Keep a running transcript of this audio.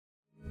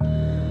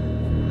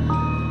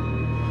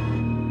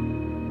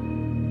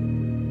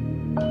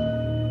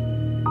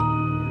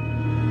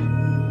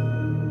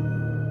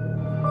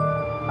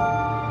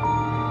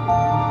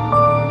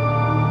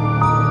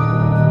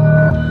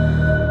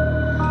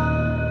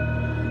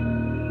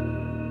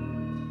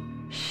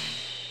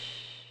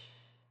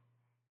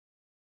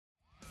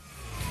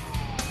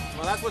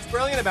That's what's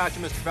brilliant about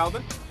you, Mr.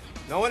 Feldman.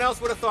 No one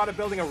else would have thought of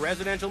building a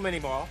residential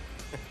mini-mall.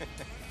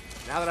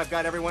 Now that I've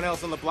got everyone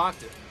else on the block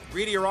to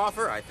agree to your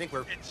offer, I think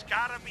we're... It's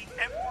gotta be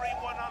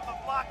everyone on the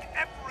block,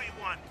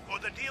 everyone, or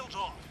the deal's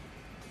off.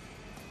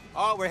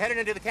 Oh, we're headed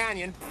into the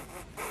canyon.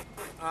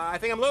 I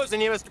think I'm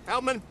losing you, Mr.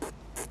 Feldman.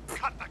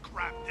 Cut the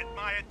crap,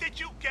 Dittmeyer. Did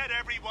you get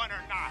everyone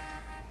or not?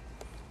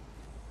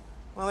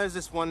 Well, there's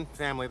this one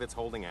family that's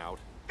holding out.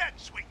 Then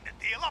sweeten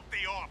the deal, up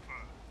the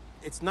offer.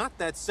 It's not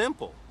that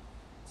simple.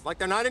 It's like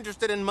they're not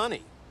interested in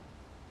money.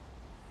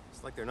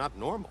 It's like they're not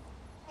normal.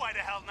 Why the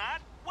hell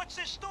not? What's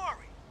this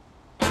story?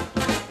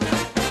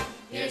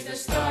 Here's the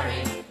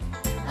story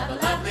of a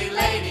lovely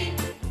lady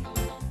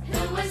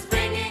who was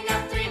bringing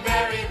up three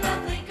very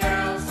lovely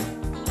girls.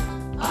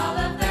 All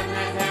of them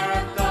had hair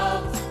of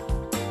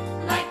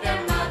gold, like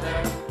their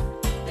mother,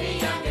 the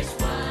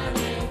youngest one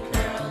in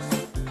curls.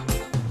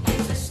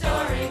 Here's the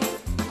story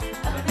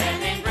of a man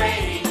named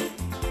Brady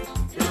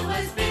who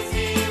was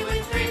busy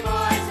with three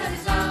boys of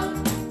his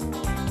own.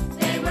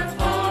 They were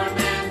four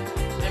men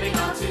living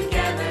all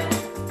together,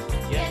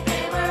 yet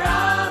they were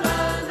all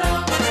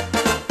alone.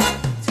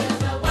 Till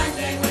the one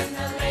day when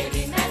the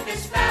lady met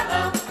this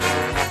fellow,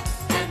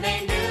 and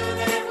they knew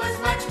that it was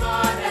much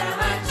more than a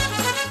hunch,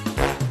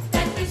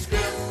 that this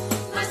group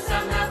must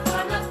somehow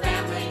form a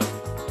family.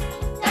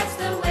 That's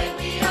the way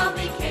we all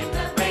became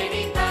the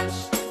Brady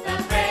Bunch, the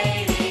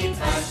Brady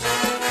Bunch,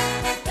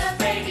 the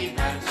Brady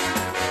Bunch.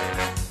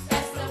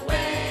 That's the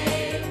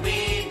way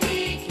we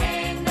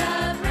became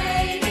the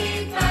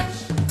Brady Bunch.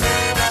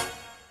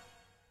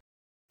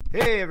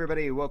 Hey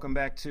everybody, welcome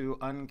back to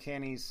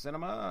Uncanny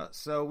Cinema.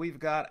 So we've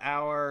got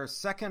our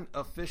second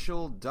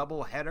official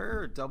double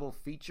header, double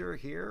feature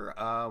here.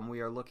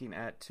 We are looking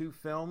at two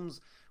films.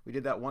 We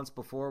did that once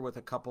before with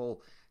a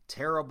couple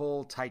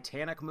terrible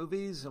Titanic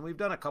movies, and we've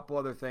done a couple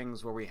other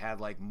things where we had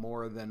like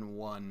more than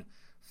one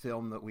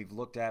film that we've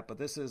looked at, but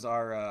this is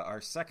our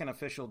second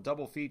official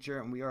double feature,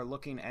 and we are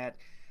looking at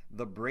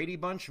the Brady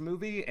Bunch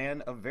movie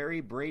and a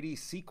very Brady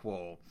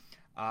sequel.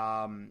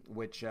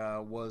 Which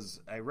was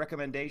a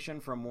recommendation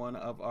from one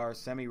of our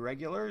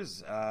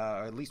semi-regulars,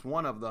 or at least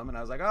one of them, and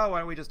I was like, oh, why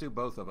don't we just do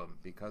both of them,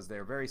 because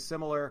they're very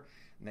similar,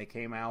 and they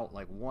came out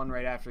like one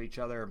right after each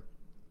other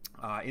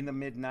in the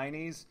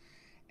mid-90s,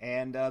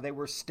 and they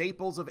were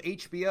staples of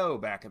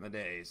HBO back in the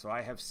day, so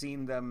I have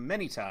seen them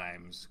many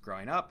times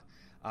growing up,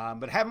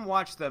 but haven't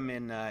watched them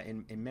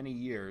in many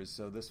years,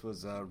 so this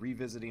was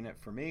revisiting it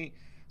for me.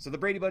 So the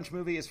Brady Bunch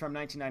movie is from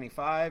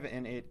 1995,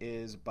 and it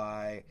is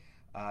by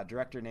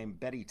director named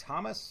Betty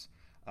Thomas,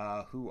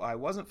 who I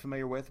wasn't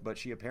familiar with, but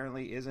she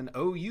apparently is an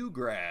OU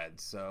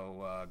grad,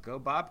 so go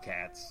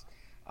Bobcats.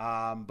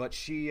 But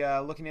she,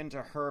 looking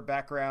into her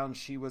background,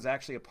 she was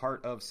actually a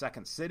part of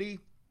Second City,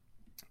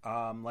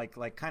 like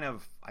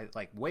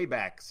way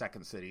back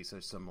Second City, so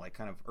some like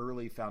kind of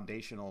early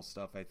foundational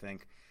stuff, I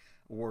think,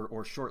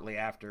 or shortly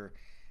after.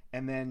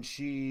 And then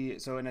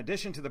so in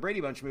addition to the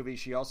Brady Bunch movie,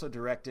 she also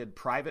directed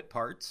Private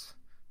Parts,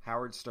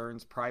 Howard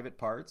Stern's Private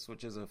Parts,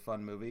 which is a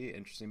fun movie,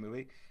 interesting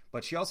movie.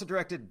 But she also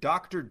directed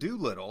Dr.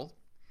 Dolittle,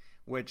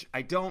 which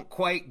I don't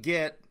quite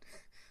get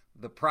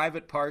the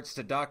Private Parts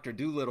to Dr.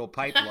 Dolittle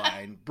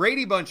pipeline.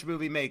 Brady Bunch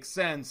movie makes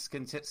sense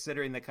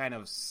considering the kind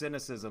of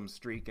cynicism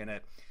streak in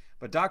it.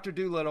 But Dr.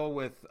 Dolittle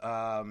with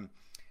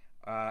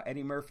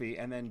Eddie Murphy,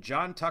 and then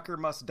John Tucker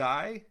Must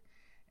Die.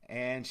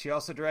 And she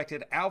also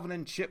directed Alvin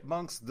and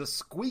Chipmunk's The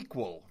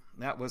Squeakquel.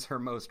 That was her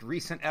most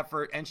recent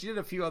effort, and she did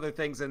a few other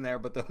things in there,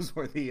 but those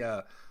were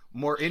the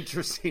more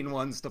interesting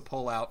ones to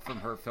pull out from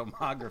her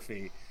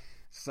filmography.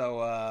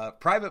 So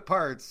Private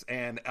Parts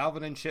and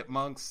Alvin and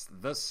Chipmunk's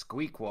The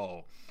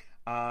Squeakquel.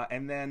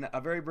 And then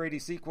a very Brady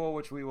sequel,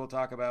 which we will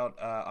talk about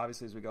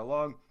obviously as we go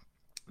along.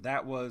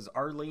 That was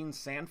Arlene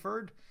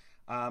Sanford.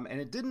 And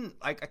it didn't,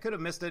 I could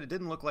have missed it. It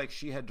didn't look like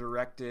she had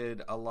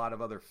directed a lot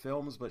of other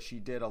films, but she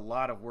did a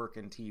lot of work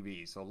in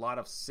TV. So a lot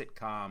of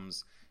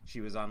sitcoms. She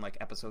was on like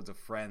episodes of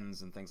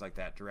Friends and things like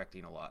that,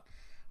 directing a lot.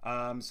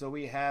 So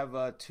we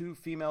have two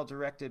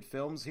female-directed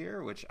films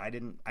here, which I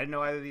didn't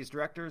know either of these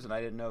directors, and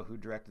I didn't know who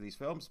directed these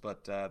films,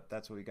 but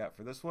that's what we got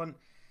for this one.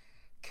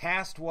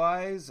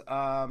 Cast-wise,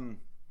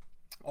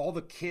 all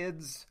the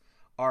kids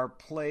are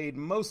played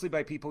mostly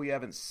by people you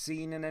haven't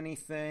seen in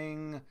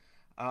anything,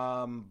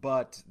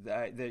 but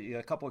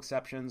a couple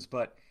exceptions,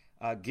 but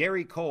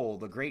Gary Cole,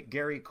 the great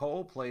Gary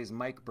Cole, plays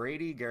Mike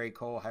Brady. Gary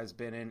Cole has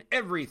been in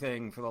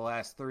everything for the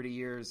last 30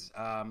 years.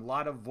 A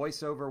lot of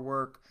voiceover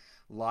work,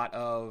 a lot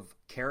of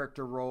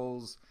character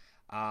roles.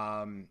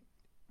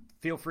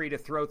 Feel free to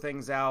throw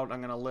things out. I'm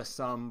going to list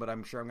some, but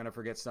I'm sure I'm going to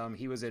forget some.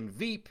 He was in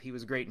Veep. He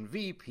was great in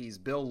Veep. He's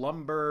Bill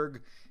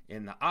Lumbergh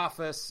in The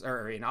Office,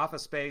 or in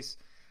Office Space.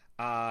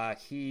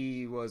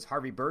 He was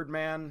Harvey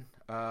Birdman,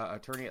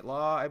 attorney at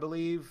law, I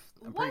believe.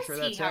 I'm pretty sure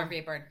that's him.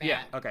 Harvey Birdman?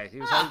 Yeah, okay. He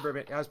was Harvey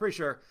Birdman. I was pretty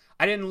sure.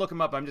 I didn't look him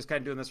up. I'm just kind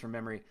of doing this from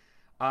memory.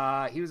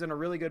 He was in a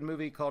really good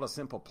movie called A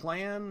Simple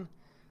Plan.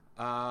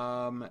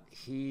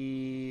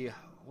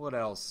 What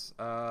else?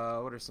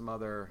 What are some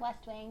other...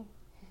 West Wing.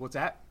 What's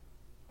that?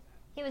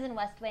 He was in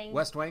West Wing.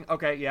 West Wing?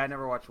 Okay, yeah, I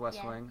never watched West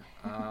Yeah.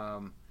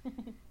 Wing.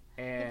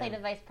 And He played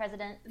a vice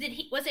president.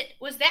 Was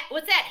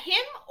that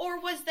him, or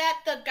was that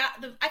the guy?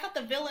 I thought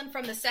the villain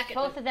from the second.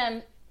 Both of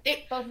them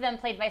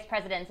played vice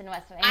presidents in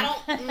West Wing. I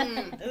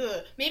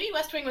don't. Maybe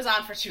West Wing was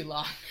on for too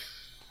long.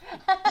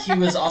 He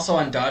was also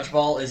on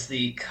Dodgeball as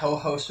the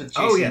co-host with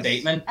Jason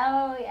Bateman.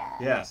 Oh yeah.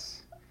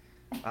 Yes.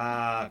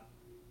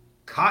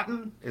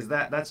 Cotton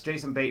that's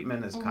Jason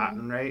Bateman as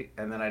Cotton, right?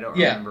 And then I don't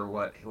remember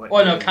what.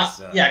 Well, no,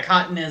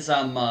 Cotton is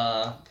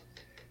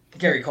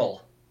Gary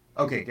Cole.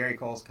 Okay, Gary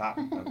Cole's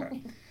Cotton.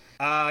 Okay.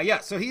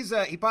 So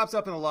he pops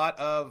up in a lot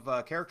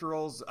of character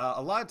roles.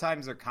 A lot of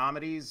times they're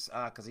comedies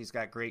because he's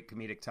got great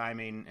comedic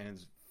timing and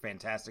is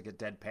fantastic at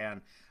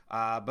deadpan.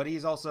 But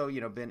he's also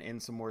been in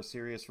some more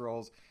serious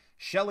roles.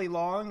 Shelley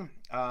Long,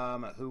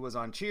 who was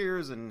on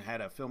Cheers and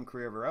had a film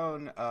career of her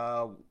own,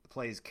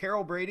 plays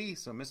Carol Brady,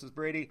 so Mrs.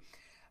 Brady.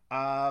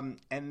 And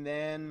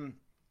then,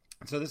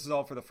 so this is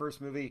all for the first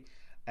movie.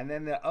 And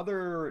then the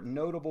other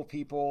notable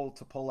people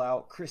to pull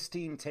out,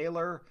 Christine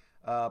Taylor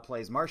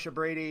plays Marcia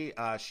Brady.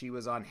 She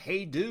was on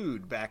Hey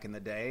Dude back in the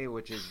day,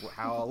 which is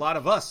how a lot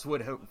of us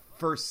would have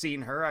first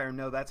seen her. I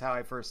know that's how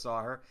I first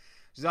saw her.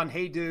 She's on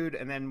Hey Dude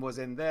and then was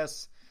in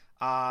this.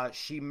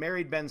 She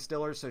married Ben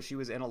Stiller, so she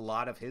was in a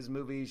lot of his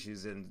movies. She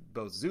was in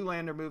both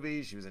Zoolander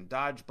movies. She was in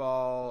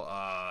Dodgeball,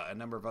 a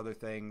number of other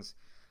things.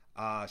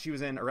 She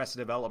was in Arrested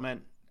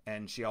Development,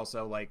 and she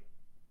also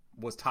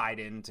was tied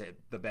into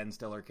the Ben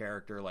Stiller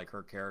character,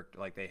 her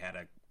character, they had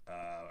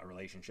a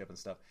relationship and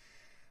stuff.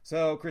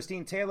 So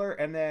Christine Taylor,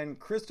 and then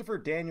Christopher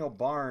Daniel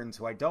Barnes,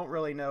 who I don't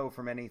really know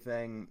from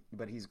anything,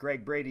 but he's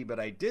Greg Brady, but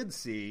I did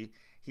see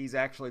he's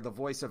actually the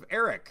voice of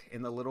Eric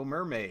in The Little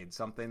Mermaid,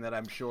 something that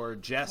I'm sure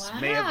Jess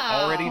may have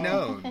already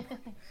known.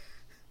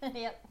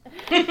 Yep.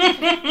 Did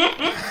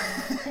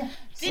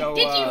you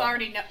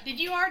already know? Did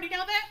you already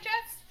know that,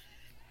 Jess?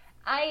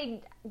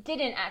 I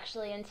didn't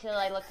actually until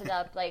I looked it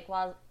up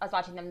while I was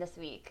watching them this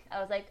week.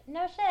 I was like,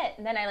 no shit.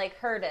 And then I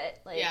heard it.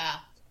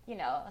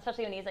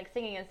 Especially when he's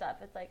singing and stuff.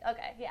 It's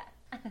okay, yeah.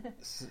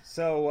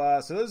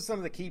 So those are some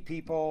of the key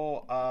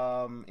people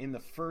in the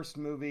first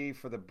movie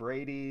for the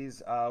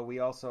Bradys. We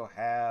also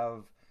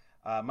have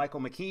Michael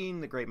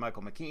McKean, the great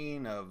Michael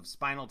McKean of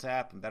Spinal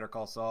Tap and Better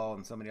Call Saul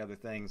and so many other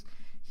things.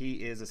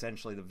 He is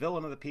essentially the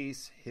villain of the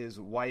piece. His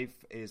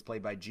wife is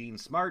played by Jean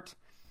Smart,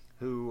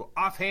 who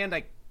offhand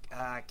I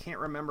can't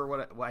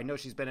remember I know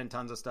she's been in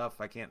tons of stuff.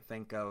 I can't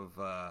think of.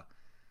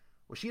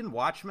 Was she in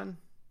Watchmen?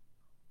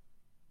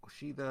 Was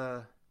she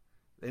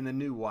in the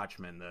new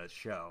Watchmen, the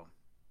show?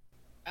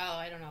 Oh,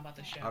 I don't know about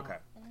the show. Okay.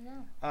 I don't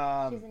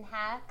know. She's in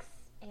Hacks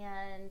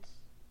and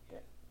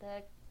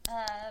the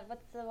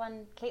what's the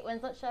one Kate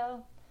Winslet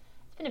show?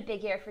 It's been a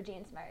big year for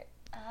Jean Smart.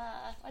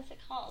 What's it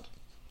called?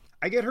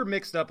 I get her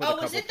mixed up with a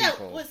couple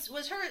people. Was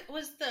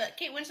the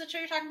Kate Winslet show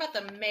you're talking about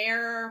the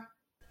mayor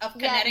of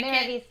Connecticut? Yeah,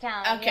 Mayor of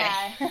Easttown. Okay.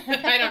 Yeah.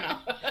 I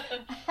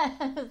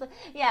don't know.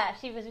 Yeah,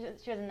 she was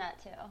in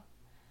that too.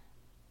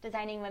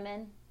 Designing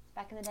Women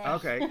back in the day.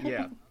 Okay,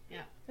 yeah.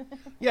 Yeah.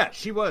 Yeah,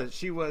 she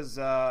was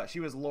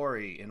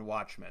Laurie in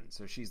Watchmen.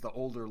 So she's the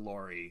older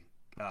Laurie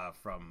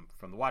from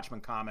the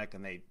Watchmen comic,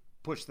 and they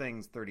push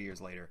things 30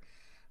 years later.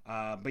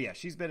 But yeah,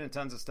 she's been in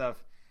tons of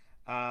stuff.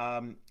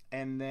 And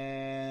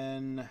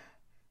then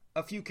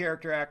a few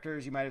character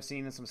actors you might have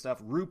seen in some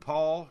stuff.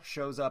 RuPaul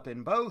shows up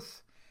in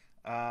both.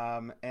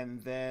 And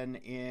then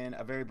in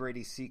A Very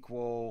Brady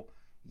sequel,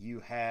 you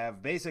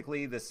have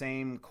basically the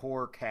same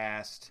core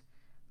cast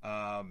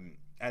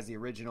as the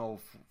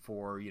original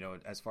for,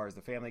 as far as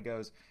the family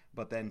goes.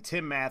 But then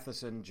Tim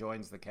Matheson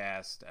joins the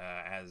cast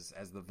as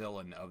the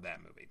villain of that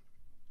movie.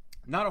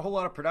 Not a whole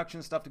lot of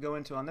production stuff to go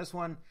into on this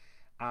one.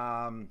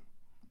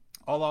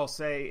 All I'll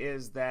say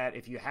is that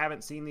if you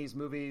haven't seen these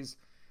movies,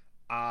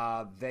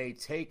 they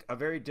take a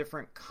very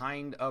different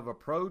kind of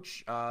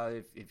approach.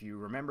 If you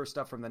remember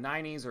stuff from the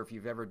 90s, or if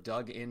you've ever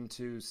dug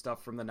into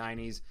stuff from the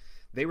 90s,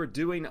 they were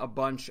doing a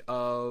bunch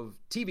of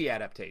TV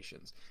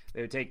adaptations.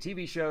 They would take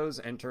TV shows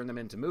and turn them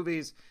into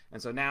movies.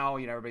 And so now,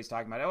 everybody's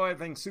talking about, I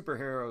think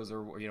superheroes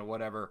or,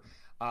 whatever.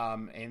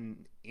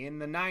 And in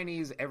the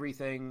 90s,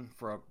 everything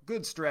for a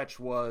good stretch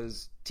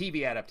was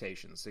TV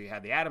adaptations. So you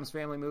had the Addams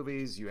Family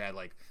movies, you had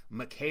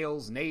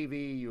McHale's Navy,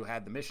 you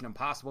had the Mission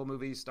Impossible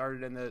movies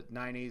started in the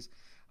 90s.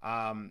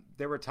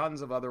 There were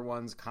tons of other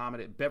ones,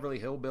 Beverly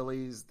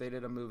Hillbillies, they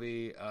did a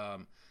movie,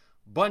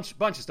 bunch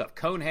of stuff.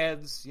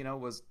 Coneheads,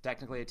 was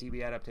technically a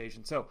TV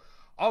adaptation. So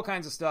all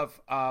kinds of stuff.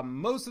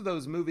 Most of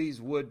those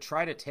movies would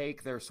try to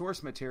take their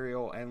source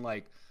material and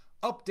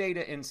update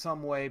it in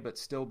some way, but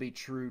still be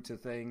true to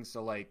things.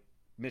 So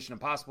Mission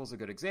Impossible is a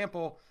good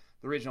example.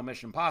 The original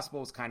Mission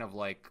Impossible is kind of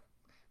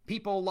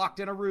people locked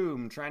in a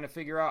room trying to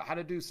figure out how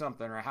to do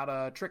something or how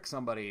to trick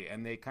somebody.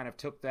 And they kind of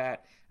took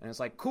that and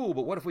it's cool,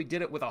 but what if we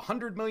did it with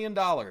 $100 million?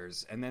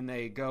 And then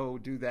they go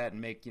do that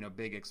and make,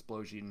 big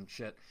explosion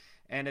shit.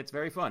 And it's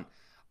very fun.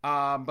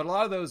 But a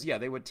lot of those,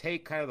 they would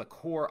take kind of the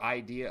core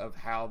idea of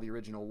how the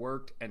original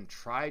worked and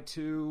try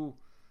to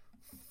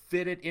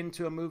fit it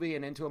into a movie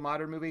and into a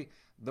modern movie.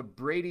 The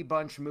Brady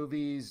Bunch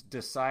movies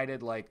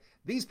decided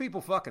these people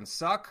fucking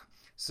suck.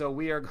 So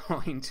we are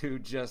going to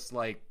just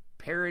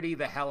parody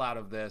the hell out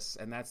of this,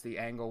 and that's the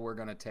angle we're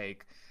going to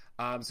take.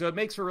 So it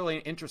makes for a really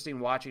interesting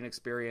watching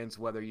experience,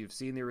 whether you've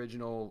seen the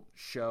original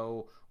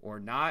show or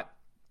not.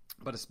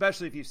 But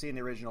especially if you've seen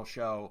the original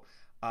show,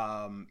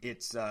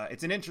 it's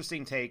an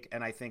interesting take,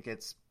 and I think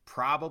it's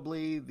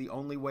probably the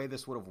only way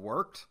this would have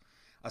worked,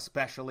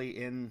 especially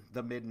in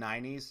the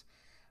mid-90s.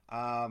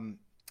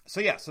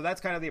 So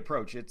that's kind of the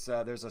approach. It's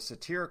there's a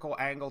satirical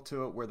angle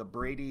to it where the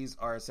Bradys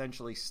are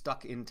essentially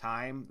stuck in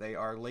time. They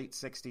are late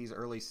 60s,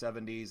 early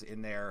 70s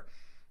in their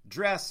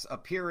dress,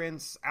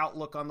 appearance,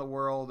 outlook on the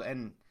world,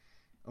 and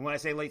when I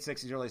say late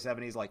 60s, early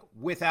 70s, like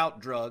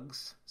without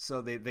drugs.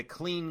 So the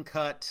clean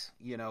cut,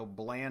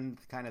 bland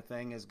kind of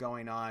thing is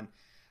going on.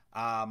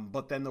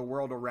 But then the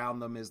world around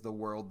them is the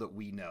world that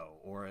we know,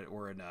 or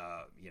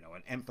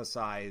an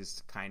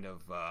emphasized kind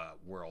of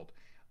world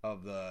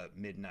of the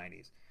mid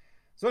 90s.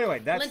 So anyway,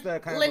 that's the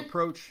kind of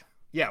approach.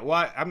 Yeah.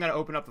 Well, I'm going to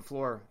open up the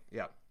floor.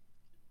 Yeah.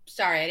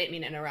 Sorry, I didn't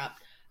mean to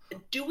interrupt.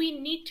 Do we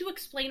need to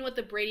explain what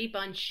the Brady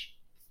Bunch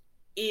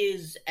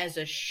is as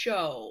a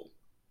show?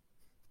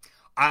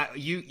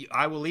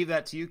 I will leave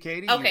that to you,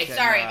 Katie. Okay,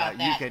 sorry about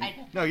that.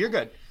 No, you're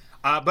good.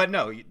 But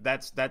no,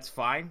 that's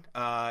fine.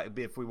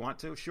 If we want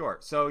to, sure.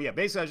 So yeah,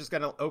 basically, I was just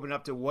going to open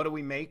up to what do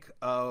we make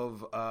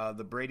of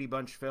the Brady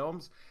Bunch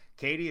films.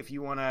 Katie, if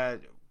you want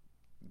to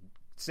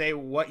say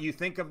what you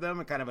think of them,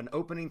 and kind of an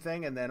opening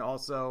thing, and then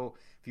also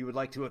if you would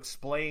like to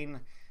explain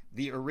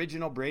the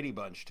original Brady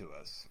Bunch to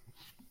us.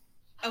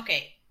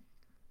 Okay,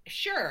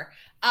 sure.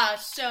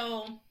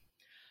 So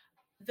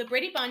the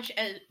Brady Bunch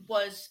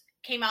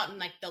came out in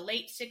like the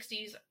late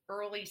 60s,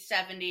 early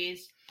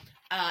 70s,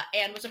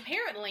 and was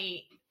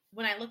apparently,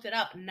 when I looked it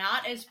up,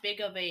 not as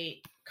big of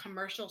a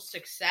commercial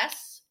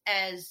success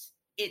as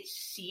it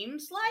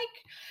seems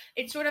like.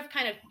 It sort of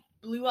kind of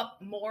blew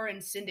up more in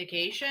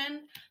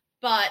syndication,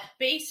 but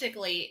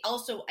basically,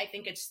 also, I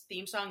think its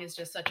theme song is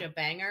just such a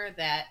banger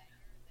that,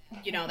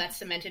 that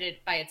cemented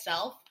it by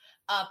itself.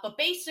 But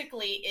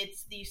basically,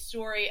 it's the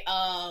story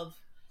of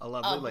a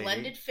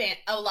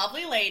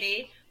lovely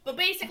lady, but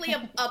basically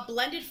a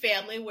blended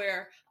family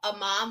where a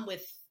mom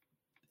with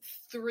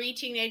 3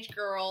 teenage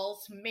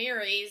girls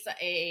marries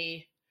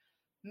a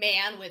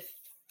man with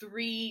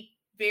 3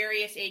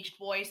 various aged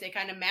boys. They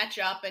kind of match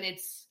up, and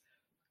it's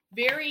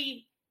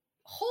very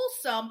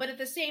wholesome, but at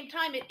the same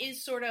time, it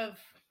is sort of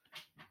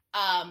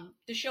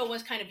the show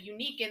was kind of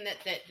unique in that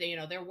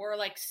there were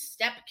like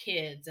step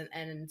kids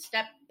and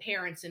step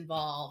parents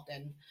involved,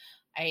 and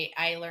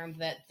I learned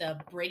that the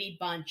Brady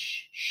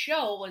Bunch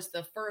show was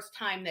the first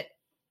time that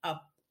a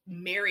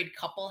married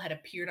couple had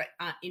appeared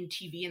in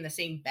TV in the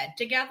same bed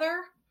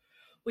together,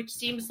 which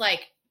seems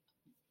like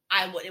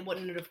it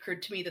wouldn't have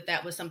occurred to me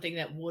that was something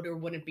that would or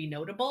wouldn't be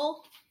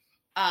notable.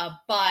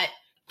 But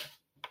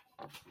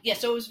yeah,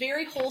 so it was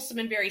very wholesome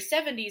and very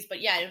 70s,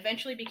 but yeah, it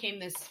eventually became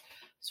this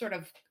sort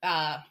of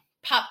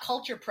pop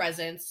culture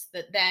presence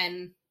that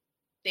then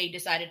they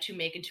decided to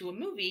make into a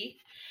movie.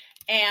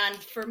 And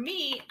for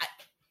me,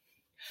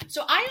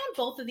 so I own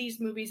both of these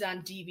movies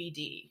on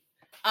DVD.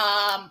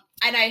 And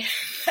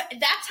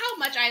that's how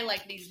much I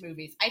like these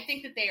movies. I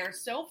think that they are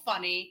so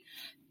funny.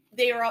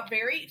 They are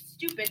very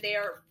stupid.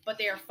 But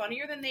they are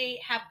funnier than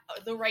they have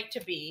the right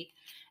to be.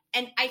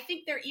 And I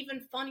think they're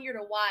even funnier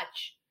to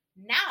watch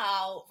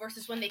now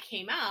versus when they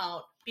came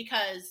out,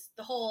 because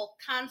the whole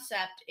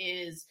concept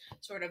is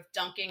sort of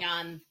dunking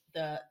on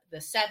the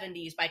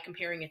 70s by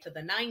comparing it to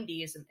the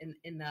 90s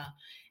in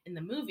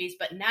the movies.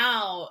 But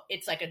now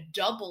it's like a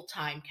double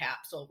time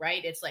capsule,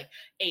 right? It's like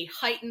a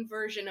heightened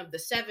version of the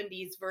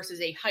 70s versus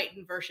a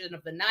heightened version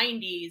of the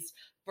 90s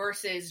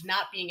versus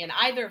not being in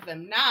either of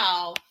them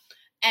now.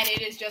 And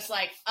it is just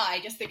like,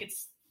 I just think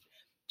it's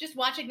just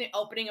watching the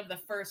opening of the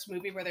first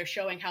movie where they're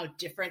showing how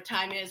different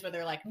time is, where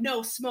they're like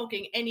no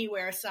smoking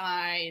anywhere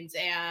signs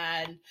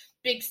and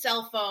big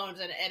cell phones.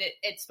 And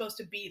it's supposed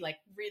to be like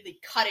really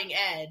cutting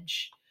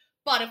edge.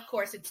 But of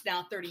course it's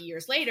now 30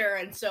 years later.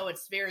 And so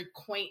it's very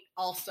quaint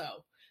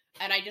also.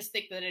 And I just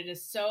think that it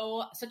is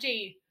such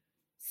a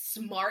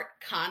smart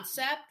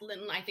concept.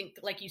 And I think,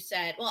 like you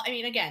said, well, I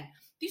mean, again,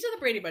 these are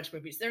the Brady Bunch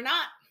movies. They're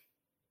not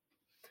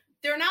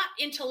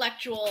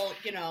intellectual,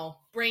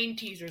 brain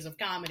teasers of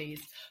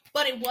comedies,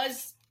 but it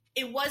was,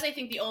 I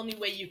think, the only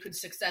way you could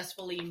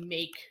successfully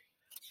make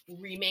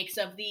remakes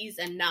of these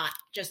and not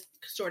just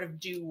sort of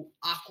do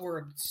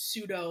awkward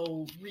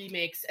pseudo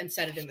remakes and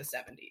set it in the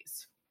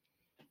 70s.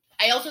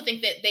 I also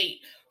think that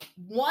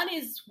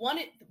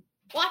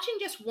watching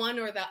just one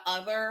or the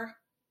other,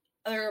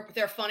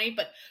 they're funny,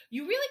 but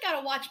you really got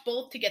to watch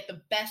both to get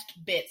the best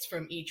bits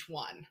from each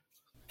one.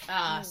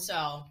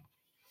 So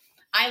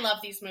I love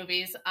these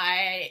movies.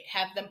 I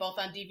have them both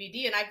on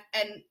DVD,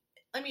 and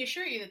let me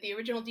assure you that the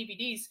original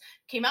DVDs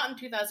came out in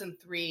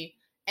 2003,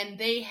 and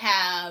they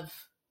have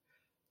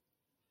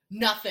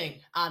nothing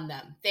on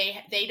them.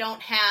 They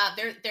don't have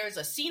there's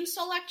a scene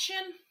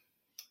selection,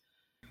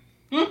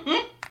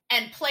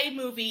 and play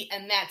movie,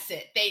 and that's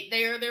it.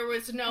 There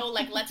was no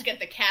like, let's get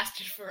the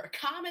cast for a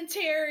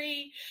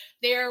commentary.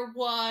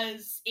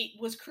 It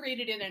was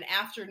created in an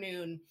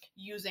afternoon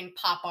using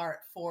pop art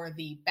for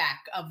the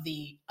back of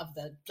the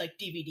like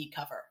DVD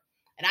cover.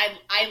 And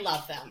I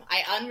love them.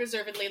 I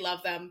unreservedly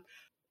love them.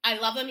 I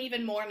love them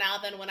even more now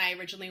than when I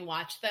originally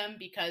watched them,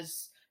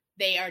 because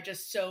they are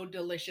just so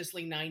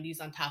deliciously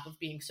 90s on top of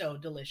being so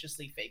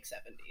deliciously fake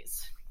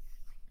 70s.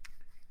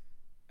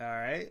 All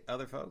right,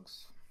 other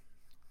folks?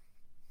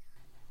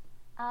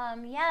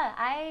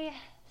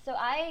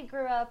 I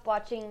grew up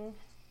watching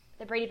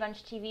the Brady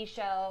Bunch TV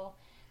show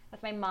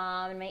with my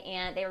mom and my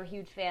aunt. They were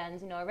huge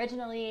fans,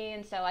 originally,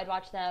 and so I'd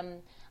watch them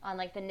on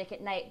like the Nick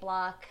at Night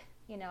block,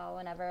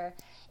 whenever.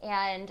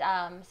 And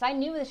so I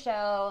knew the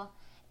show,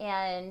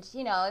 and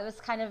it was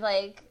kind of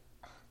like,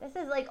 this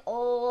is like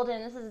old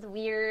and this is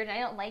weird and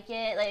I don't like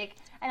it. Like,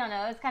 I don't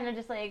know, it's kind of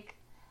just like,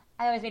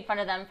 I always made fun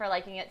of them for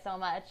liking it so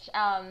much.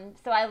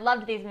 So I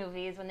loved these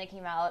movies when they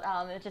came out.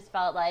 It just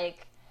felt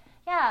like,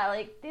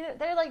 like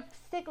they're like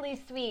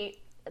sickly sweet,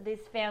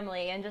 this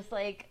family, and just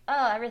like,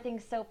 oh,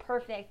 everything's so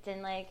perfect,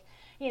 and like,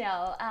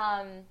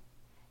 and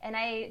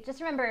I just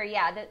remember,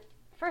 the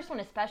first one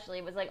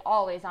especially was like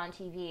always on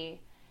TV,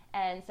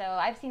 and so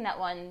I've seen that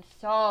one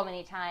so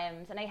many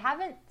times, and I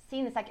haven't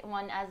seen the second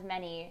one as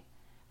many,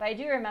 but I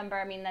do remember,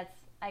 I mean, that's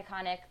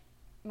iconic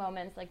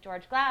moments like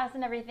George Glass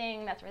and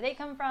everything, that's where they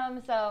come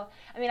from. So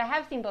I mean, I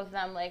have seen both of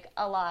them like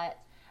a lot,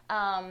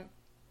 and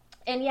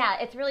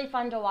it's really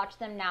fun to watch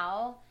them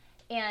now.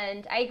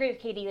 And I agree with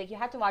Katie, like, you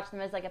have to watch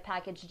them as like a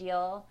package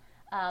deal.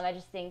 I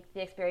just think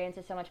the experience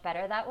is so much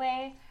better that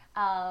way.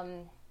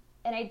 And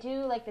I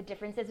do like the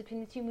differences between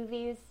the two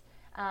movies.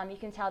 You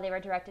can tell they were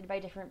directed by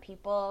different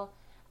people.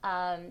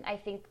 I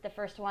think the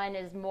first one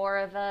is more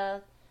of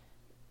a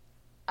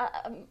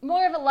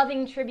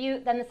loving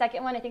tribute than the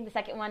second one. I think the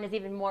second one is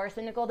even more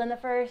cynical than the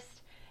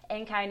first,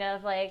 and kind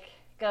of like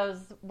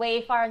goes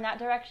way far in that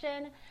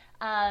direction.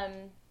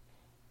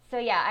 So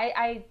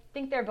I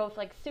think they're both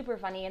like super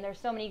funny, and there's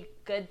so many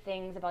good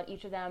things about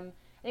each of them.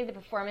 I think the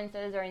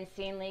performances are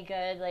insanely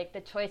good. Like,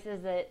 the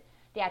choices that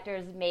the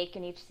actors make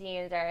in each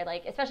scene are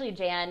like, especially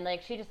Jan,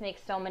 like, she just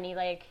makes so many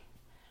like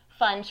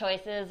fun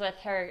choices with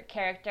her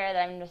character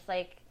that I'm just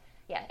like,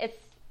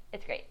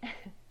 it's great.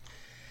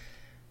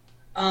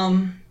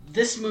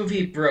 This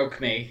movie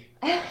broke me.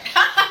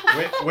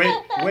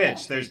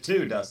 Which? There's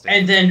two, Dustin.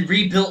 And then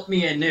rebuilt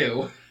me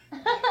anew.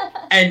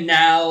 And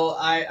now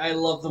I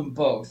love them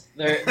both.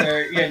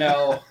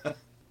 They're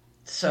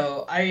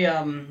So I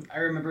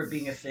remember it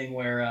being a thing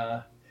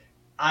where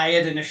I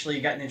had initially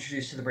gotten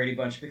introduced to the Brady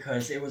Bunch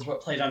because it was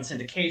what played on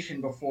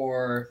syndication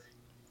before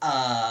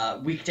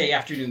weekday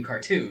afternoon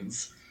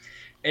cartoons.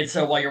 And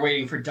so while you're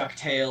waiting for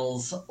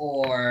DuckTales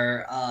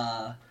or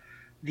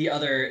the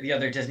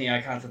other Disney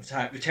icons at the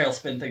time, the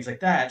Tailspin, things like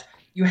that,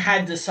 you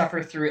had to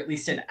suffer through at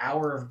least an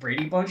hour of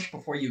Brady Bunch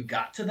before you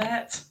got to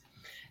that.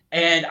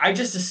 And I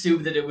just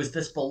assumed that it was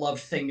this beloved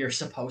thing you're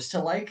supposed to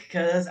like,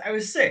 because I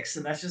was 6,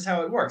 and that's just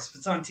how it works. If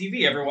it's on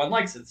TV, everyone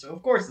likes it, so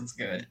of course it's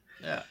good.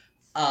 Yeah.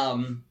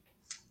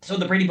 So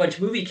the Brady Bunch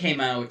movie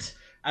came out.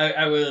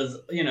 I was,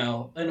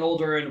 an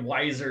older and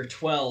wiser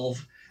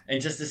 12,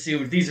 and just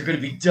assumed these are going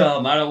to be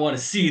dumb. I don't want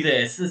to see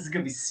this. This is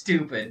going to be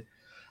stupid.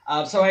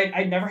 So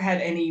I never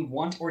had any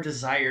want or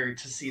desire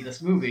to see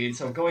this movie, and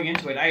so going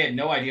into it, I had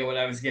no idea what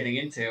I was getting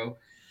into.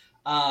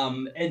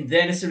 And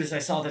then as soon as I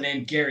saw the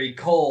name Gary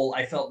Cole,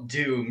 I felt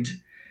doomed.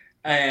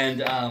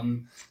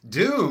 And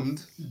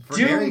doomed for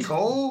Gary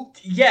Cole?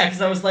 Yeah,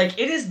 because I was like,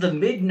 it is the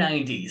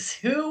mid-90s.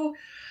 Who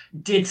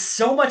did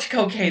so much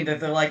cocaine that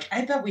they're like,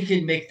 I bet we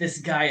could make this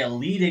guy a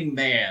leading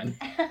man.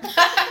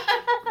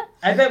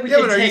 I bet we could.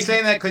 Yeah, but are you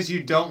saying that because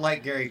you don't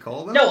like Gary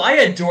Cole, though? No, I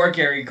adore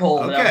Gary Cole,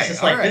 but I was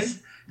just like, right.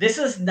 This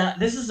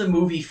is a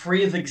movie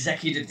free of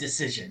executive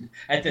decision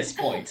at this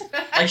point.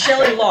 Like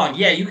Shelley Long,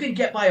 yeah, you can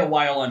get by a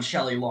while on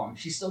Shelley Long.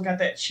 She's still got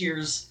that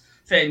Cheers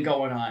thing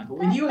going on. But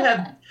when you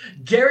have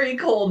Gary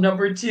Cole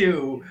number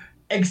 2,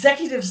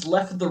 executives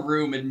left the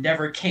room and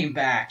never came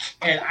back,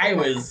 and I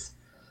was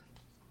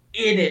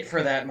in it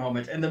for that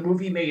moment. And the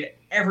movie made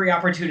every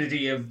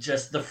opportunity of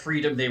just the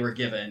freedom they were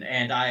given.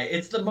 And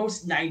it's the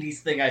most 90s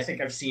thing I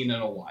think I've seen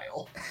in a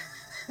while.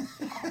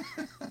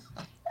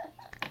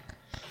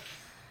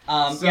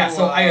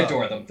 So I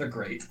adore them. They're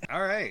great.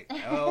 All right.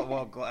 Oh,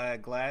 well,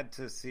 glad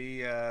to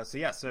see.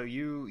 So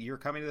you're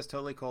coming to this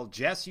totally cold.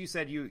 Jess, you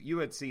said you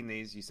had seen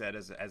these. You said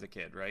as a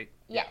kid, right?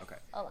 Yes. Yeah, okay.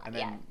 A lot, and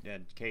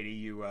then Katie,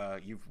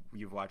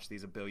 you've watched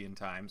these a billion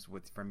times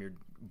from your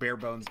bare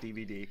bones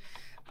DVD.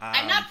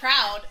 I'm not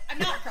proud. I'm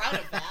not proud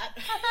of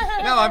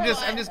that. No, I'm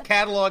just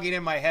cataloging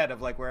in my head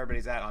of like where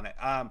everybody's at on it.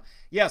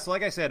 So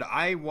like I said,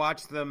 I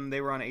watched them. They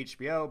were on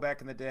HBO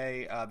back in the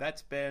day.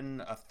 That's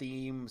been a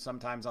theme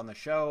sometimes on the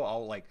show.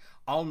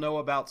 I'll know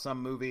about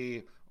some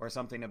movie or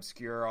something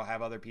obscure. I'll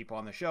have other people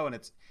on the show, and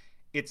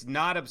it's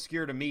not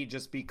obscure to me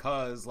just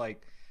because,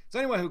 like, so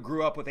anyone who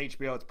grew up with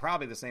HBO, it's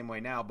probably the same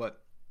way now,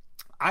 but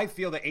I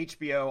feel that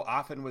HBO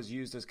often was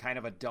used as kind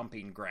of a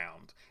dumping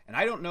ground. And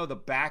I don't know the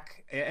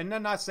back, and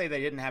I'm not say they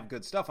didn't have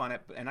good stuff on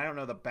it, and I don't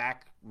know the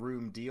back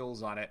room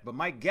deals on it, but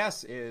my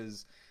guess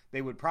is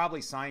they would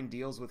probably sign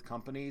deals with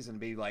companies and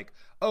be like,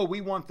 oh,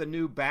 we want the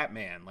new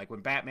Batman. Like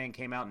when Batman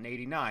came out in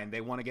 89,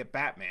 they want to get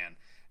Batman.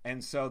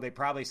 And so they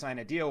probably sign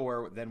a deal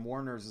where then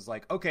Warner's is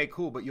like, okay,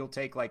 cool, but you'll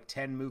take like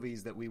 10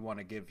 movies that we want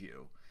to give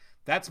you.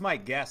 That's my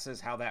guess is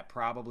how that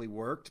probably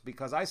worked,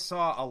 because I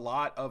saw a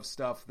lot of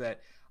stuff that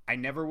I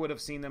never would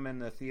have seen them in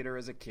the theater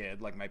as a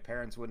kid. Like my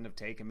parents wouldn't have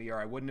taken me,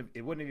 or it wouldn't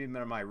have even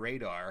been on my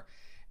radar.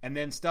 And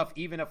then stuff,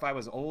 even if I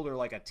was older,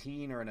 like a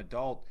teen or an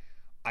adult,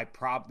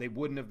 they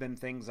wouldn't have been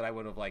things that I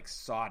would have like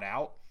sought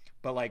out.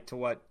 But like to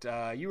what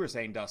you were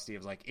saying, Dusty, it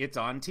was like, it's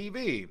on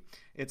TV.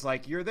 It's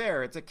like, you're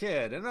there, it's a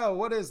kid, and oh,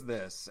 what is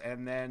this?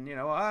 And then,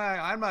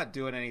 I'm not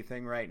doing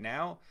anything right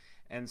now.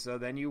 And so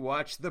then you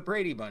watch the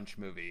Brady Bunch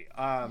movie.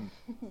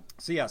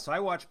 So I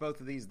watched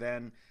both of these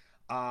then.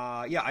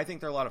 I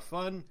think they're a lot of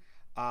fun.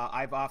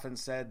 I've often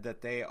said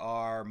that they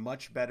are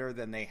much better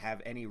than they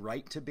have any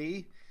right to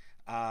be.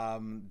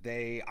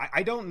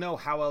 I don't know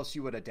how else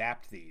you would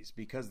adapt these,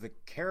 because the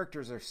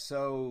characters are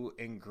so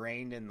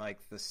ingrained in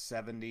like the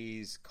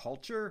 70s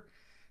culture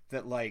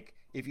that like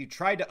if you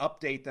tried to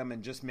update them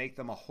and just make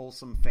them a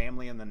wholesome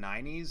family in the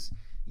 90s,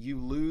 you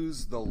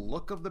lose the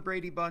look of the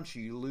Brady Bunch,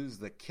 you lose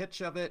the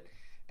kitsch of it.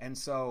 And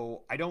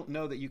so I don't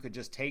know that you could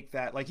just take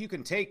that. Like you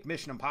can take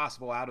Mission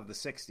Impossible out of the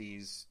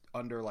 60s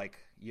under like,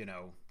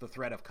 the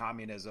threat of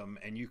communism,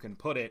 and you can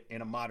put it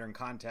in a modern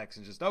context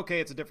and just,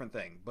 okay, it's a different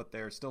thing, but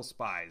they're still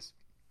spies.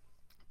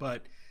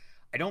 But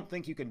I don't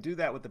think you can do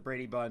that with the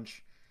Brady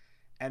Bunch.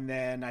 And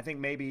then I think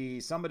maybe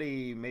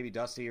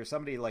Dusty or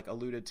somebody like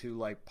alluded to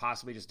like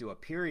possibly just do a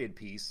period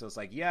piece. So it's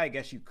like, yeah, I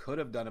guess you could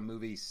have done a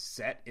movie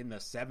set in the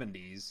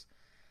 70s.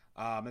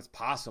 It's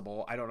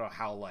possible. I don't know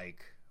how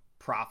like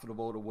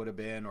profitable it would have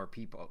been, or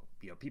people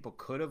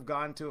could have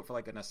gone to it for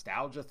like a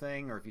nostalgia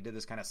thing, or if you did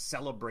this kind of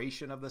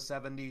celebration of the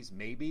 70s,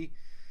 maybe.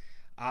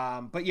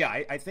 But yeah,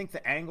 I think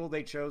the angle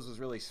they chose was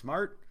really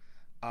smart.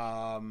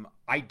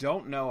 I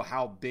don't know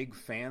how big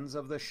fans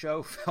of the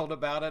show felt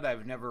about it.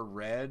 I've never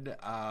read.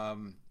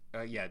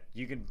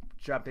 You can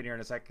jump in here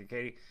in a second,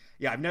 Katie.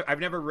 Yeah, I've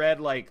never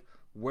read like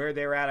where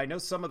they're at. I know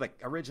some of the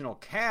original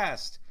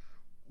cast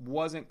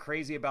wasn't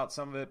crazy about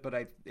some of it,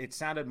 but it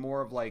sounded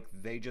more of like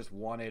they just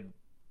wanted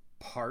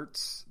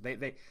parts.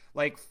 They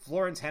like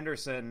Florence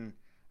Henderson.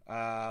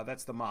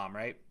 That's the mom,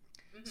 right?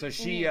 So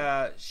she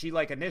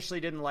like initially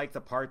didn't like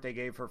the part they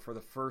gave her for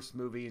the first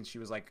movie, and she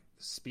was like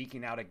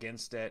speaking out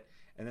against it.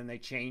 And then they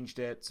changed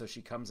it, so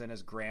she comes in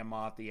as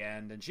grandma at the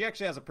end, and she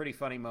actually has a pretty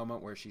funny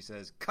moment where she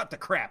says, "Cut the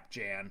crap,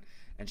 Jan,"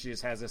 and she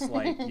just has this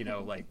like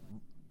like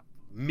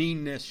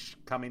meanness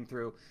coming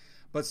through.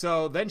 But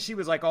so then she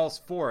was like all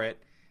for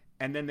it,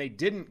 and then they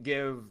didn't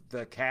give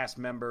the cast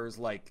members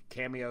like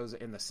cameos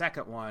in the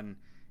second one,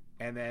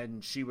 and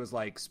then she was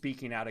like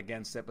speaking out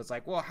against it. But it's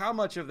like, well, how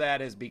much of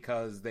that is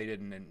because they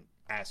didn't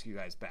ask you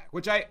guys back?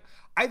 Which I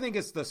think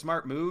it's the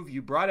smart move.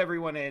 You brought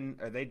everyone in,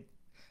 or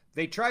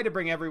they tried to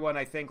bring everyone.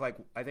 I think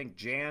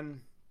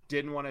Jan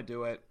didn't want to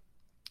do it,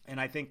 and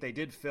I think they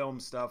did film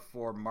stuff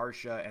for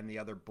Marcia and the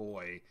other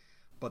boy,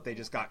 but they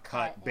just got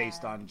cut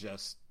based on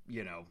just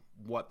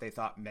what they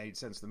thought made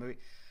sense to the movie.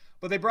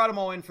 But they brought them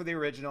all in for the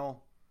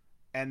original,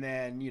 and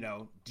then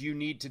do you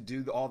need to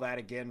do all that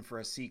again for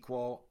a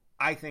sequel?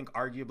 I think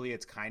arguably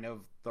it's kind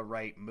of the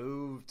right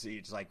move.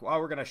 It's like, well,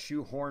 we're gonna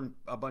shoehorn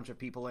a bunch of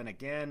people in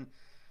again,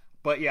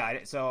 but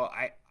yeah. So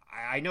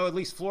I know at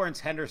least Florence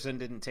Henderson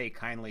didn't take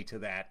kindly to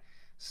that,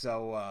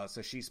 so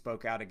she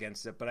spoke out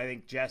against it. But I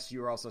think, Jess,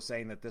 you were also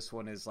saying that this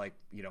one is like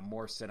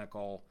more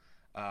cynical,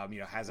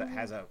 has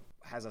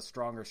a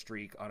stronger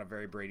streak on a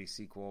very Brady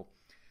sequel.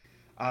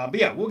 But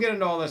yeah, we'll get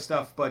into all this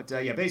stuff. But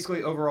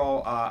basically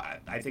overall,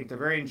 I think they're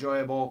very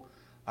enjoyable.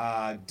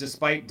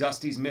 Despite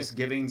Dusty's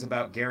misgivings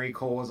about Gary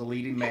Cole as a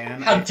leading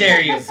man. How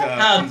dare you?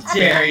 How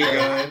dare you?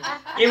 Good.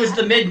 It was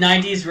the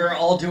mid-90s. We were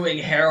all doing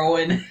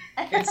heroin.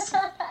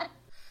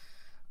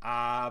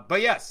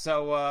 But yeah,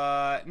 so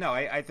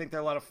I think they're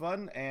a lot of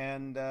fun,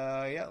 and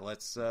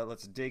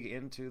let's dig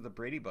into the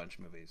Brady Bunch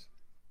movies.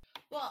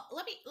 Well,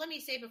 let me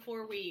say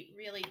before we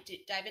really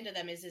dive into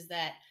them is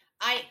that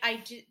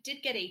I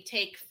did get a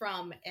take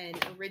from an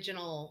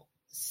original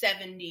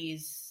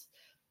 70s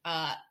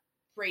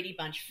Brady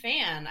Bunch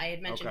fan. I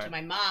had mentioned to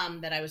my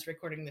mom that I was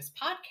recording this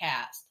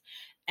podcast,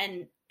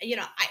 and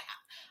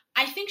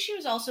I think she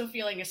was also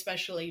feeling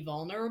especially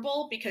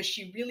vulnerable because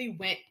she really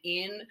went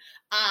in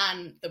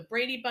on the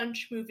Brady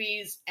Bunch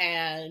movies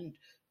and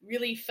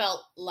really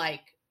felt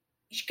like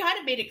she kind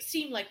of made it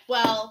seem like,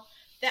 well,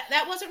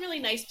 that wasn't really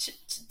nice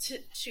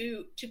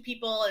to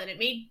people, and it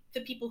made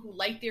the people who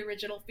liked the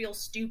original feel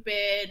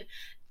stupid.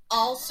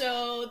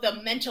 Also,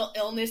 the mental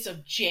illness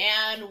of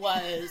Jan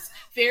was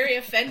very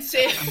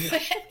offensive,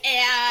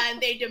 and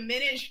they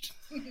diminished.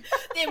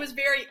 It was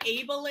very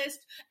ableist,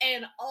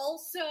 and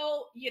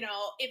also,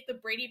 if the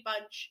Brady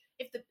Bunch,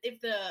 if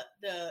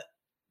the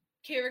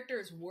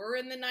characters were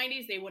in the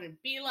 90s, they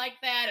wouldn't be like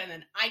that. And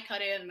then I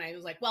cut in and I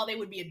was like, well, they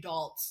would be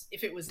adults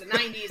if it was the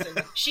 90s.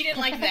 And she didn't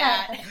like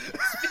that.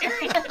 It's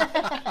very...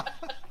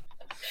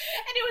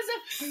 And it was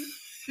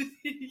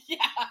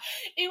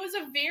it was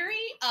a very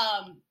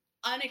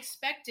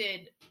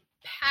unexpected,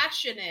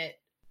 passionate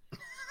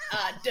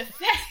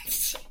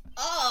defense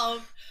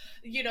of,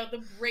 you know,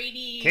 the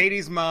Brady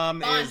Katie's mom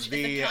Bunch is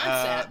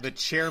the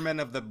chairman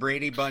of the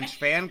Brady Bunch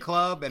fan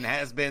club and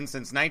has been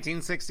since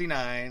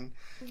 1969.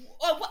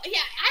 Well, yeah,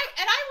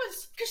 I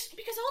was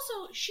because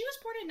also she was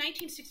born in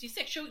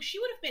 1966, so she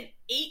would have been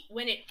 8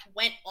 when it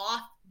went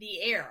off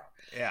the air.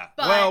 Yeah,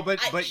 but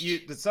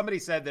somebody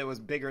said that it was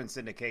bigger in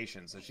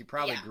syndication, so she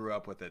probably grew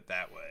up with it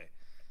that way.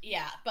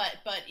 Yeah, but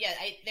yeah,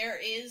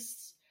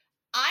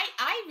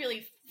 I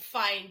really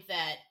find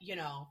that, you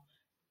know,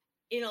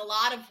 in a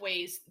lot of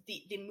ways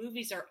the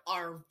movies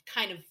are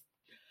kind of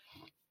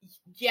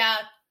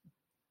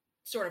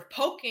sort of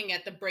poking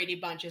at the Brady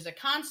Bunch as a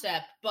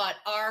concept, but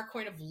are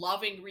kind of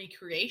loving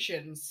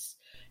recreations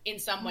in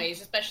some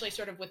ways, especially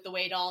sort of with the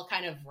way it all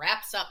kind of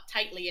wraps up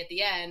tightly at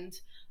the end.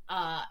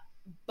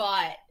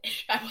 But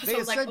I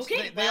was like,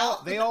 okay,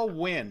 they all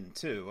win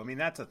too. I mean,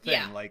 that's a thing.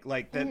 Yeah.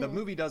 Like the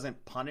movie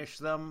doesn't punish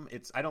them.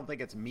 I don't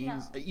think it's mean.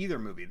 No. Either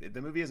movie.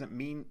 The movie isn't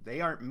mean.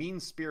 They aren't mean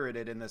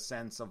spirited in the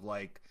sense of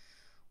like,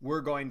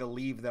 we're going to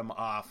leave them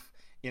off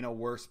in a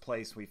worse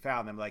place we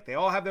found them. Like, they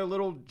all have their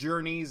little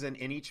journeys in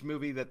each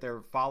movie that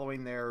they're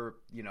following their,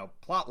 you know,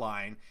 plot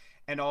line,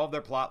 and all of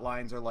their plot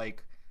lines are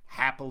like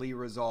happily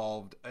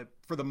resolved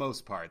for the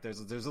most part. There's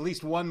at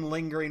least one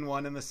lingering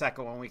one in the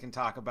second one we can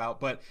talk about,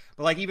 but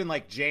like even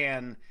like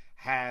Jan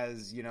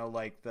has, you know,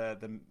 like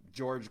the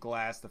George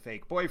Glass, the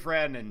fake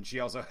boyfriend, and she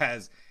also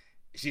has,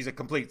 she's a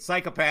complete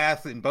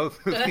psychopath in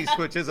both movies,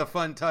 which is a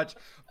fun touch.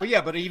 But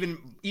yeah, but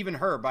even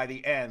her, by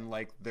the end,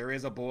 like, there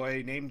is a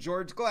boy named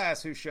George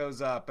Glass who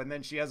shows up, and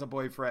then she has a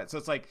boyfriend. So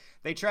it's like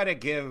they try to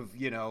give,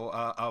 you know,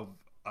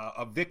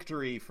 a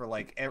victory for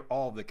like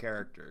all of the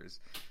characters.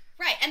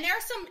 Right, and there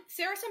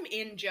are some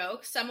in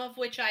jokes, some of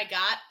which I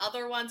got.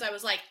 Other ones I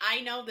was like, I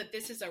know that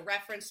this is a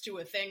reference to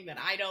a thing that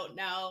I don't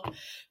know,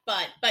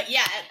 but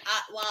yeah.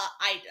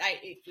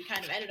 We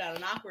kind of ended on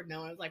an awkward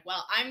note. I was like,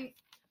 well,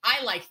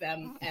 I like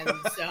them, and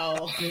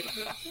so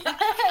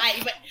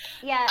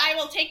I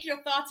will take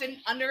your thoughts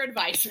under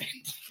advisement.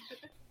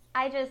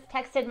 I just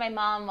texted my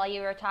mom while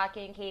you were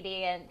talking,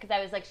 Katie, and because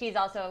I was like, she's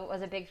also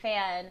was a big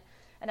fan,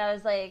 and I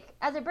was like,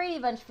 as a Brady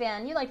Bunch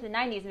fan, you like the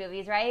 90s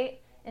movies, right?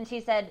 And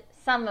she said,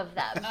 some of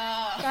them. So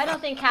I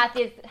don't think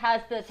Kathy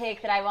has the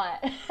take that I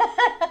want.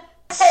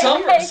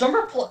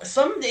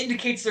 Some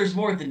indicates there's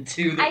more than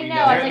two. That I know.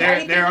 Are you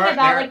thinking about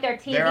like their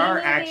TV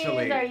movies?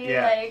 Actually, are you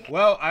like?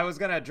 Well, I was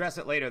gonna address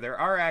it later.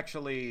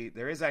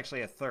 There is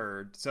actually a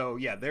third. So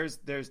yeah, there's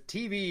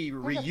TV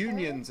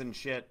reunions and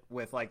shit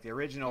with like the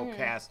original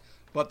cast.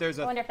 But there's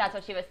I wonder if that's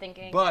what she was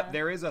thinking. But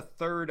there is a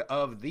third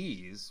of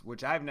these,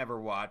 which I've never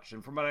watched,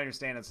 and from what I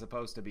understand, it's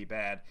supposed to be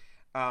bad.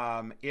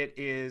 It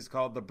is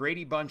called The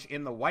Brady Bunch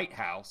in the White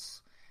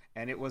House,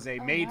 and it was a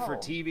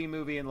made-for-TV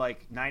movie in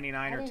like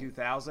 99 or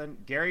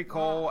 2000. Gary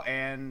Cole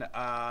and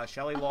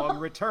Shelley Long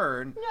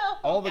return.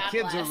 All the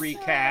kids are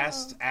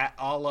recast at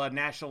a la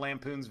National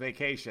Lampoon's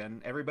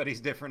Vacation. Everybody's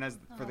different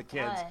for the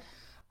kids.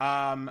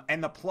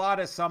 And the plot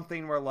is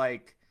something where,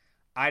 like,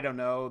 I don't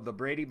know, the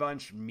Brady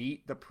Bunch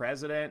meet the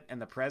president,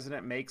 and the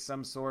president makes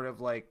some sort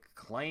of like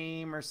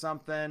claim or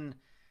something.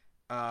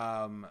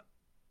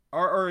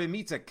 Or he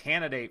meets a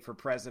candidate for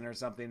president or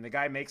something. The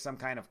guy makes some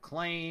kind of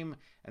claim,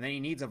 and then he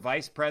needs a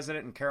vice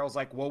president, and Carol's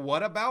like, well,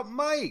 what about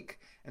Mike?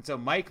 And so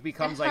Mike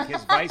becomes like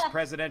his vice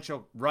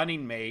presidential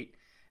running mate,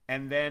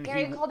 and then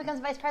Gary Cole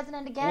becomes vice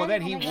president again? Well,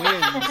 then he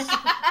wins.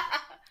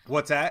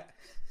 What's that?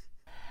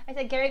 I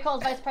said Gary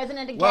Cole's vice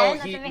president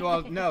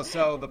again? No,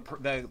 so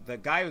the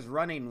guy who's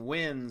running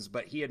wins,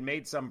 but he had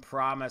made some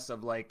promise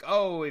of like,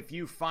 oh, if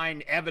you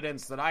find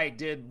evidence that I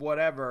did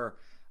whatever,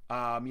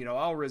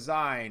 I'll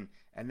resign.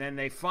 And then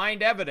they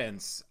find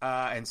evidence,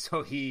 and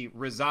so he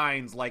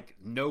resigns like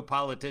no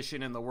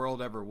politician in the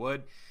world ever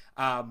would.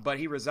 But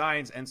he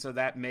resigns, and so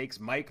that makes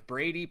Mike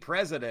Brady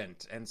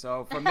president. And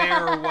so from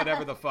there,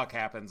 whatever the fuck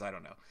happens, I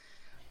don't know.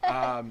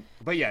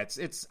 But yeah,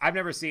 it's I've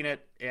never seen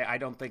it. I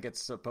don't think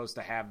it's supposed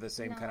to have the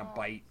same kind of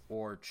bite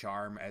or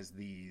charm as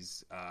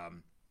these.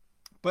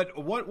 But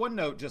one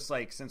note, just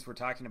like since we're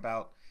talking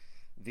about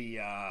the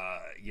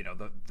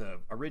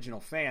original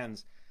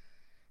fans.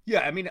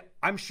 Yeah, I mean,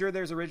 I'm sure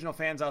there's original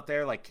fans out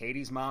there, like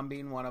Katie's mom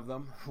being one of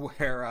them,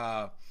 where,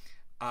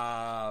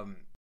 and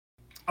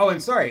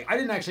sorry, I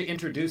didn't actually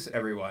introduce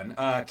everyone.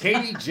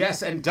 Katie,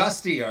 Jess, and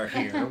Dusty are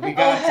here. We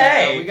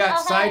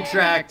got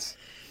sidetracked.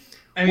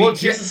 I mean,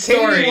 here's the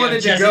story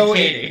of Jess and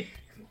Katie.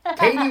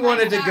 Katie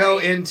wanted to go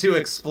into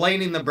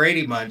explaining the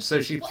Brady Bunch, so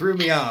she threw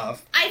me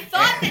off. I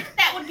thought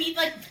that would be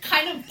like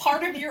kind of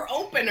part of your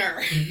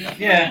opener.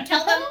 Yeah.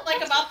 Tell them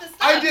like about this stuff.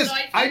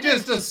 I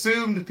just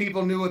assumed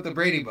people knew what the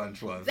Brady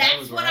Bunch was. That's that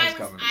was what I was.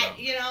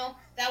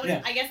 That was.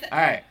 Yeah. I guess. All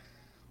right.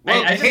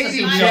 Well, Katie,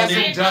 Jess,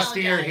 and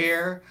Dusty are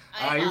here.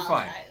 You're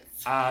fine.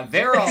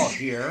 They're all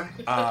here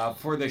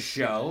for the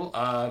show.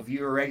 If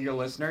you're a regular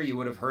listener, you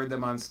would have heard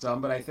them on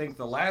Stum, but I think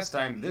the last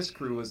time this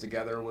crew was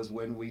together was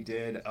when we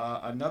did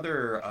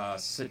another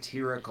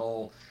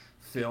satirical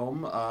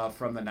film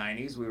from the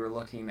 90s. We were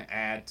looking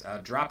at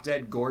Drop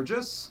Dead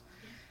Gorgeous.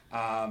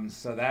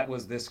 So that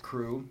was this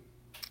crew.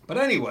 But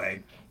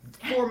anyway,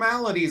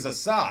 formalities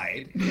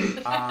aside,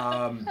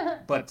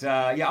 but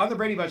yeah, on the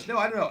Brady Bunch, no,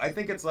 I don't know. I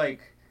think it's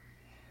like,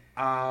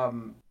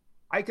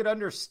 I could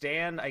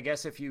understand, I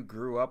guess, if you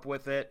grew up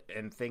with it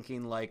and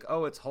thinking like,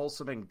 oh, it's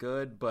wholesome and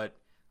good, but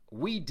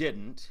we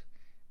didn't.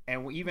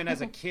 And even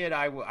as a kid,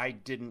 I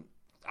didn't.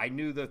 I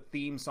knew the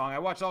theme song. I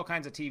watched all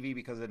kinds of TV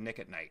because of Nick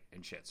at Night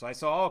and shit. So I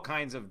saw all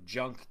kinds of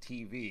junk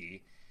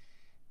TV.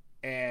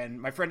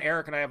 And my friend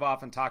Eric and I have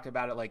often talked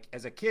about it. Like,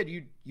 as a kid,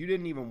 you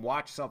didn't even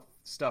watch some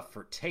stuff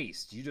for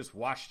taste. You just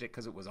watched it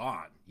because it was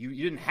on. You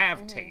didn't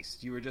have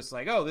taste. You were just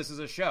like, oh, this is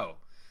a show.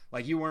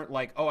 Like, you weren't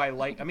like, oh, I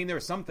mean, there were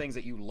some things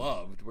that you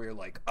loved where you're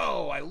like,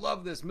 oh, I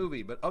love this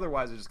movie. But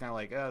otherwise, it's just kind of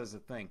like, oh, this is a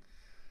thing.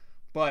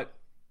 But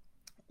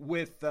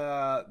with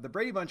the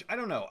Brady Bunch, I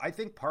don't know. I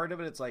think part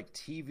of it, it's like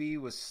TV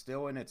was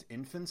still in its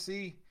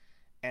infancy.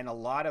 And a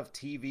lot of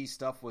TV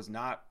stuff was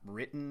not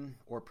written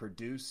or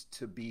produced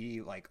to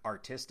be, like,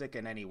 artistic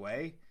in any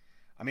way.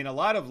 I mean, a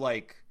lot of,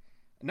 like,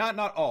 not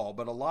all,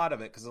 but a lot of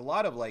it, because a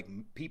lot of, like,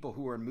 people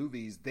who were in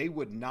movies, they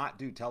would not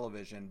do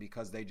television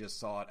because they just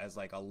saw it as,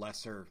 like, a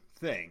lesser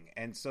thing.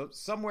 And so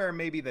somewhere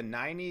maybe the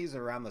 90s,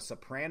 around the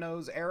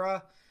Sopranos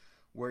era,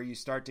 where you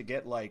start to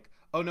get, like,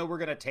 oh, no, we're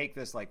going to take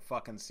this, like,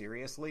 fucking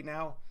seriously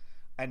now.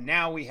 And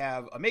now we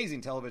have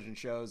amazing television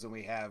shows, and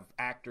we have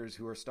actors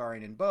who are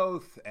starring in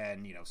both,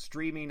 and, you know,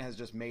 streaming has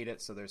just made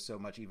it so there's so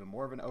much even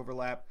more of an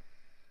overlap.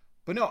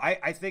 But no,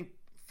 I think,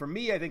 for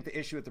me, I think the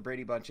issue with the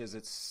Brady Bunch is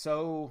it's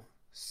so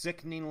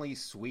sickeningly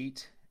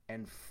sweet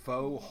and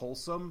faux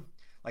wholesome.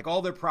 Like,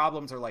 all their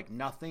problems are like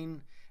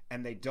nothing,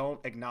 and they don't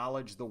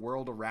acknowledge the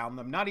world around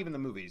them. Not even the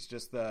movies,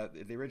 just the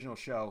original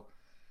show.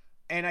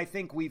 And I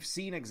think we've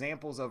seen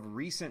examples of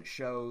recent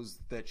shows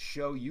that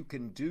show you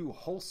can do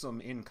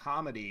wholesome in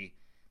comedy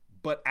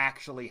but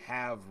actually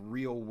have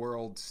real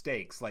world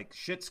stakes. Like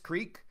Schitt's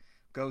Creek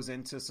goes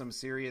into some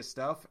serious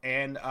stuff,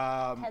 and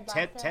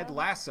Ted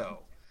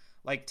Lasso.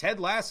 Like, Ted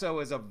Lasso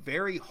is a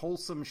very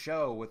wholesome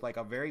show with, like,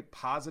 a very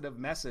positive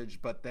message,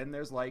 but then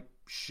there's, like,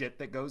 shit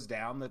that goes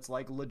down that's,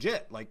 like,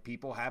 legit. Like,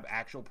 people have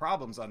actual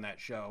problems on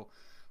that show.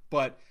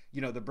 But,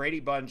 you know, the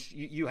Brady Bunch,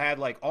 you had,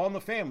 like, All in the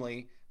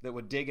Family that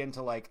would dig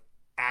into, like,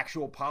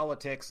 actual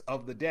politics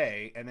of the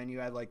day, and then you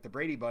had, like, the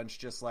Brady Bunch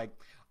just like,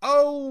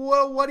 oh,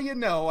 well, what do you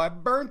know? I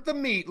burnt the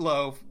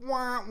meatloaf.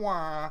 Wah,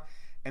 wah.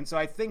 And so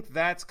I think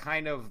that's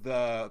kind of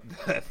the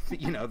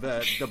you know,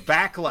 the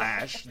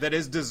backlash that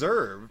is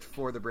deserved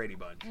for the Brady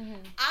Bunch. Mm-hmm.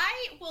 I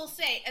will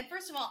say, and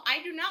first of all,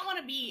 I do not want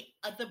to be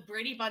the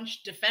Brady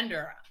Bunch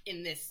defender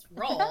in this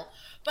role,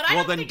 but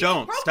I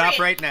don't stop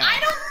right now. I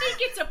don't think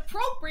it's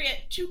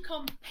appropriate to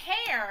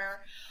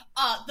compare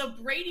the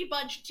Brady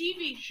Bunch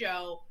TV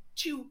show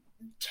to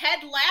Ted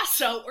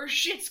Lasso or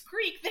Schitt's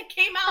Creek that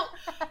came out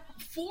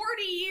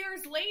 40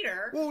 years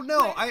later. Well,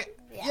 no,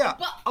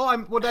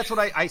 that's what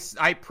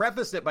I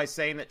prefaced it by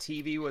saying that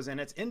TV was in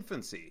its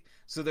infancy.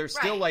 So they're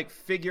still like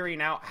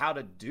figuring out how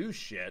to do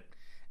shit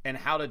and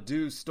how to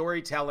do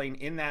storytelling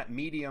in that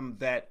medium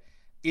that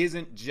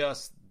isn't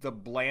just the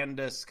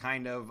blandest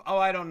kind of, oh,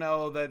 I don't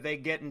know, that they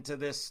get into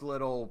this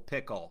little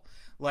pickle.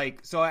 Like,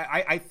 so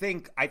I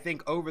think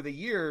over the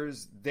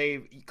years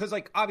because,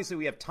 like, obviously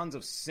we have tons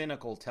of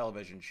cynical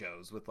television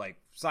shows with, like,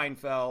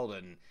 Seinfeld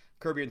and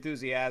Curb Your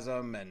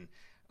Enthusiasm and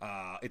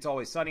It's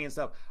Always Sunny and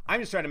stuff.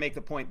 I'm just trying to make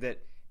the point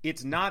that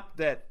it's not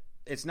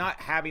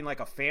having, like,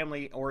 a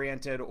family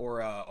oriented or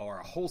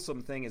a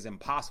wholesome thing is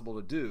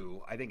impossible to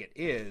do. I think it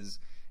is.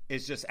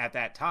 It's just at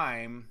that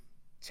time,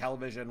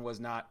 television was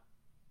not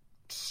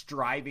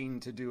striving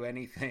to do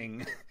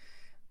anything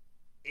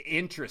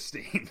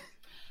interesting.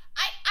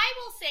 I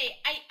will say,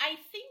 I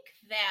think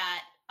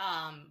that,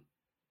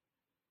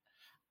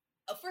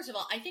 first of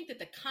all, I think that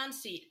the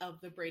conceit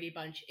of the Brady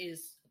Bunch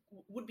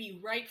would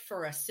be right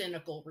for a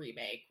cynical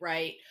remake,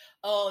 right?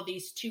 Oh,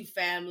 these two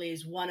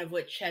families, one of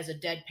which has a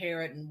dead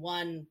parent and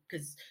one,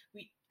 because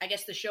I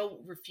guess the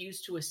show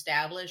refused to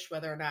establish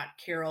whether or not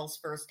Carol's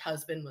first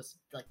husband was,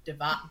 like,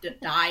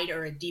 died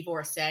or a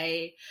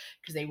divorcee,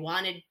 because they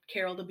wanted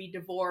Carol to be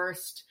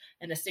divorced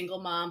and a single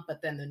mom,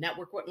 but then the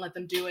network wouldn't let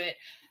them do it.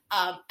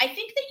 I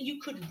think that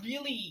you could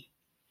really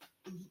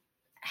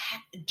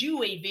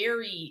do a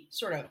very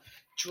sort of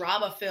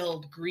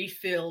drama-filled,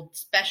 grief-filled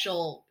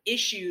special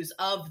issues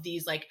of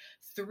these, like,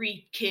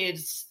 3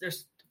 kids.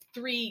 There's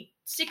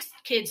 6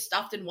 kids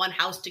stuffed in one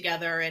house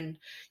together, and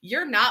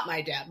you're not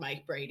my dad,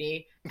 Mike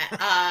Brady.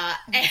 And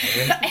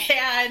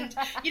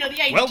you know,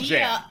 the idea. Well,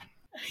 yeah,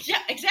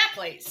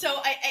 exactly. So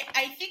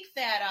I think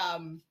that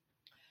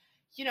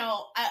you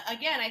know,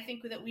 again, I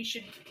think that we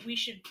should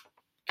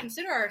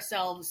consider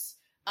ourselves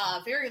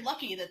very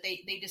lucky that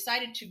they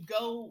decided to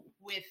go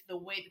with the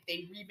way that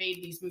they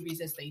remade these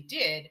movies as they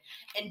did,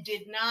 and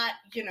did not,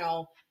 you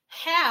know,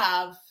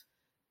 have,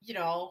 you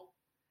know,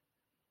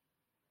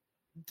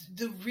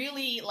 the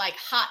really like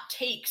hot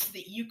takes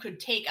that you could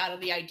take out of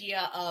the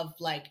idea of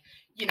like,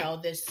 you know,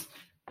 this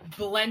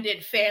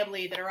blended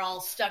family that are all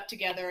stuck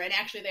together and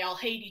actually they all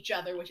hate each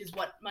other, which is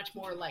what much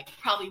more like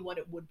probably what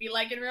it would be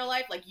like in real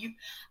life. Like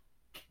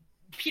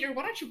Peter,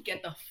 why don't you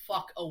get the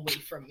fuck away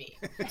from me?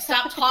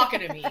 Stop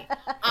talking to me.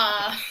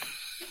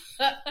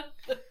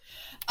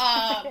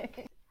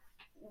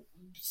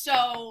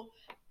 So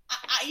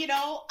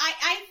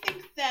I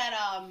think that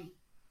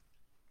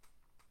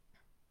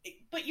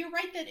but you're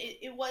right that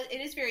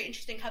it is very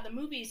interesting how the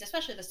movies,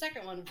 especially the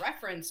second one,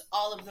 reference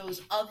all of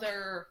those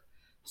other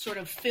sort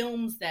of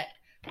films that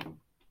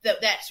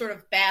sort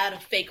of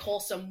bad, fake,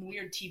 wholesome,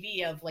 weird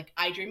TV of like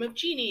I Dream of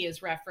Jeannie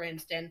is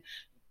referenced, and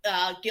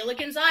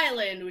Gilligan's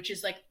Island, which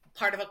is like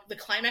part of the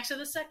climax of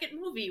the second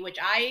movie, which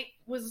I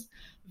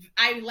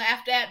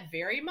laughed at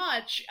very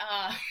much,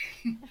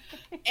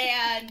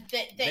 and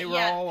they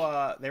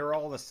were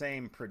all the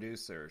same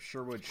producer,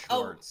 Sherwood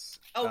Schwartz.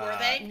 Were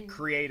they?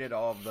 Created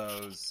all of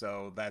those,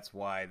 so that's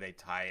why they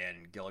tie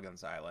in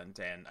Gilligan's Island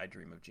and I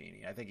Dream of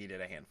Jeannie. I think he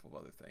did a handful of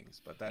other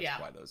things, but that's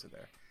why those are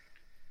there.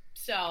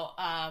 So,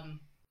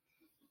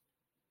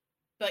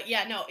 but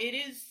yeah, no, it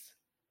is.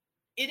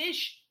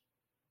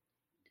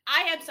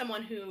 I had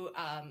someone who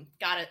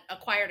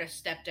acquired a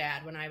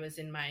stepdad when I was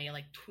in my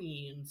like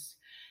tweens,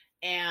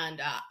 and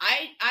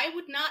I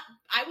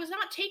was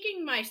not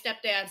taking my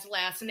stepdad's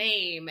last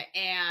name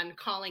and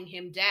calling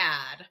him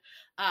dad,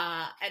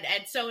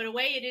 and so in a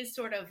way it is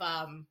sort of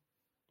I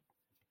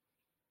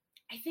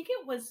think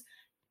it was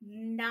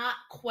not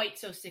quite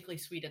so sickly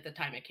sweet at the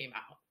time it came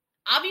out.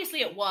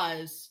 Obviously it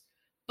was,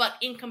 but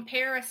in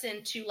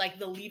comparison to like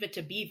the Leave It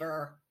to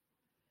Beaver,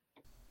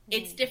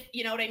 it's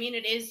you know what I mean?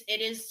 It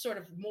is sort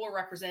of more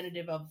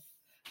representative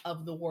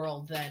of the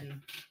world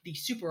than the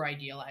super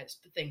idealized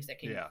things that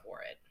came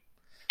before it.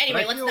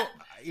 Anyway,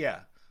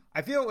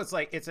 I feel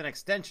it's an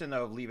extension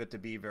of Leave It to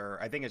Beaver.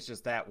 I think it's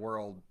just that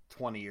world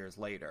 20 years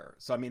later.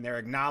 So I mean, they're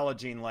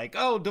acknowledging like,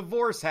 oh,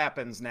 divorce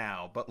happens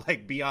now, but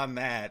like beyond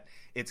that,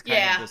 it's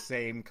kind of the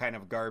same kind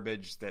of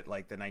garbage that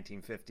like the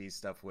 1950s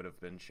stuff would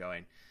have been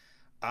showing.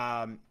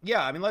 I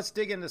mean, let's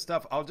dig into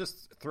stuff. I'll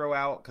just throw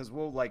out, because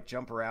we'll like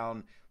jump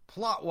around.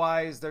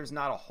 Plot-wise, there's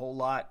not a whole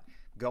lot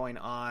going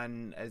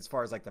on as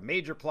far as like the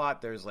major plot.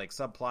 There's like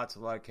subplots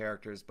of a lot of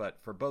characters, but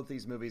for both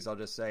these movies, I'll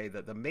just say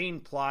that the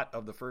main plot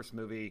of the first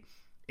movie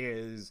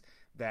is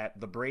that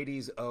the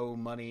Bradys owe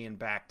money in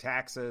back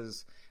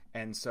taxes,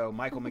 and so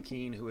Michael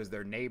McKean, who is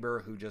their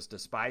neighbor who just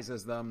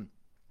despises them,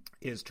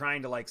 is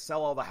trying to like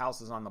sell all the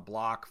houses on the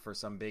block for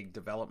some big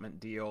development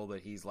deal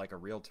that he's like a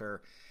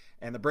realtor.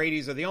 And the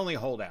Bradys are the only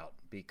holdout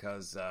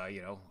because,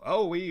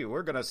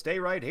 we're going to stay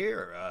right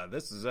here.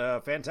 This is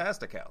a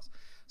fantastic house.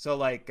 So,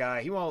 like,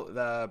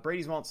 the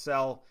Bradys won't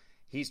sell.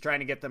 He's trying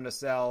to get them to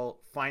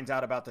sell, finds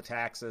out about the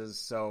taxes.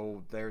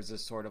 So there's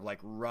this sort of, like,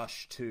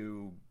 rush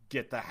to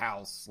get the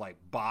house, like,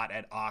 bought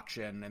at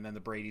auction. And then the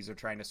Bradys are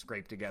trying to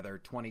scrape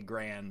together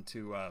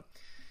 $20,000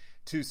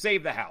 to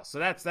save the house. So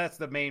that's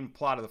the main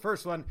plot of the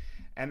first one.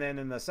 And then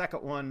in the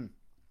second one,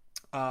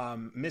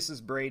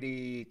 Mrs.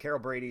 Brady, Carol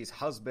Brady's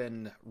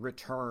husband,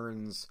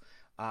 returns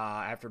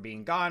after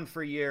being gone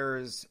for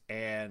years,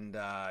 and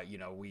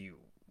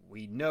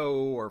we know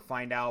or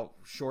find out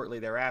shortly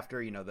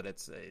thereafter, that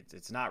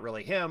it's not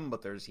really him,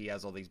 but he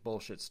has all these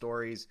bullshit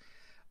stories.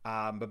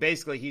 But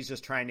basically, he's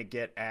just trying to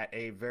get at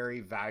a very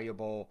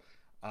valuable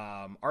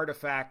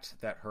artifact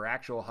that her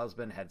actual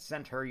husband had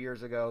sent her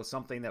years ago.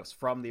 Something that was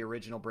from the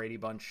original Brady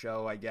Bunch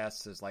show, I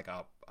guess, is like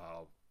a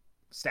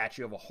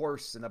statue of a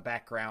horse in the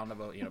background of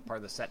part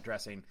of the set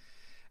dressing.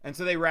 And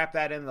so they wrap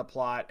that in the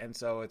plot, and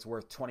so it's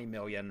worth $20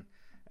 million.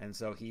 And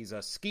so he's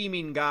a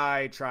scheming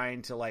guy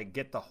trying to like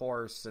get the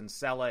horse and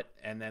sell it,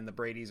 and then the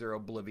Bradys are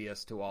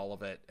oblivious to all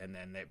of it, and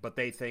then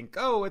they think,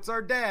 oh, it's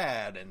our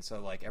dad, and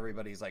so like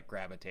everybody's like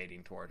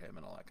gravitating toward him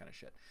and all that kind of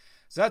shit.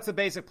 So that's the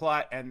basic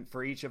plot, and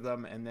for each of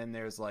them, and then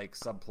there's like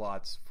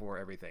subplots for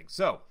everything.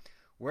 So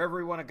wherever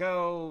we want to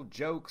go,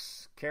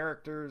 jokes,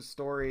 characters,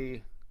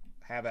 story,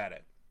 have at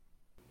it.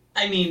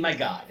 I mean, my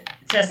God.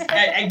 Just,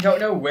 I don't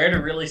know where to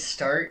really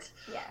start.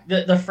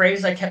 Yeah. The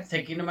phrase I kept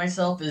thinking to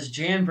myself is,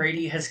 Jan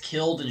Brady has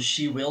killed and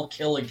she will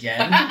kill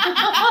again.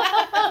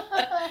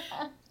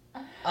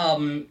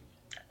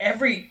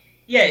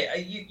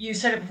 You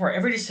said it before.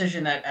 Every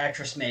decision that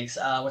actress makes,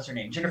 what's her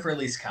name? Jennifer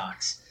Elise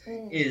Cox,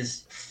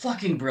 is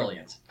fucking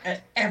brilliant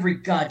at every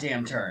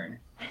goddamn turn.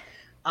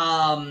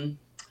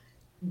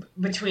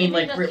 Between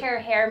like just her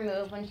hair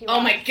move when she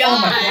oh my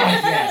god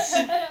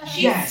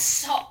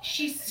yes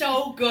she's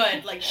so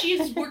good. Like she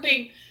is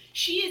working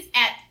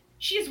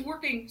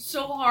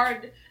so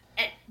hard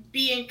at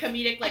being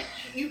comedic. Like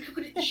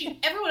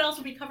everyone else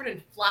would be covered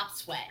in flop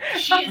sweat.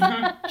 She is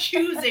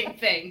choosing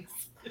things.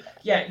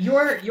 Yeah,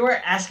 you're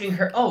asking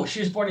her. Oh,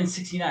 she was born in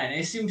 '69. I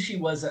assume she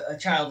was a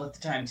child at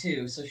the time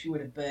too, so she would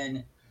have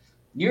been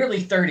nearly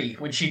 30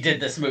 when she did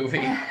this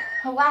movie.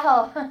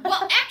 Wow.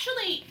 Well,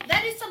 actually,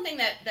 that is something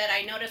that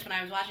I noticed when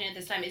I was watching it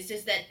this time, is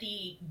that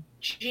the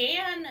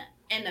Jan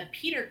and the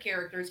Peter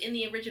characters in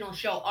the original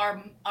show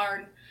are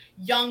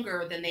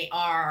younger than they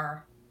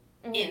are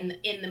in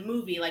the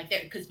movie, like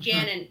because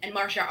Jan and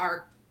Marcia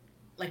are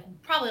like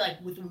probably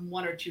like within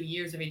 1 or 2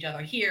 years of each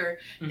other. Here,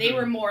 they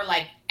were more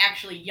like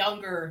actually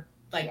younger,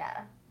 like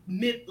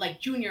mid, like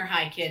junior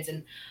high kids,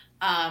 and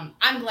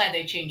I'm glad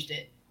they changed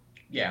it.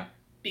 Yeah,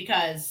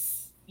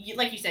 because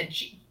like you said,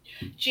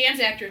 Jan's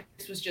actress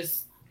was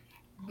just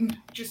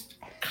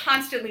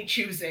constantly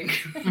choosing.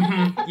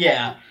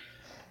 Yeah,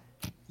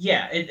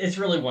 it's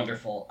really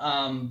wonderful.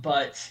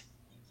 But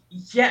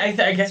yeah,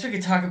 I guess we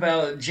could talk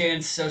about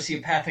Jan's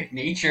sociopathic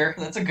nature.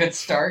 That's a good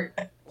start.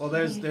 Well,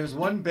 there's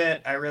one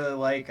bit I really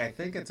like. I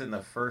think it's in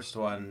the first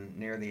one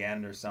near the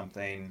end or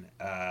something.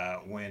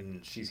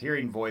 When she's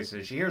hearing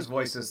voices, she hears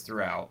voices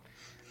throughout,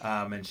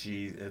 and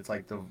it's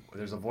like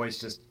there's a voice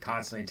just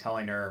constantly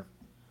telling her,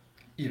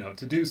 you know,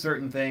 to do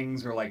certain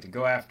things or like to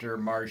go after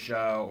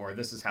Marcia or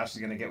this is how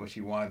she's gonna get what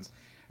she wants.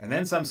 And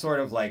then some sort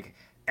of like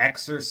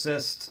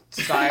Exorcist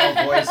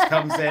style voice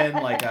comes in,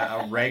 like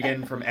a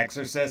Regan from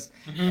Exorcist,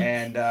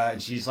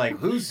 and she's like,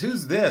 "Who's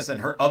this?" And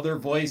her other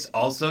voice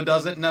also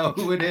doesn't know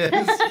who it is.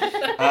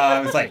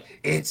 It's like,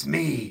 "It's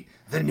me,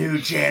 the new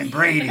Jan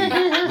Brady.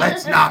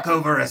 Let's knock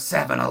over a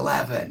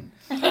 7-Eleven."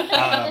 And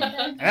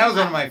that was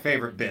one of my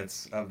favorite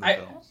bits of the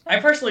film. I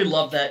personally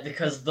love that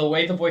because the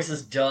way the voice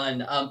is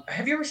done.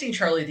 Have you ever seen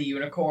Charlie the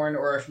Unicorn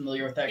or are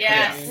familiar with that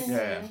cartoon?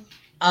 Yeah.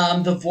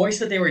 The voice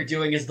that they were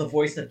doing is the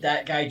voice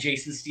that guy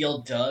Jason Steele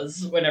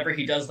does whenever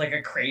he does like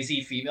a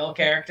crazy female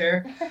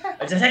character.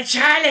 It's just like,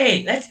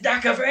 "Charlie, let's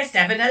knock over a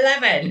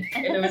 7-Eleven."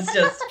 And it was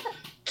just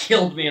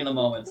killed me in the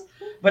moment.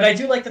 But I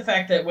do like the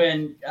fact that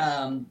when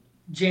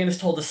Jan is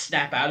told to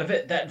snap out of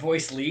it, that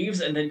voice leaves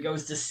and then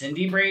goes to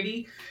Cindy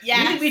Brady.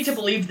 Yes. Leading me to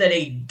believe that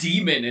a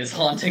demon is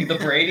haunting the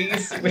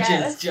Bradys, which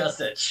is just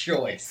a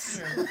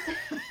choice.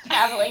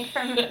 Traveling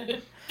from...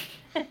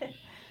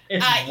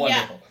 It's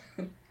wonderful.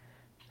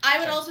 I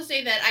would also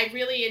say that I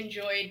really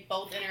enjoyed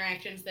both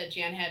interactions that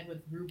Jan had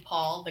with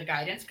RuPaul, the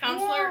guidance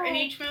counselor, in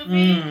each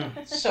movie.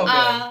 So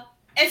good.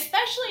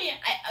 Especially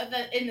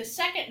in the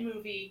second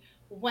movie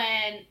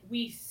when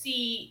we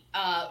see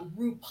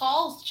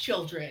RuPaul's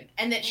children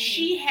and that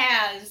she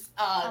has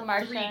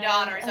three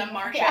daughters, a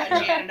Marcia, a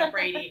Jan, and a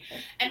Brady.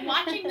 And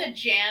watching the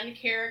Jan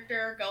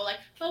character go like,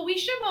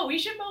 "Moesha,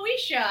 Moesha,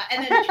 Moesha,"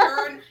 and then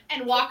turn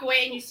and walk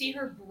away and you see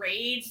her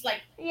braids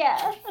like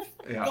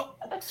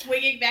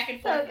swinging back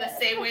and forth the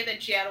same way that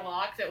Jan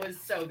walks. It was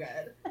so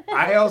good.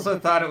 I also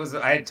thought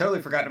I had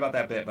totally forgotten about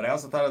that bit, but I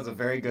also thought it was a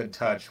very good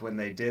touch when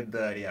they did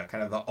the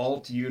kind of the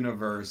alt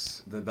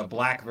universe, the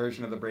black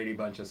version of the Brady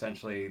Bunch,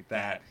 essentially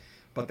that,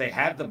 but they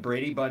had the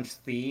Brady Bunch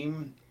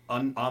theme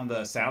on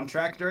the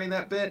soundtrack during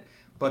that bit,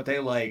 but they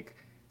like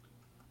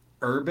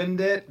urbaned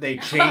it. They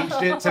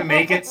changed it to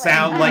make it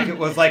sound like it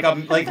was like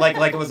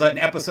it was an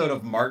episode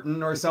of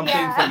Martin or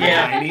something from the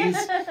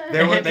 90s.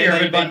 They hit the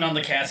urban button on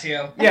the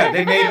Casio. Yeah,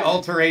 they made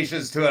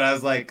alterations to it. I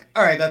was like,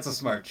 all right, that's a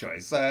smart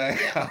choice.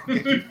 I'll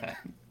give you that.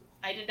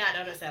 I did not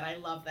notice that. I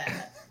love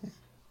that.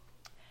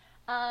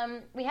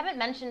 We haven't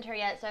mentioned her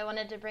yet, so I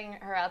wanted to bring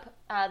her up.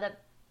 The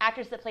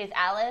actress that plays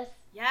Alice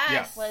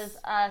was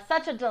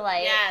such a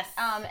delight. Yes.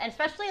 And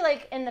especially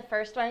like in the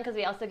first one, because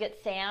we also get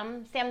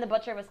Sam. Sam the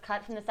Butcher was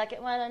cut from the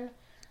second one.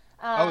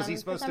 Is he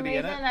supposed to be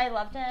in it? I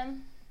loved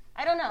him.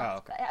 I don't know. Oh,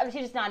 okay.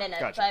 He's just not in it.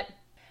 Gotcha. But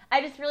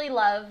I just really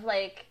love,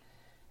 like,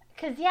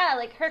 because, yeah,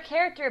 like, her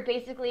character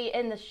basically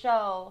in the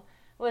show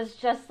was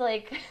just,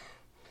 like,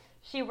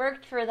 she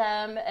worked for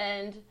them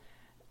and,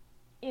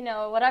 you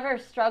know, whatever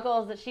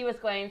struggles that she was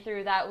going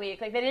through that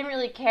week, like, they didn't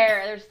really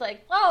care. They're just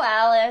like, "Oh,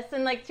 Alice,"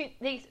 and, like,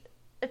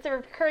 it's a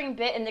recurring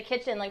bit in the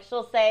kitchen. Like,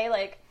 she'll say,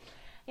 like,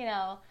 you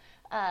know,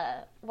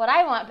 "What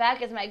I want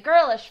back is my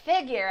girlish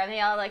figure," and they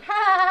all like,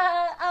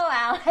 "Ha, oh,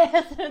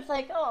 Alice." And it's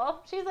like,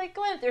 oh, she's like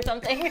going through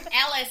something.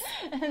 Alice,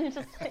 and it's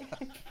just like,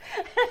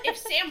 if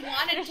Sam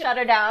wanted to shut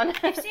her down.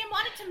 If Sam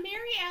wanted to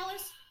marry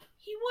Alice,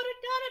 he would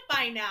have done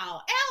it by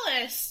now.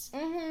 Alice,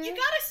 you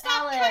gotta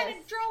stop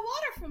trying to draw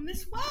water from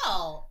this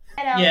well.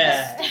 I know.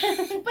 Yeah.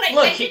 But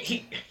Look,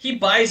 he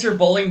buys her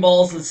bowling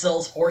balls and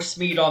sells horse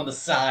meat on the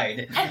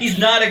side.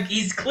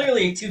 He's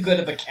clearly too good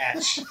of a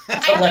catch to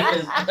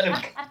let him.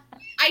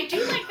 I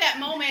do like that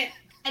moment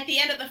at the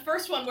end of the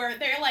first one where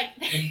they're like,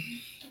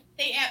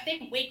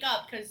 they wake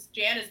up because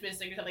Jan is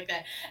missing or something like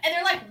that, and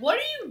they're like, "What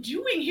are you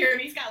doing here?"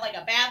 And he's got like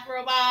a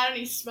bathrobe on and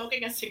he's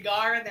smoking a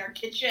cigar in their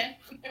kitchen.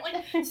 They're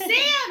like,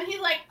 "Sam," and he's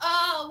like,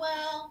 "Oh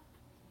well,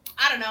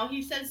 I don't know."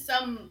 He says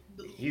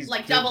He's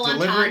like double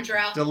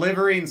entendre.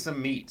 Delivering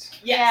some meat.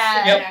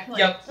 Yeah, exactly.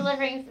 Yep.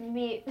 Delivering some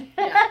meat.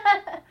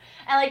 Yeah.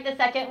 I like the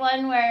second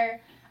one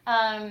where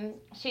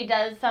she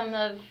does some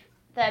of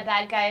the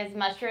bad guy's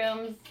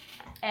mushrooms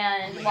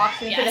and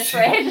walks into the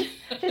fridge.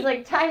 She's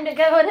like, "Time to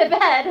go to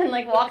bed," and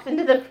like walks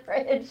into the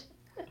fridge.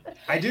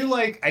 I do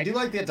like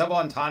the double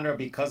entendre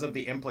because of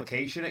the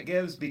implication it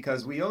gives,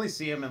 because we only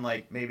see him in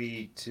like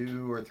maybe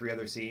 2 or 3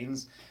 other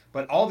scenes,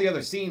 but all the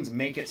other scenes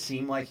make it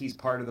seem like he's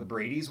part of the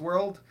Brady's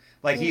world.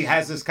 Like, he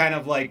has this kind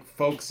of, like,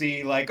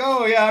 folksy, like,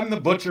 oh, yeah, I'm the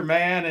butcher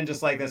man, and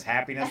just, like, this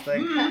happiness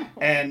thing.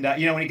 And,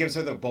 you know, when he gives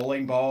her the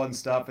bowling ball and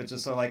stuff, it's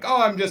just sort of like,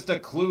 oh, I'm just a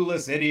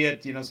clueless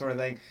idiot, you know, sort of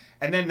thing.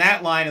 And then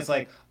that line is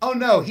like, oh,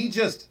 no, he's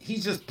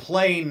just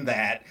playing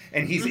that,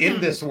 and he's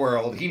in this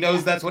world. He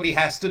knows that's what he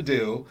has to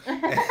do.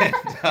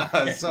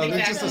 And, so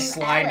there's just a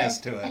slyness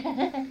to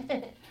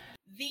it.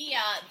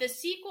 The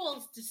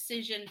sequel's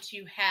decision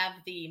to have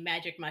the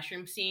magic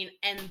mushroom scene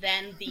and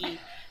then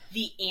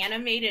the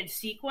animated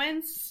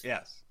sequence.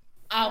 Yes.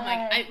 Oh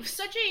my! It was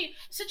such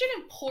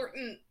an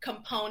important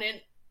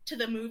component to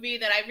the movie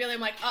that I really am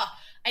like, oh,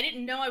 I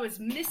didn't know I was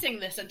missing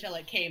this until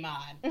it came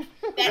on.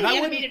 That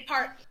animated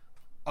part.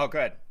 Oh,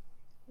 good.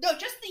 No,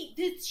 just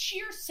the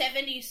sheer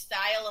 70s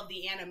style of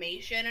the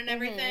animation and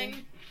everything.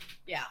 Mm-hmm.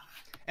 Yeah.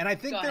 And I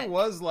think there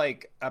was,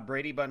 like, a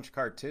Brady Bunch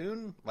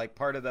cartoon, like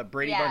part of the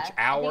Brady Bunch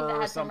Hour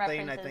or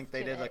something. I think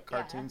they did, like,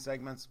 cartoon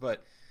segments.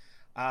 But,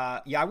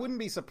 I wouldn't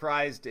be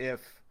surprised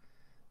if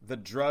the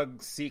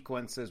drug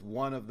sequence is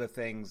one of the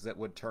things that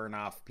would turn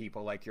off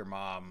people like your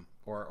mom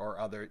or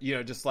other, you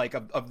know, just like,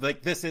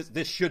 like,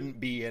 this shouldn't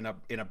be in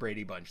a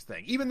Brady Bunch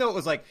thing. Even though it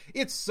was, like,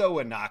 it's so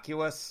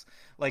innocuous.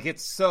 Like,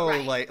 it's so,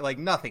 like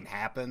nothing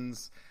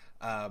happens.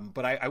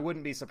 But I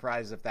wouldn't be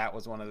surprised if that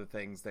was one of the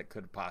things that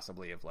could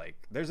possibly have, like,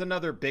 there's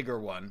another bigger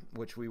one,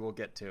 which we will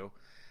get to.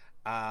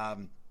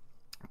 I'm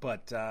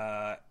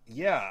trying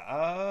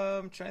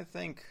to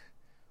think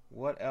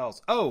what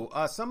else. Oh,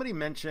 somebody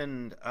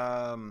mentioned,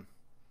 I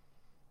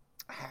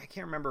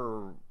can't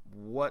remember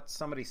what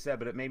somebody said,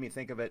 but it made me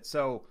think of it.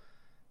 So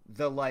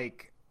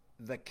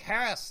the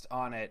cast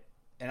on it,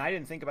 and I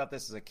didn't think about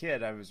this as a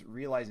kid, I was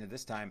realizing it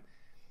this time.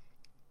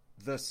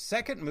 The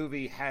second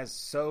movie has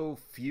so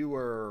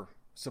fewer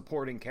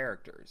supporting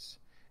characters,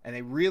 and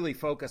they really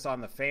focus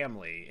on the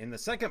family. In the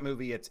second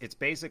movie, it's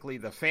basically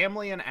the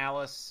family and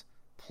Alice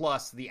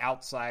plus the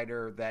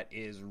outsider that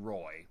is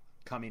Roy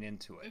coming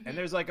into it. Mm-hmm. And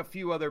there's like a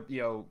few other,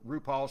 you know,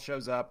 RuPaul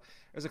shows up.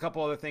 There's a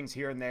couple other things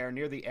here and there.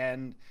 Near the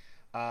end,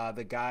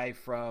 the guy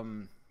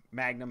from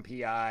Magnum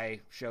PI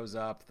shows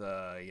up.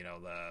 I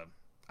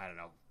don't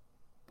know,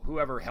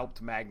 whoever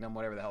helped Magnum,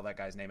 whatever the hell that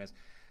guy's name is.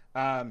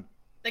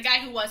 The guy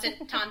who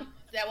wasn't Tom.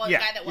 That was the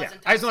guy that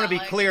wasn't. Tom I just want to be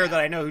Selleck. clear that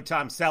I know who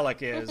Tom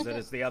Selleck is. That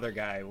it's the other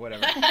guy,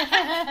 whatever,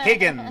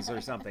 Higgins or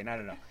something. I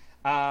don't know.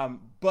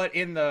 But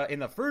in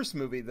the first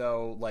movie,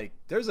 though, like,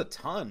 there's a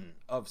ton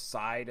of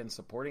side and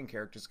supporting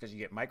characters because you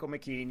get Michael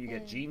McKean, you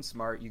get Gene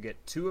Smart, you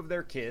get two of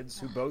their kids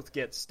who both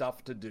get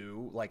stuff to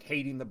do, like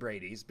hating the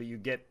Bradys, but you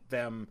get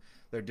them.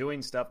 They're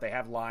doing stuff. They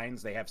have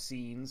lines. They have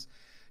scenes.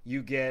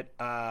 You get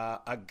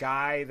a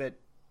guy that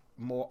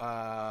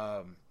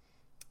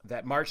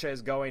that Marcia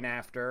is going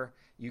after.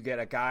 You get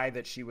a guy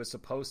that she was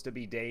supposed to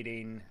be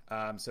dating,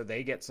 so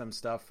they get some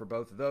stuff for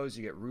both of those.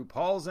 You get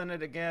RuPaul's in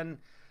it again.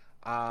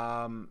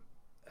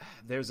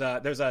 There's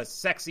a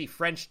sexy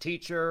French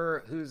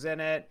teacher who's in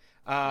it.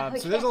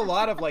 So there's a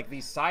lot of, like,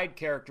 these side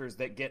characters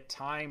that get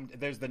timed.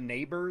 There's the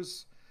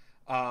neighbors.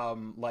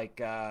 Michael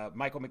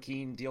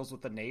McKean deals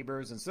with the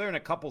neighbors, and so they're in a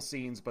couple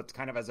scenes, but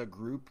kind of as a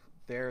group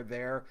they're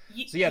there.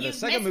 The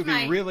second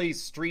movie really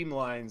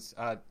streamlines.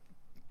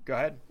 Go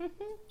ahead.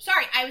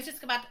 Sorry, I was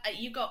just about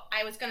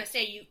I was going to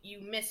say you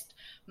missed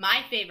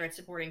my favorite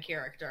supporting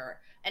character,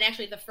 and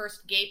actually the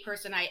first gay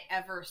person I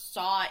ever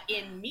saw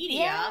in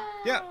media,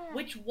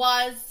 which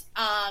was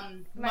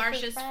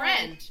Marcia's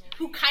friend,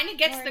 who kind of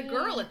gets the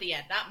girl at the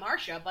end, not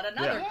Marcia, but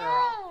another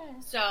girl.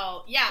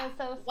 So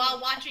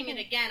while watching it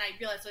again, I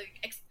realized,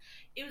 like,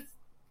 it was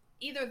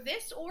either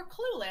this or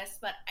Clueless,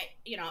 but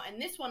and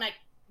this one,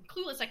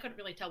 Clueless, I couldn't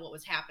really tell what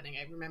was happening.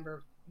 I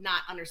remember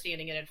not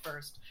understanding it at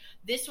first.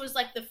 This was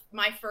like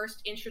my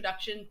first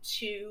introduction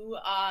to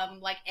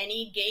like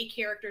any gay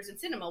characters in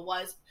cinema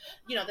was,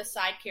 the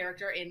side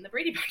character in the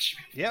Brady Bunch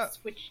movies. Yeah.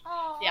 Which,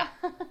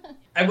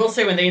 I will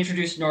say, when they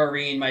introduced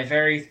Noreen, my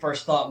very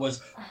first thought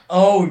was,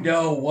 oh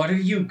no, what are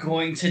you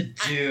going to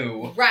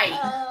do? Right.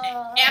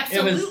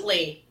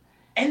 Absolutely.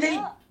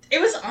 It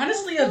was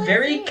honestly a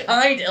very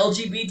kind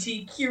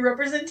LGBTQ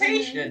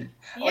representation.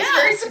 I was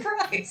very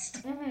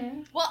surprised.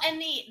 Mm-hmm. Well, and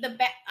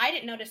I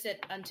didn't notice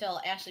it until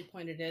Ashley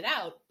pointed it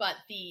out, but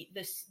the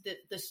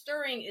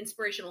stirring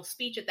inspirational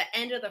speech at the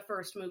end of the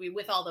first movie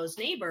with all those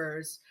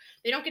neighbors,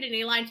 they don't get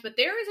any lines, but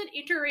there is an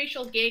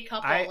interracial gay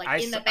couple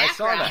in the background. I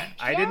saw that.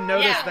 I didn't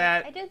notice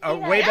that. I did see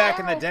that. Way back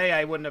in the day,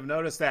 I wouldn't have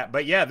noticed that.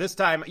 But yeah, this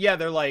time,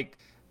 they're like,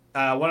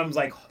 one of them's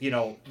like,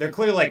 they're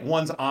clearly like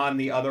one's on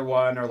the other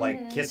one or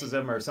like kisses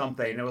him or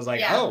something. And it was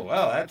like, oh,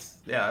 well,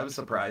 I was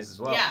surprised as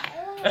well. Yeah.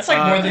 That's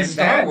like more than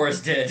Star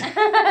Wars did.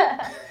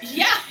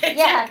 Yeah,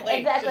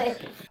 exactly.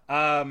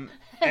 And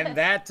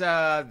that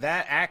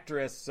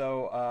actress,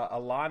 so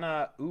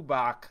Alana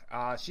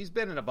Ubach, she's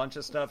been in a bunch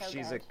of stuff.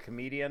 She's a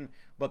comedian.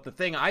 But the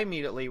thing I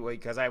immediately,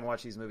 because I haven't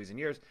watched these movies in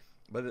years,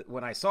 but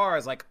when I saw her, I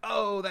was like,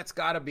 oh, that's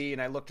got to be.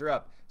 And I looked her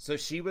up. So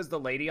she was the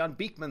lady on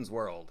Beakman's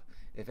World.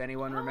 If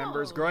anyone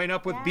remembers growing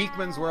up with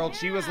Beakman's World,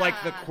 she was like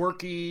the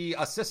quirky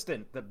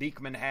assistant that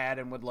Beakman had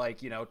and would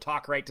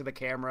talk right to the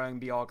camera and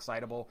be all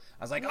excitable.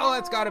 I was like, oh,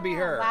 that's got to be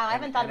her. Wow, I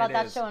haven't thought about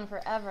that show in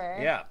forever.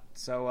 Yeah.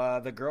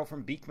 So the girl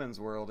from Beekman's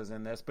World is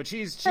in this, but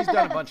she's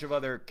done a bunch of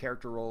other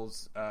character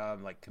roles,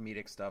 like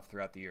comedic stuff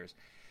throughout the years.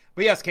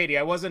 But yes, Katie,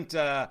 I wasn't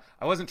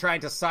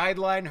trying to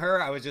sideline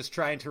her. I was just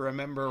trying to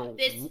remember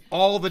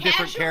all the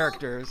different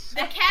characters.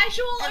 The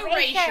casual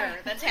erasure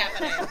that's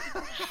happening.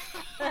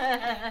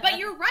 But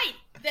you're right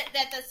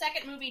that the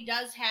second movie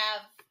does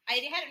have.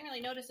 I hadn't really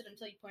noticed it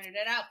until you pointed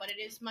it out, but it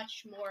is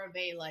much more of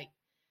a like.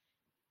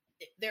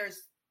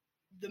 There's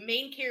the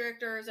main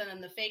characters, and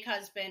then the fake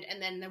husband,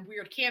 and then the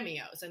weird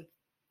cameos, and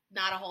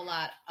not a whole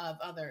lot of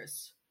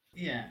others.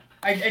 Yeah,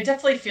 I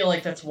definitely feel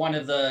like that's one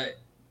of the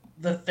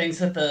things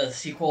that the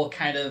sequel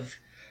kind of,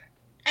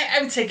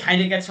 I would say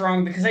kind of gets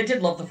wrong, because I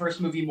did love the first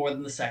movie more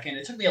than the second.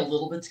 It took me a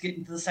little bit to get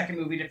into the second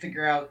movie to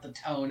figure out the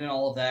tone and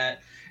all of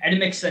that. And it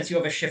makes sense. You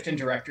have a shift in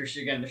director, so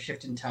you're getting a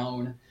shift in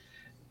tone.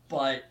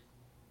 But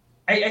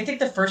I think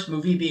the first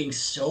movie being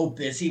so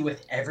busy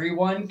with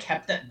everyone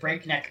kept that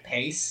breakneck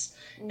pace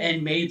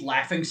and made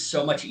laughing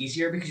so much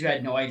easier because you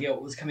had no idea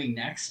what was coming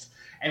next.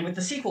 And with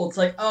the sequel, it's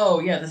like, oh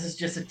yeah, this is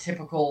just a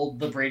typical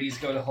The Bradys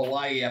Go to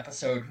Hawaii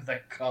episode with a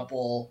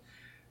couple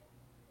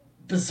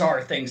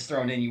bizarre things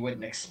thrown in you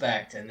wouldn't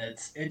expect, and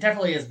it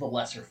definitely is the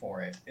lesser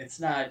for it. It's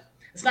not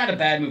a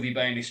bad movie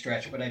by any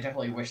stretch, but I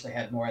definitely wish they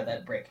had more of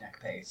that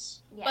breakneck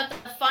pace. Yeah.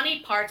 But the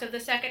funny parts of the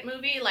second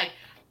movie, like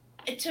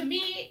to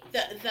me,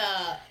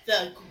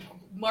 the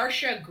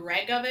Marcia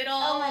Gregg of it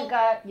all. Oh my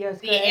god, yes,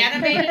 the Greg.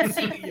 animated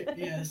scene.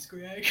 Yes,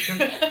 Greg.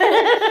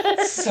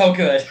 So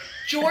good.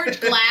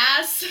 George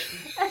Glass.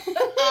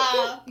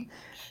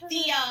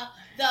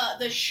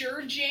 The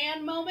Sure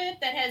Jan moment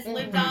that has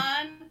lived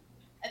on.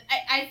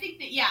 I think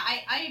that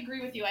I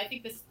agree with you. I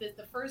think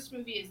the first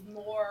movie is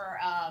more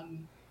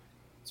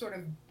sort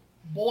of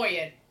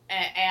buoyant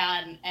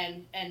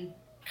and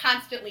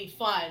constantly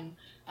fun.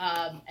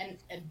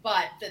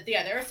 But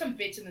there are some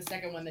bits in the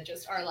second one that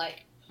just are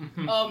like,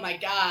 oh my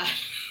god.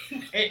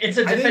 It's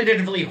a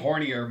definitively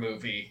hornier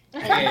movie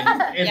in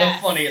the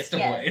funniest of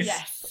ways.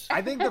 Yes.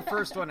 I think the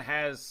first one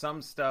has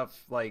some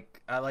stuff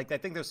like I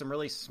think there's some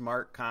really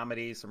smart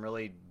comedy, some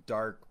really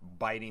dark,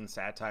 biting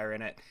satire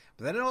in it.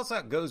 But then it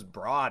also goes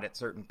broad at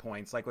certain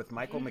points, like with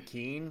Michael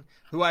McKean,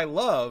 who I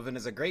love and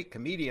is a great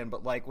comedian,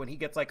 but like when he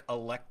gets like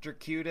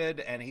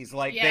electrocuted and he's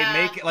like, they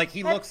make it like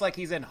he looks like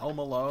he's in Home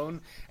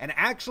Alone. And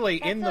actually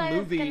in the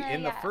movie,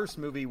 the first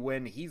movie,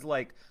 when he's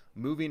like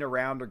moving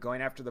around or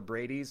going after the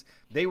Bradys,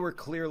 they were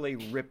clearly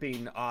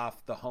ripping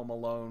off the Home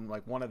Alone,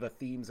 like one of the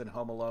themes in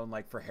Home Alone,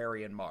 like for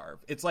Harry and Marv.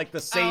 It's like the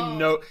same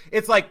note.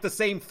 It's like the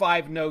same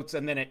 5 notes,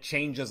 and then it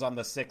changes on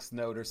the 6th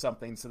note or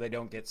something, so they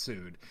don't get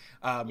sued.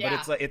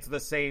 But it's the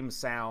same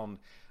sound.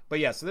 But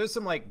yeah, so there's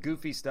some like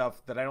goofy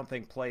stuff that I don't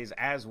think plays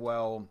as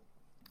well,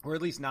 or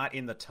at least not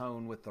in the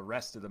tone with the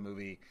rest of the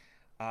movie.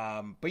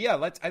 But yeah,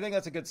 I think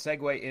that's a good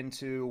segue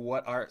into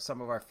what some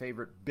of our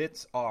favorite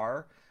bits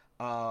are.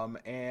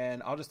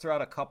 And I'll just throw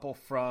out a couple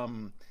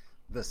from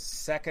the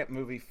second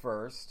movie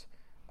first.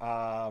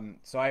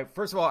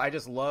 First of all, I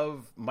just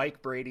love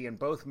Mike Brady in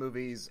both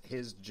movies,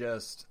 his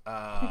just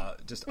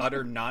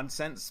utter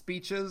nonsense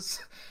speeches,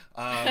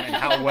 and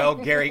how well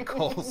Gary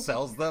Cole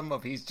sells them.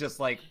 He's just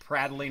like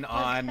prattling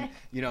on,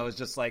 is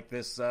just like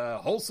this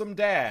wholesome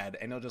dad,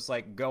 and he'll just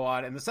like go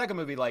on. And the second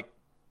movie like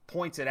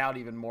points it out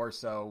even more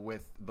so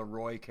with the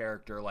Roy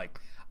character, like,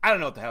 I don't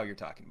know what the hell you're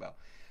talking about.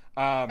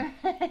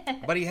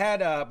 But he had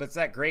but it's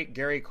that great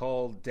Gary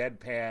Cole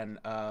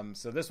deadpan.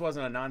 So this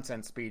wasn't a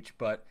nonsense speech,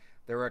 but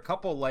there were a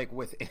couple like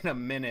within a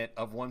minute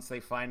of once they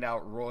find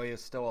out Roy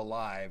is still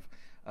alive.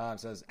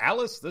 Says,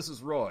 Alice, this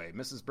is Roy,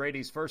 Mrs.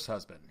 Brady's first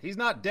husband. He's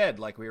not dead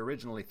like we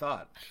originally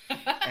thought.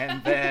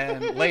 And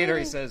then later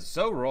he says,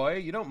 so Roy,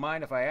 you don't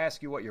mind if I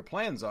ask you what your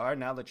plans are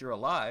now that you're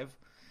alive?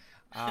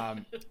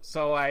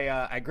 So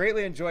I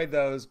greatly enjoyed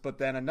those. But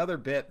then another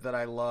bit that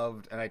I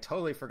loved, and I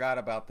totally forgot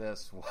about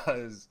this,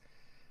 was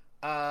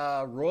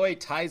Roy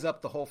ties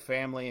up the whole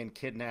family and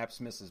kidnaps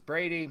Mrs.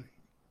 Brady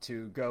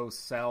to go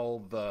sell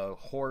the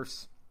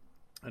horse,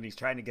 and he's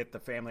trying to get the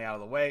family out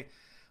of the way.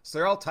 So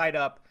they're all tied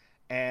up,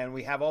 and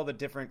we have all the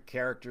different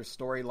character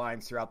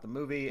storylines throughout the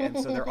movie, and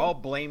so they're all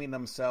blaming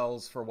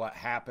themselves for what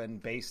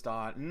happened based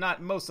on,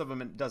 not most of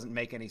them, it doesn't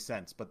make any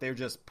sense, but they're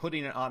just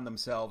putting it on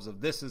themselves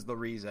of this is the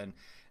reason.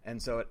 And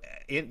so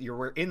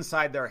we're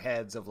inside their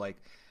heads of like,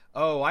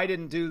 oh, I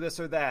didn't do this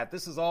or that.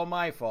 This is all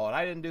my fault.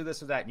 I didn't do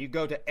this or that. And you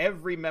go to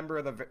every member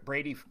of the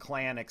Brady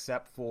clan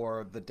except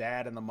for the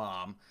dad and the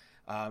mom,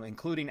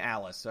 including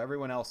Alice. So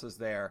everyone else is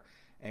there.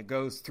 And it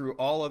goes through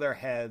all of their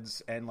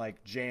heads, and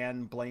like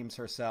Jan blames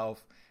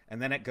herself.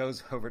 And then it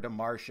goes over to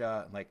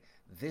Marcia, like,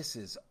 this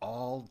is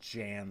all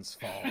Jan's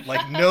fault.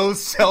 Like, no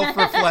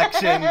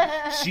self-reflection.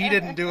 She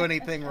didn't do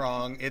anything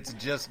wrong. It's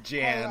just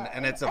Jan.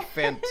 And it's a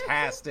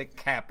fantastic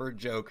capper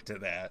joke to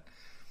that.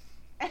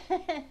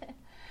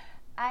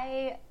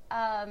 I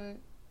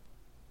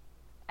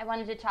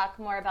wanted to talk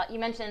more about, you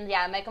mentioned,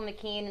 Michael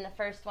McKean in the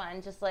first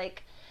one, just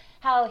like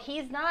how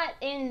he's not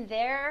in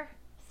their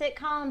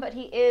sitcom, but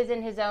he is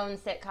in his own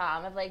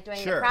sitcom of like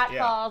doing the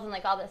pratfalls and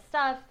like all this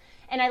stuff.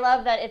 And I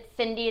love that it's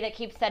Cindy that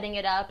keeps setting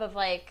it up of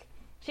like,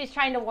 she's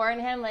trying to warn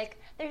him, like,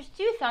 there's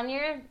juice on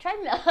your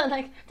treadmill.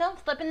 Like, don't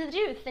slip in the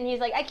juice. And he's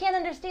like, I can't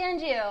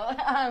understand you.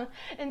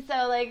 And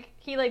so, like,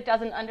 he, like,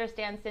 doesn't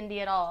understand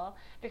Cindy at all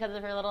because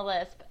of her little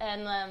lisp.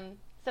 And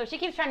so she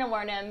keeps trying to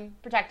warn him,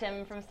 protect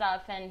him from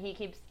stuff, and he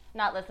keeps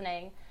not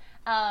listening.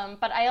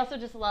 But I also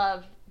just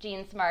love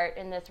Jean Smart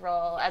in this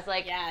role as,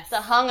 like, the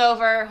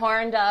hungover,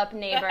 horned up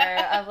neighbor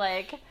of,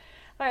 like,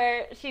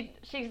 where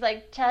she's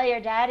like, tell your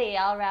daddy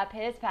I'll wrap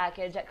his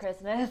package at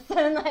Christmas.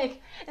 And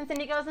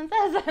Cindy goes and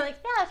says, like,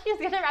 yeah, she's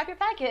going to wrap your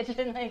package.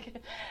 And, like,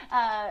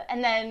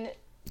 and then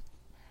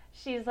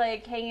she's,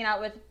 like, hanging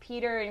out with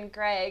Peter and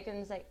Greg, and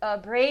it's like, a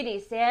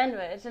Brady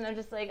sandwich. And I'm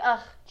just like,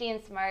 ugh,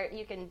 Jean Smart,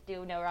 you can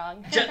do no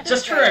wrong.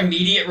 Just her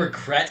immediate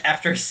regret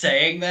after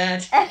saying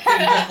that.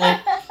 Just like,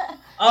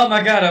 oh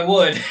my god, I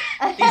would.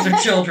 These are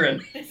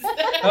children.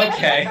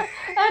 Okay.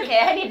 Okay,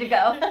 I need to go.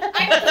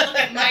 I have to look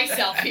at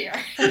myself here.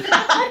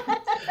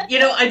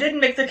 I didn't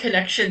make the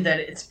connection that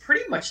it's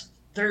pretty much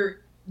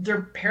they're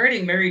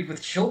parenting Married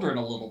with Children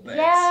a little bit.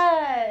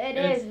 Yeah,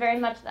 it is very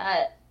much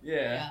that.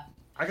 Yeah.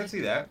 I can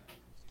see that.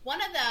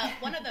 One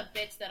of the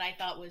bits that I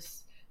thought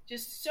was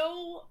just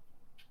so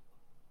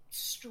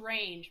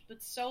strange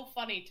but so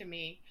funny to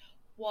me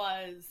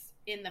was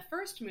in the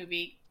first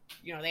movie.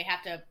 They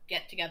have to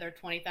get together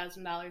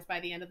 $20,000 by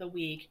the end of the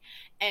week,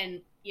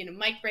 and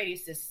Mike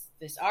Brady's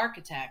this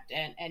architect,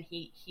 and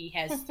he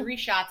has 3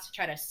 shots to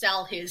try to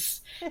sell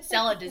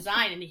a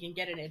design, and he can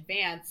get an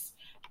advance,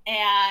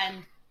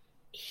 and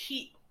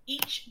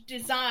each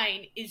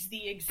design is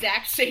the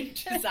exact same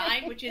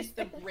design, which is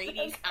the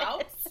Brady's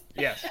house.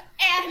 Yes.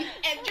 And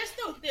just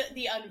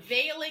the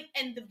unveiling,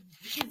 and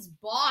his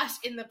boss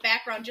in the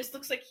background just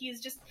looks like he's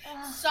just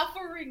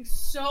suffering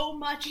so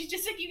much. He's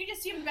just like, you can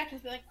just see him in the back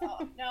and be like,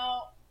 oh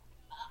no,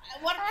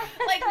 what?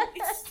 Like,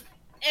 it's,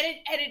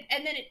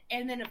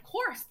 and then of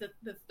course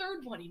the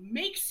third one, he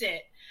makes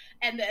it,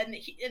 and then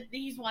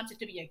he wants it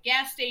to be a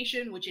gas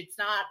station, which it's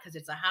not because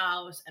it's a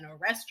house, and a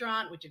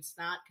restaurant, which it's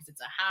not because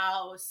it's a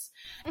house,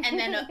 and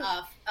then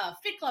a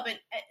fit club. And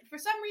for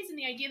some reason,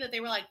 the idea that they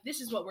were like, this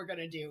is what we're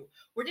gonna do.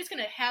 We're just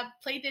gonna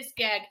play this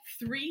gag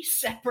 3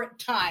 separate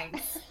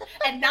times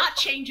and not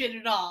change it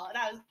at all.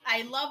 And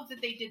I love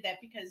that they did that,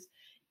 because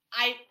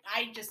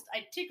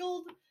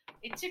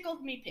it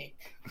tickled me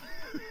pink.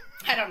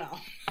 I don't know.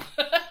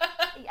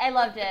 I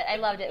loved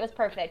it. It was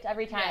perfect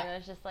every time. Yeah. It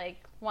was just, like,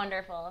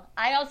 wonderful.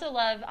 I also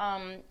love,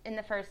 in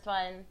the first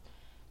one,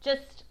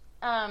 just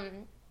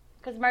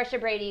because Marcia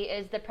Brady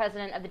is the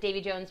president of the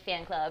Davy Jones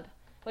fan club,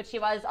 which she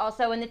was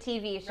also in the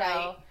TV show.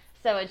 Right.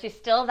 So she's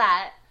still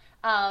that.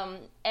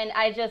 And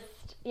I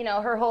just,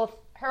 her whole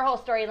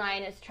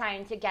storyline is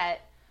trying to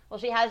get,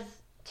 she has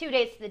 2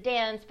 dates to the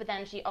dance, but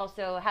then she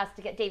also has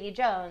to get Davy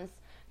Jones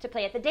to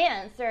play at the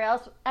dance, or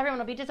else everyone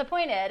will be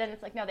disappointed. And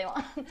it's like, no, they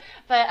won't.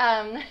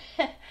 But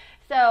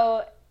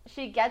so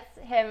she gets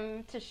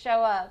him to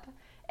show up,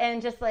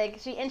 and just, like,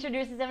 she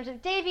introduces him to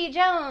Davy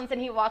Jones,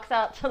 and he walks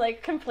out to,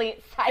 like,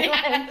 complete silence.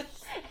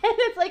 Yes. And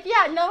it's like,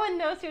 yeah, no one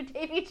knows who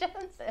Davy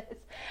Jones is.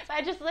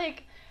 I just,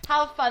 like,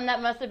 how fun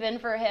that must have been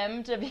for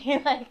him to be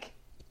like,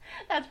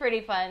 that's pretty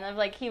fun. Of,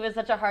 like, he was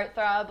such a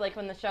heartthrob, like,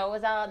 when the show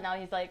was out, and now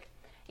he's like,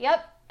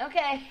 yep.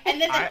 Okay. And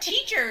then the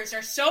teachers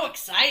are so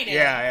excited.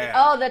 Yeah.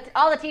 Oh,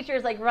 all the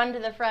teachers, like, run to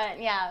the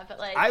front. Yeah, but,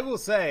 like, I will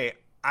say,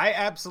 I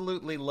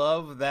absolutely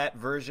love that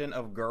version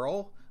of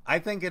Girl. I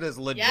think it is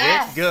legit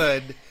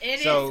good.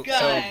 It is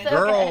good.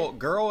 So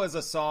Girl is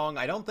a song.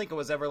 I don't think it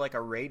was ever like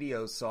a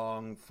radio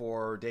song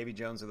for Davy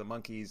Jones or the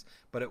Monkees,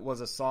 but it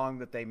was a song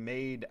that they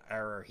made,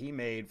 or he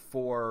made,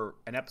 for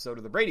an episode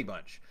of the Brady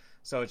Bunch.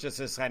 So it's just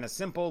this kind of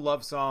simple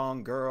love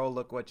song. Girl,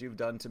 look what you've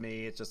done to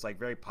me. It's just, like,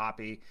 very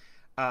poppy.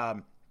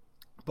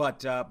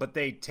 But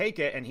they take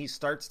it, and he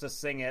starts to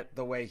sing it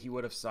the way he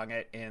would have sung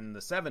it in the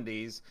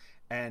 70s,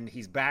 and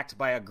he's backed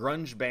by a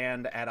grunge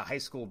band at a high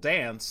school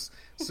dance,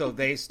 so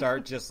they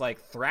start just, like,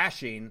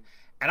 thrashing.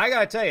 And I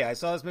gotta tell you, I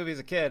saw this movie as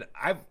a kid.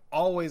 I've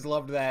always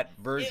loved that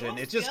version.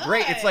 It's just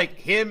great. It's like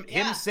him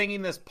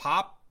singing this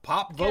pop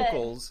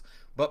vocals,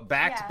 but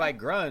backed by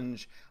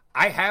grunge.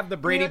 I have the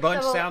Brady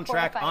Bunch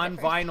soundtrack on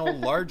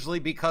vinyl largely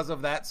because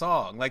of that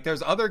song. Like,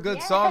 there's other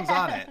good songs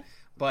on it.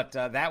 But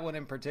that one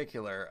in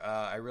particular,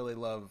 I really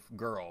love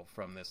Girl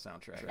from this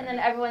soundtrack. And then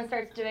everyone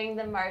starts doing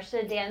the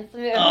Marcia dance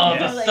move. Oh,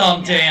 the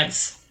thumb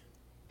dance.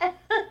 So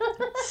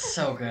good.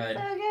 So good.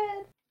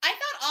 I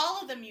thought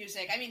all of the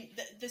music, I mean,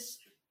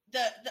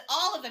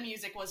 all of the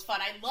music was fun.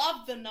 I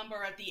loved the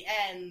number at the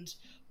end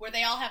where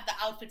they all have the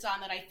outfits on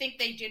that I think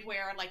they did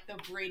wear, like, the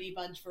Brady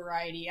Bunch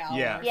variety album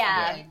or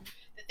something.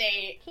 That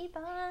they keep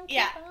on.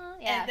 Yeah,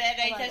 and then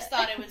I just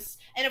thought it was,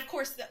 and of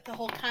course the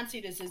whole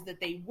concept is that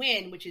they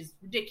win, which is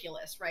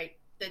ridiculous, right?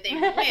 That they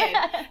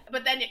win,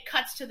 but then it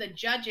cuts to the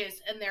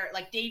judges, and they're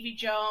like Davy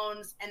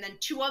Jones, and then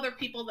 2 other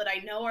people that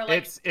I know are like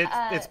it's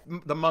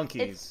the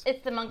Monkees.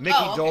 It's the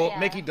Monkees.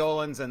 Mickey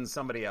Dolenz and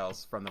somebody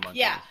else from the Monkees.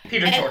 Yeah,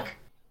 Peter Tork.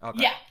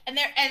 Okay. Yeah, and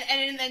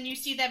then you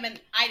see them,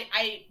 and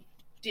I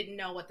didn't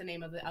know what the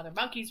name of the other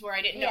monkeys were.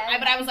 I didn't know, Yeah.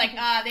 but I was like,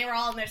 they were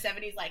all in their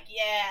 70s. Like,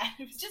 yeah,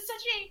 it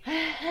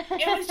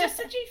was just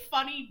such a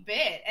funny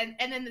bit. And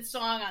then the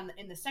song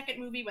in the second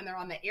movie when they're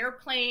on the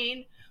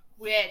airplane,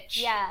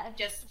 which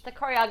just the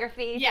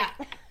choreography. yeah.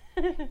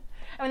 And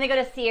when they go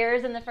to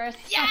Sears in the first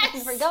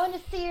Yes! we're going to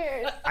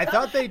Sears. I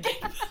thought they.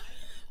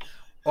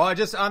 Well,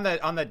 just on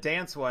the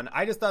dance one,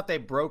 I just thought they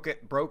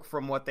broke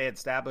from what they had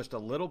established a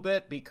little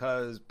bit,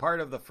 because part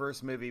of the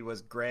first movie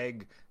was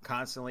Greg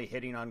constantly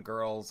hitting on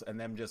girls and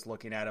them just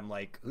looking at him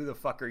like, who the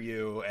fuck are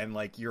you? And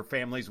like, your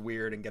family's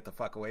weird and get the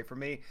fuck away from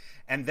me.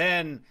 And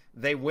then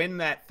they win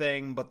that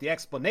thing, but the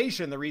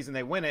explanation, the reason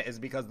they win it is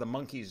because the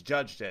monkeys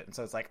judged it. And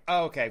so it's like,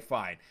 oh, okay,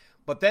 fine.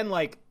 But then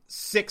like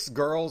 6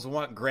 girls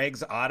want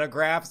Greg's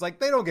autographs. Like,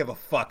 they don't give a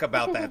fuck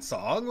about that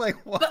song.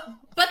 Like, what?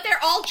 But they're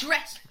all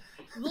dressed.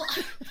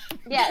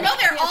 Yeah, No,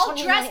 they're all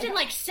 20 dressed in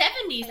minutes. like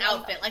 70s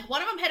outfit. Like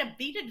one of them had a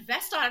beaded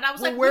vest on, and I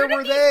was like, where where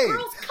were did they? these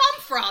girls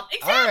come from?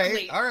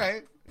 Exactly. All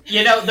right.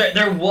 You know,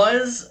 there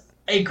was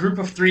a group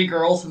of 3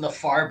 girls in the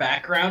far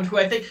background who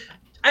I think...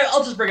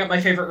 I'll just bring up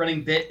my favorite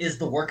running bit is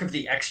the work of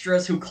the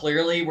extras, who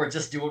clearly were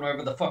just doing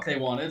whatever the fuck they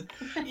wanted.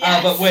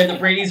 Yes. But when the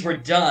Bradys were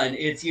done,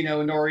 it's,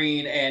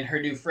 Noreen and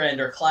her new friend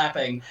are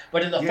clapping.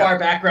 But in the far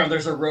background,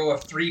 there's a row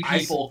of 3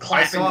 people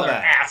clapping saw their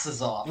that.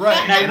 asses off. Right.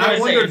 And I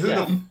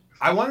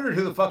wondered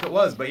who the fuck it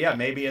was, but yeah,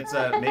 maybe it's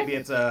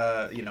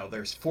a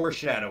there's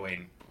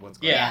foreshadowing what's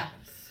going Yeah.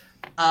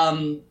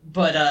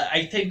 But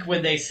I think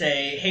when they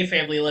say, "Hey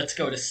family, let's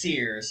go to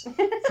Sears,"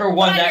 for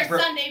one Put on that your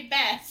Sunday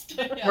best.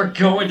 we're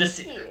going to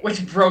see,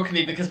 which broke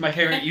me because my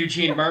favorite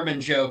Eugene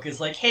Merman joke is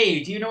like,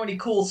 "Hey, do you know any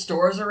cool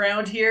stores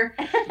around here?"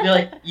 And you're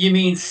like, "You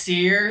mean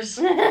Sears?"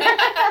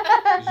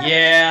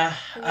 Yeah,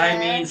 I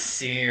mean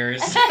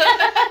Sears.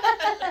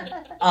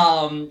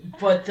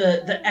 But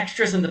the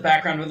extras in the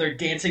background when they're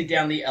dancing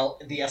down the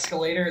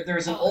escalator,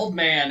 there's an old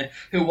man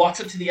who walks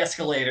up to the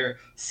escalator,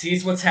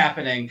 sees what's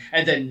happening,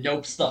 and then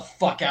nopes the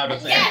fuck out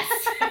of there.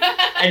 Yes.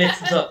 And it's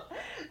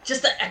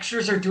the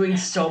extras are doing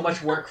so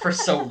much work for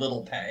so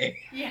little pay.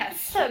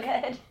 Yes. So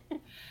good.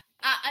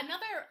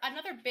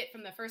 Another bit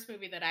from the first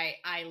movie that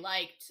I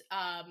liked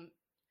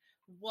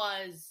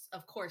was,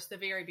 of course, the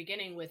very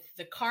beginning with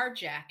the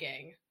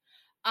carjacking.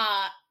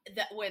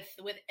 That with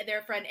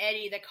their friend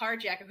Eddie, the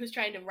carjacker, who's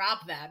trying to rob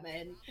them,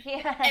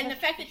 and the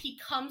fact that he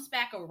comes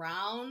back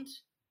around,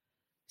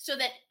 so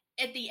that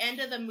at the end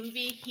of the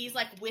movie he's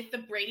like with the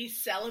Bradys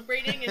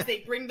celebrating as they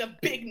bring the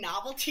big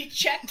novelty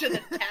check to the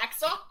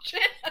tax auction.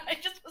 I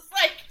just was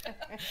like,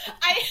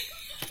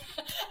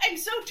 I'm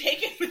so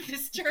taken with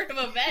this turn of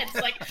events.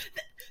 Like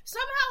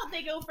somehow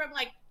they go from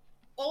like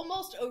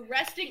almost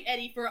arresting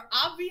Eddie for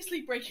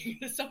obviously breaking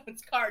into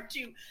someone's car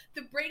to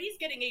the Bradys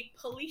getting a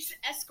police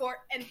escort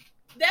and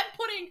them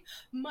putting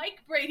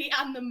Mike Brady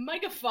on the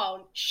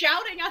megaphone,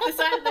 shouting on the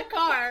side of the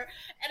car.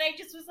 And I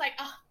just was like,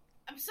 oh,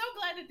 I'm so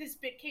glad that this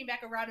bit came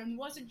back around and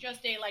wasn't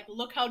just a, like,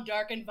 look how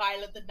dark and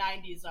violent the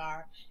 90s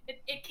are.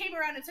 It came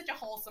around in such a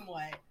wholesome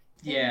way.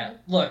 Yeah,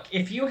 look,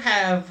 if you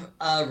have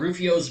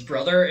Rufio's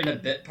brother in a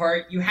bit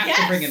part, you have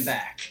to bring him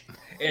back.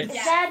 It's,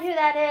 Is that who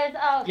that is?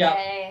 Oh,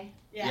 okay.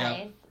 Yeah.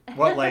 Nice.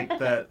 What, like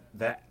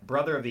that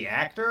brother of the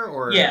actor,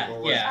 or Yeah,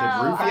 or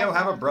yeah. did Rufio Oh,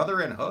 have a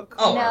brother in Hook?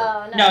 Oh,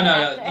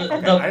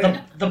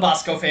 No. The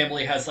Bosco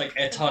family has like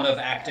a ton of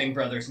acting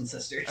brothers and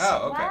sisters.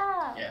 Oh, okay.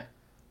 Wow. Yeah.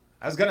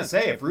 I was gonna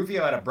say, if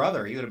Rufio had a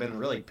brother, he would have been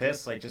really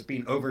pissed, like just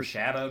being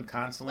overshadowed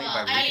constantly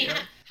Well, by I mean,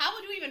 Rufio. how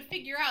would you even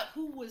figure out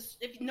who was,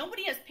 if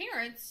nobody has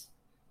parents,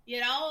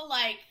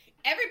 like,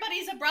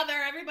 everybody's a brother,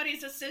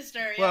 everybody's a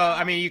sister. Well,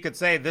 I mean, you could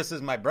say, this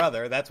is my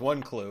brother. That's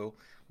one clue.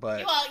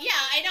 But Well, yeah,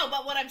 I know,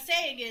 but what I'm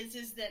saying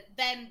is that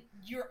then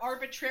you're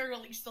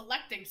arbitrarily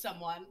selecting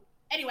someone.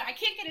 Anyway, I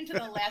can't get into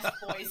the Last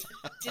Boys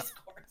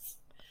discourse.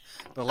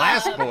 the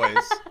Last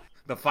Boys,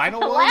 the final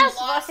The one. Last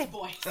Lost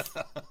Boys.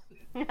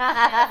 The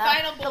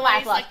Final Boys,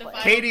 last like Lost the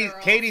Boys. final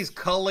girls. Katie's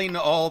culling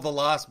all the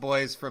Lost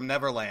Boys from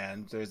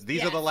Neverland.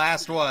 These are the Yes.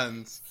 last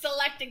ones.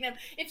 Selecting them.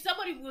 If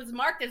somebody was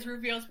marked as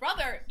Rufio's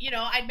brother,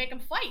 I'd make them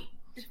fight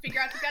to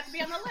figure out who got to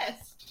be on the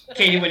list.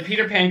 Katie, when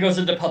Peter Pan goes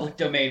into public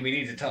domain, we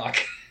need to talk.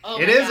 Oh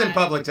It my is in God.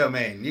 public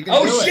domain. You can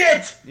Oh do it.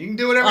 shit! You can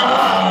do whatever. you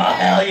Ah,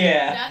 want. hell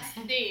yeah! That's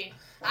indeed.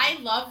 I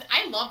love.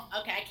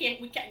 Okay, I can't.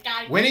 We can't.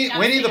 God, Winnie gotta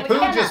the say it. Pooh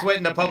Yeah. just went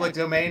into public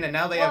domain, and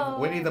now they have Whoa.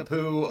 Winnie the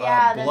Pooh,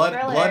 Yeah, the blood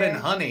thriller. and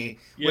honey,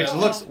 Yeah.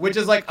 which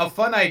is like a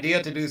fun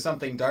idea to do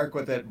something dark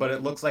with it, but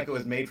it looks like it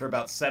was made for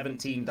about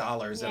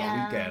 $17 in a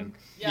Yeah. weekend.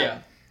 Yeah.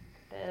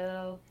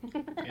 Boo.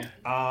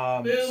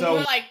 Boo, So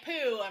more like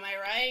Pooh, am I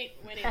right?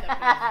 Winnie the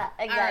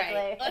Pooh. Exactly.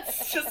 All right,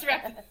 let's just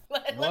wrap.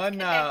 Let's One, get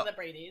back to the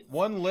Brady's.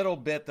 one little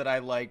bit that I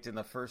liked in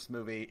the first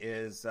movie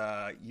is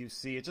you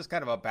see it's just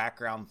kind of a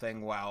background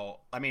thing.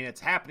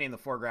 It's happening in the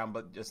foreground,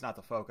 but it's not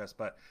the focus.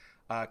 But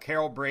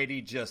Carol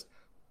Brady just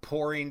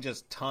pouring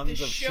just tons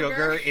The of sugar.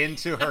 sugar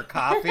into her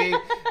coffee,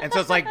 and so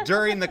it's like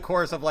during the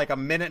course of like a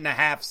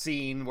 1.5-minute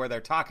scene where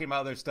they're talking about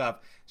other stuff,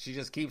 she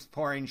just keeps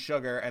pouring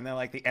sugar, and then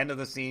like the end of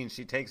the scene,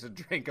 she takes a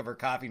drink of her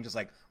coffee and just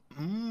like,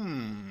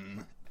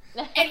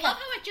 And love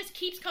how it just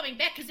keeps coming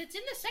back because it's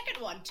in the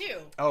second one too.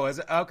 Oh, is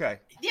it? Okay.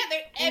 Yeah,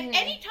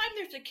 anytime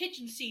there's a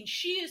kitchen scene,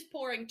 she is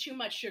pouring too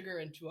much sugar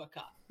into a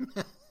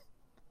cup.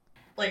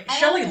 Like,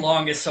 Shelley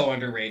Long is so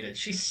underrated.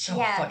 She's so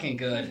fucking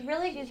good.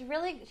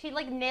 She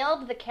like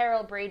nailed the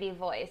Carol Brady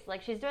voice.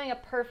 Like, she's doing a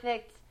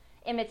perfect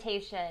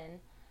imitation.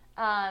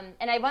 And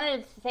I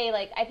wanted to say,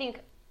 like, I think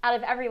out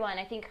of everyone,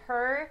 I think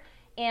her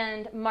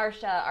and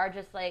Marsha are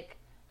just like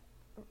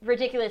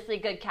ridiculously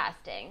good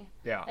casting.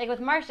 Yeah. Like with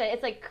Marsha,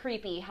 it's like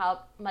creepy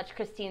how much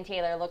Christine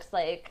Taylor looks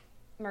like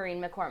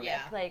Maureen McCormick.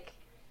 Yeah. Like,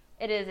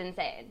 it is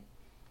insane.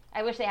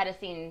 I wish they had a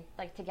scene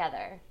like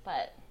together,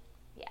 but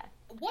yeah.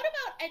 What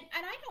about,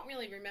 and I don't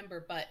really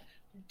remember, but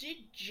did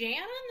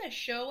Jan on the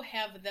show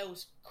have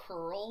those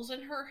curls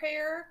in her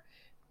hair?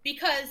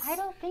 Because I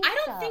don't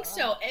think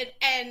so.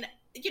 And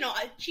you know,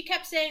 she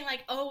kept saying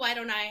like, "Oh, why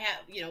don't I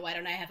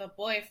have a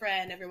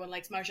boyfriend? Everyone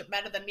likes Marsha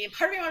better than me." And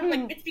part of me was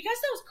like, it's because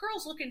those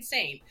curls look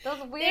insane.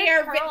 Those weird They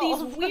are curls.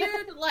 these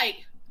weird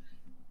like.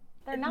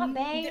 They're not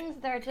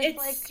bangs. They're just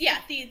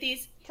like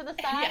these to the side.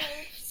 Yeah,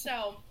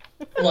 so.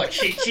 Look,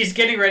 she's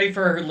getting ready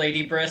for her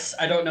lady bris.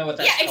 I don't know what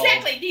that's called. Yeah,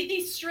 exactly.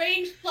 These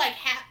strange, like,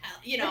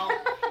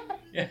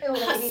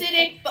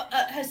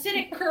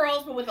 Hasidic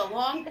curls, but with a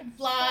long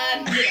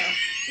blonde,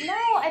 No,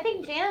 I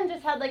think Jan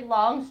just had like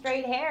long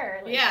straight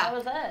hair. Like, Yeah. that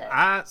was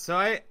it. So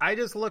I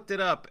just looked it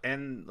up,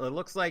 and it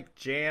looks like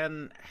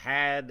Jan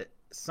had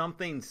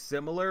something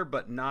similar,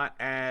 but not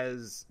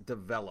as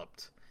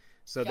developed.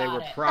 So they Got were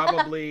it.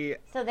 probably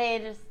So they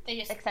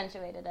just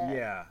accentuated it.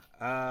 yeah.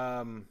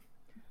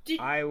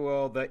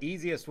 The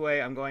easiest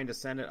way, I'm going to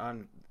send it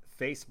on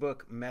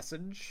Facebook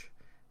Message,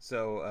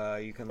 so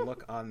you can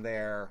look on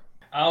there.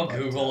 I'll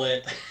Google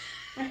it.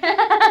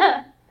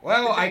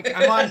 Well,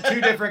 I'm on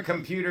two different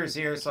computers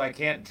here, so I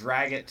can't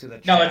drag it to the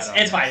chat. No, on it's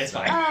this, fine. It's so-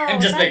 fine. Oh,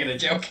 I'm just that's- making a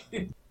joke.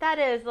 That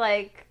is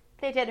like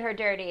they did her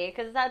dirty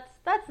because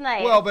that's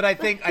nice. Well, but I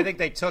think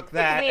they took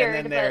that weird,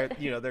 and then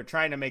but- they're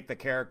trying to make the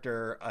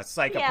character a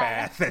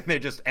psychopath, and they're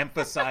just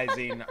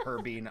emphasizing her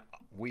being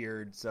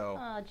weird. So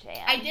Oh,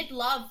 Jan. I did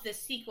love the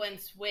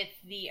sequence with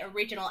the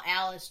original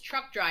Alice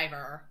truck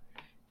driver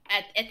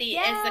at the as the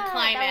Yeah, that was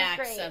climax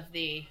great. of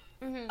the.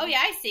 Mhm. Oh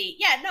yeah, I see.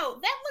 Yeah, no,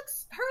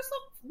 hers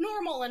look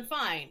normal and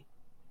fine.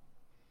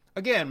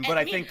 again, but And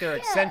I think they're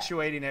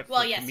accentuating it for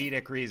Well, yes,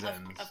 comedic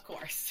reasons. Of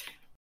course.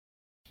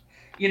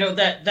 You know,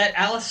 that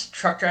Alice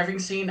truck driving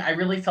scene, I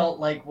really felt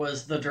like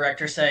was the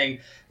director saying,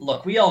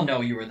 "Look, we all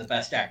know you were the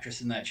best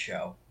actress in that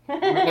show. We're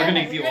going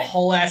to give you a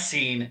whole ass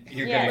scene, and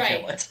you're Yeah. going to Right.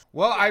 kill it."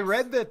 Well, I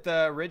read that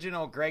the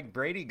original Greg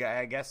Brady guy,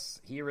 I guess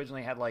he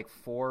originally had like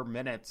 4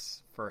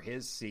 minutes for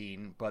his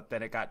scene, but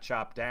then it got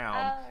chopped down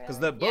Oh, because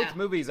really? both Yeah.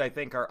 movies I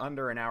think are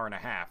under an hour and a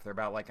half. They're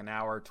about like an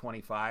hour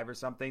 25 or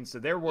something. So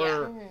there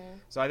were,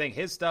 so I think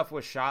his stuff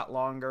was shot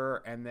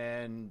longer, and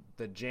then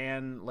the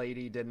Jan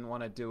lady didn't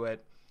want to do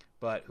it,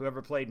 but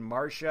whoever played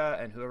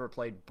Marsha and whoever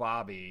played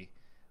Bobby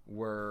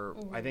were,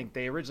 I think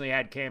they originally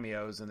had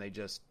cameos, and they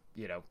just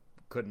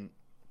couldn't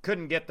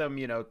get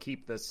them,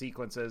 keep the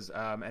sequences.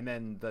 And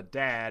then the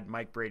dad,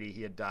 Mike Brady,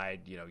 he had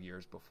died,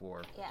 years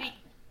before. Yeah.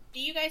 Do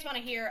you guys want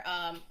to hear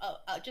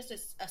just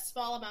a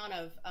small amount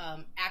of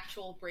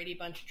actual Brady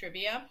Bunch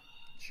trivia?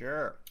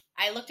 Sure.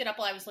 I looked it up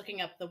while I was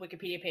looking up the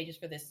Wikipedia pages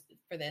for this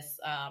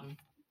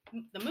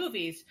the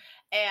movies,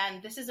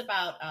 and this is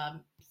about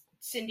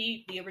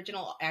Cindy, the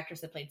original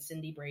actress that played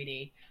Cindy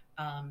Brady.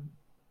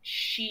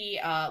 She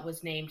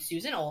was named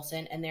Susan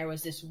Olsen, and there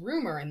was this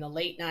rumor in the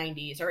late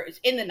 90s, or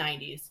in the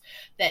 90s,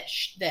 that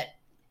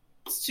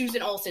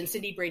Susan Olsen,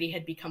 Cindy Brady,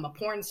 had become a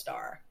porn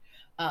star.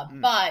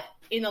 But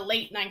in the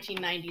late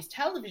 1990s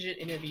television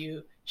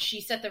interview,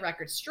 she set the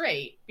record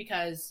straight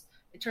because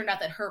it turned out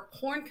that her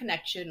porn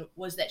connection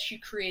was that she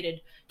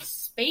created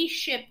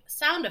spaceship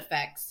sound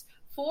effects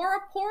for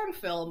a porn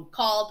film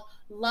called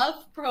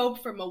Love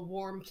Probe from a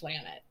Warm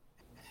Planet.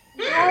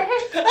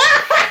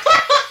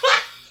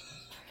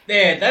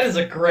 Man, that is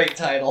a great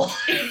title.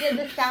 She did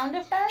the sound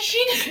effect.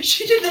 She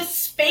did the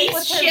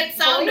spaceship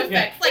sound voice?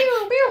 effects. Like,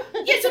 Pew,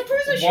 pew. yeah, so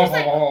Bruiser, she was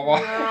like, which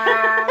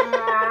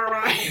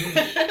in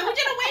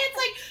a way, it's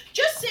like,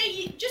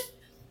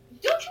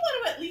 don't you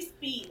want to at least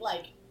be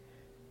like,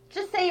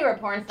 Just say you were a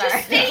porn star.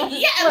 just say, yeah,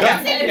 Yeah,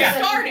 let's say yeah.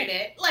 you started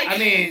it. Like, I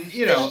mean, at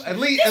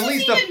this is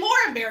least even more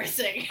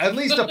embarrassing. at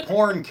least a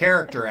porn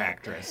character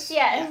actress.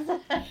 Yes.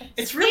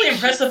 It's really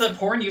impressive that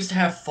porn used to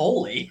have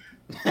Foley.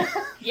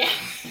 Yeah,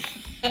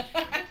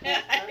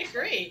 I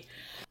agree.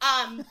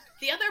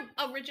 The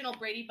other original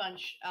Brady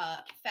Bunch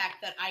fact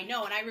that I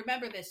know, and I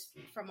remember this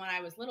from when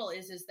I was little,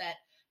 is that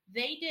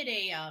they did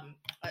in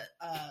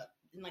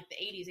like the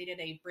 80s, they did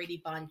a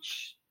Brady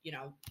Bunch,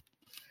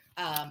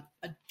 a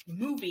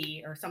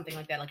movie or something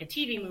like that, like a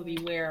TV movie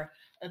where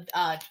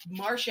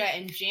Marsha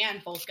and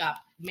Jan both got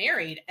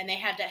married, and they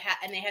had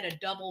a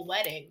double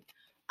wedding.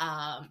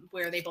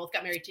 Where they both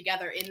got married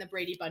together in the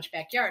Brady Bunch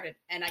backyard.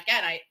 And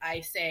again,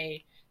 I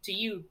say to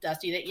you,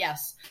 Dusty, that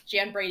yes,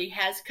 Jan Brady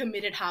has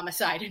committed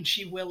homicide and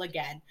she will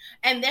again.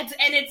 And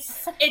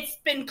it's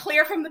been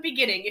clear from the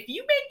beginning. If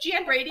you make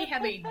Jan Brady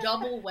have a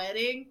double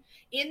wedding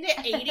in the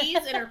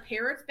 80s in her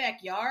parents'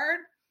 backyard,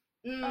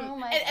 Oh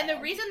my and the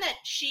God. reason that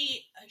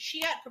she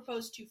got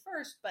proposed to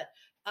first, but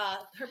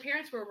her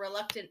parents were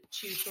reluctant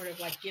to sort of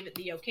like give it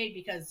the okay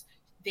because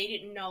they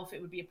didn't know if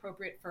it would be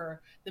appropriate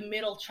for the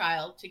middle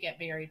child to get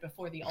married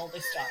before the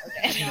oldest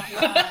daughter did.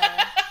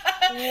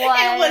 What?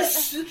 It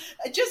was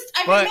just,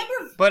 I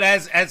remember. But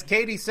as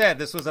Katie said,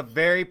 this was a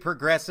very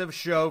progressive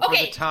show for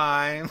Okay. the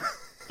time.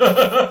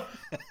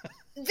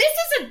 This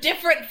is a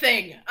different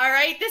thing, all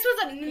right? This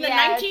was in the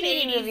Yeah, 1980s.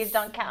 TV movies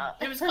don't count.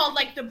 It was called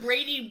like the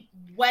Brady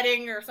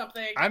wedding or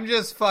something. I'm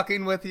just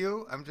fucking with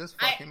you.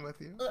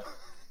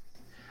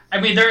 I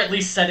mean, they're at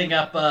least setting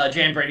up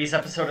Jan Brady's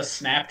episode of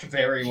Snapped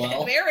very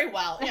well. Very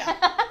well,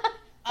 yeah.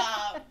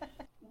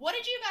 What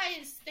did you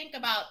guys think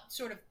about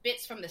sort of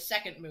bits from the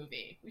second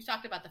movie? We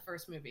talked about the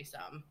first movie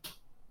some.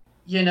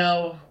 You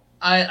know,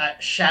 I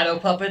Shadow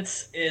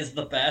Puppets is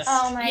the best.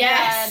 Oh my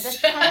Yes. God, the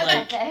Shadow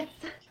Like- Puppets.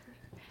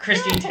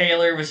 Christine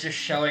Taylor was just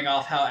showing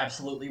off how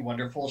absolutely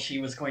wonderful she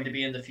was going to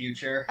be in the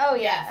future. Oh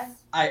yeah.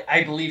 Yes.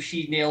 I believe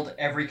she nailed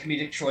every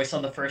comedic choice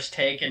on the first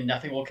take, and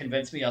nothing will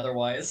convince me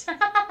otherwise.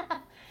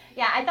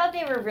 Yeah, I thought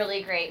they were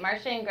really great.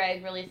 Marcia and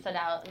Greg really stood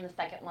out in the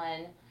second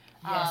one.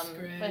 Yes,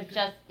 Greg. With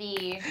just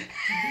the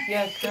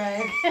yes,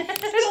 Greg.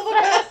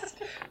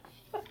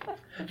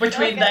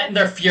 Between that and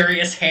their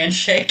furious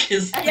handshake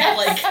is Yes.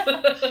 like...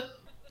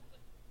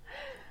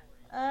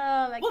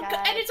 Oh my Well,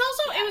 God. and it's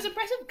also, it was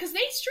impressive because they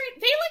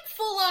like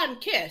full on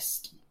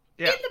kissed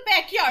Yeah. in the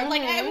backyard.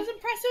 Like, I Mhm. was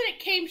impressed that it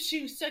came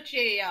to such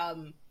a,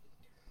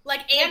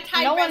 like no one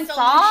anti-resolution,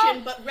 saw?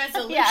 but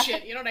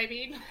resolution. Yeah. You know what I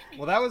mean?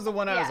 Well, that was the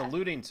one I was Yeah.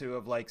 alluding to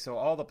of like, so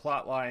all the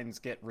plot lines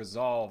get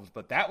resolved,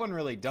 but that one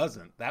really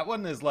doesn't. That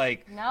one is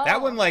like, No. that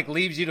one like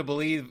leads you to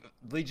believe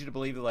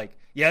that like,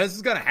 yeah, this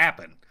is gonna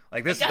happen.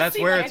 Like this, It does that's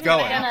seem where like it's it's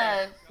gonna going.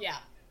 happen. Gonna, Yeah.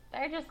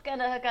 they're just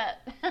gonna hook up.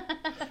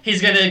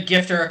 He's gonna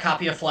gift her a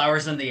copy of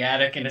Flowers in the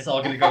Attic, and it's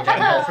all gonna go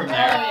downhill from Oh, there.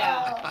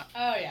 yeah.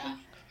 Oh, yeah.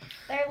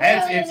 They're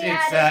It's literally in the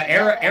attic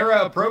era together.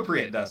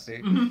 appropriate,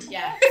 Dusty.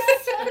 Yes.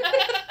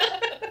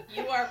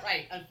 You are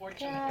right,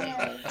 unfortunately.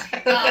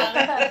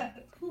 Yes.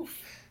 Oof.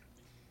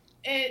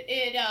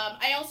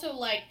 I also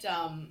liked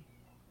the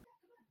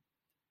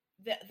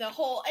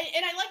whole,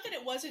 and I liked that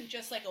it wasn't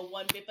just like a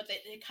one bit, but that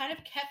it kind of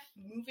kept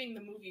moving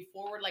the movie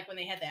forward, like when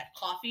they had that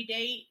coffee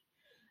date,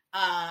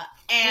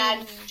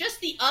 and just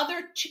the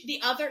other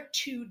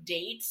two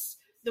dates,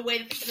 the way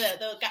that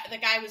the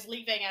guy was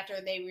leaving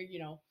after they were, you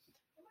know,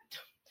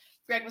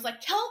 Greg was like,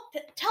 tell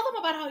them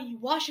about how you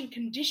wash and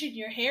condition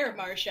your hair,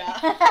 Marcia.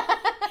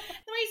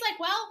 And he's like,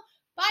 well,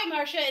 bye,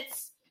 Marcia.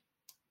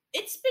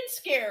 It's been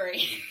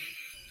scary.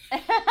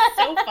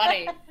 So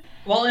funny.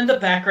 While in the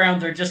background,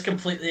 they're just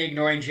completely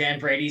ignoring Jan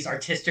Brady's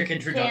artistic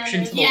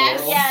introduction to the Yes.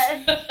 world.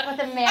 Yes,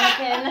 with a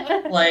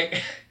mannequin.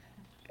 Like,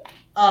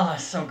 oh,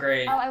 so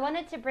great. Oh, I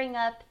wanted to bring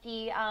up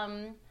the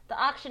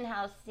auction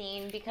house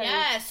scene because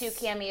Yes. two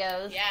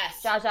cameos.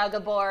 Yes. Zsa Zsa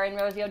Gabor and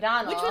Rosie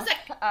O'Donnell. Which was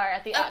are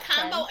at the A auction.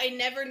 combo I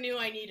never knew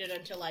I needed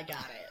until I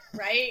got it,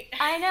 right?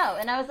 I know,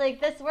 and I was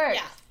like, this works.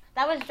 Yeah.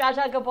 That was Zsa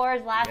Zsa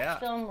Gabor's last Yeah.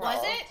 film role,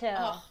 Was it? too.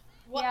 Oh,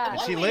 what, Yeah. And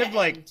what she a way lived to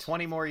like end.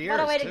 20 more years. What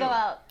a way to too. go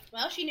out.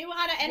 Well, she knew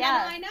how to end Yeah. on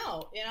a high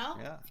note, you know?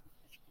 Yeah.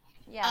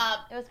 Yeah,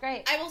 it was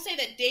great. I will say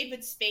that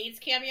David Spade's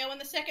cameo in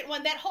the second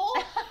one, that whole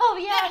Oh,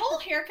 yeah. that whole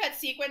haircut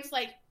sequence,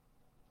 like,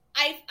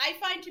 I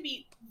find to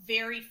be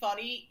very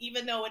funny,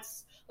 even though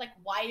it's like,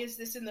 why is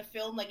this in the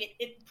film? Like,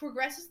 it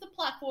progresses the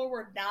plot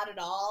forward, not at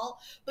all.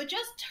 But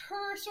just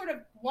her sort of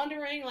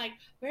wondering, like,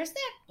 where's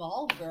that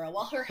bald girl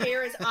while her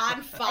hair is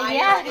on fire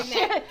Yeah, in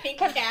she that pink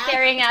kept cap?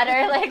 staring at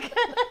her like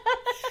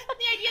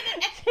The idea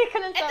that she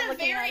couldn't stop at the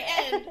looking very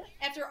at it. end,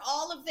 after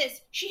all of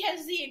this, she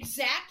has the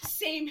exact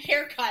same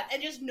haircut,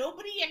 and just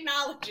nobody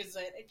acknowledges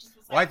it. It just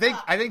was like,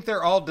 Well, I think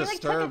they're all He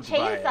like took a disturbed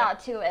by it.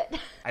 chainsaw to it.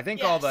 I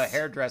think all the Yes.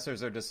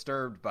 hairdressers are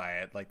disturbed by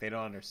it. Like they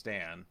don't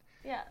understand.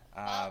 Yeah.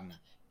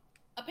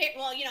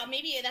 well, you know,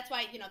 maybe that's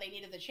why, you know, they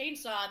needed the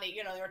chainsaw. They,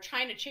 you know, they were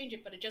trying to change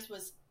it, but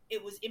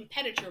it was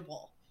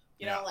impenetrable.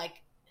 You know, Yeah.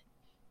 like,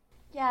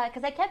 Yeah,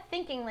 because I kept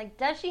thinking, like,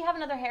 does she have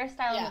another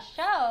hairstyle in Yeah.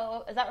 the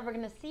show? Is that what we're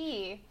going to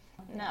see?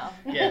 No.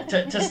 Yeah,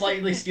 to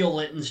slightly steal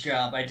Litton's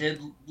job, I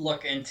did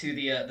look into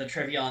the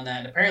trivia on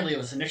that. Apparently, it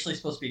was initially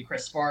supposed to be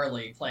Chris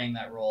Farley playing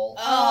that role,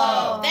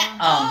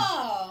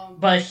 Oh.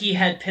 but he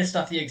had pissed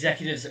off the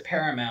executives at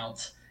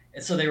Paramount,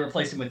 and so they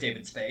replaced him with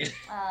David Spade.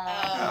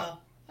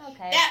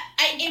 Okay.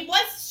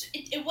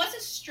 It was a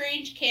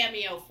strange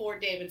cameo for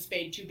David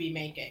Spade to be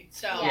making.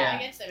 So Yeah.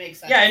 I guess that makes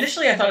sense. Yeah,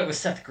 initially I thought it was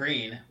Seth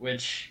Green,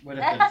 which would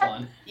have been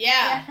fun.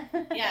 Yeah.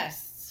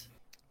 Yes.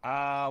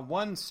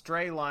 One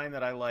stray line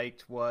that I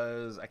liked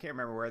was, I can't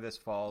remember where this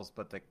falls,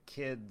 but the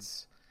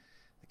kids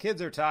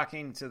are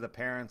talking to the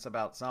parents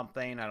about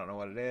something. I don't know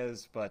what it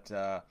is, but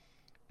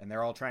and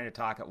they're all trying to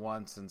talk at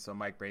once. And so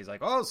Mike Brady's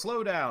like, "Oh,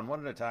 slow down,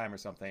 one at a time," or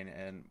something.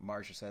 And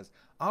Marcia says,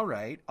 "All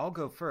right, I'll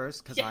go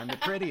first because I'm the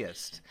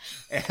prettiest."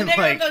 And And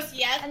everyone goes,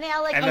 yes. And they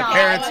all like and the nod.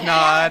 parents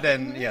nod,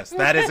 and yes,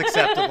 that is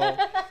acceptable.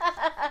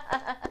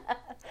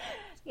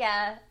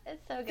 Yeah,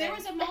 it's so good. There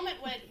was a moment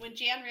when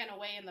Jan ran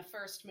away in the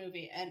first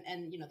movie, and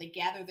they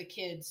gather the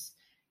kids,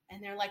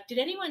 and they're like, "Did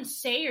anyone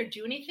say or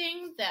do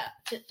anything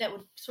that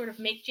would sort of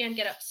make Jan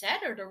get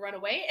upset or to run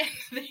away?"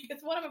 And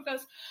one of them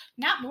goes,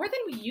 "Not more than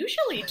we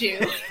usually do."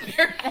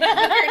 They're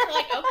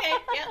like, "Okay,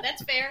 yeah,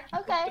 that's fair."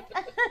 Okay.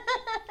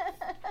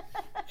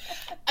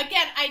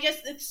 Again,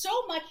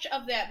 so much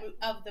of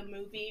the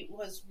movie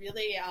was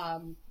really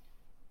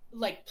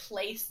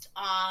placed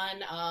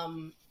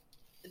on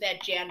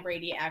that Jan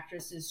Brady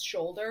actress's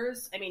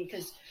shoulders. I mean,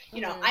 because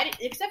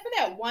except for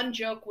that one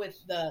joke with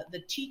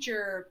the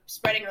teacher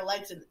spreading her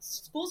legs and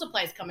school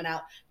supplies coming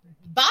out,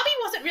 Bobby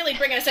wasn't really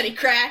bringing us any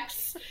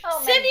cracks. Oh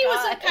my Cindy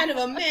was God. a kind of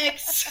a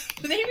mix.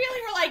 They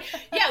really were like,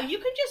 "Yeah, you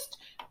just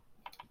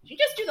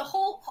do the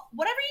whole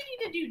whatever you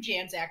need to do,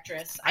 Jan's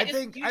actress." I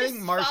think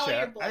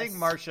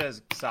Marcia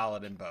is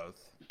solid in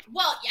both.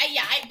 Well,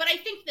 yeah, but I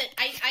think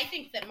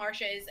that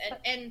Marcia is,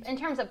 and In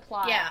terms of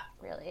plot, Yeah.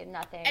 really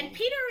nothing. and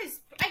Peter's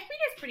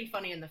pretty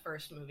funny in the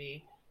first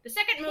movie. The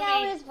second movie,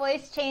 yeah, when his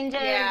voice changes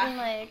Yeah. and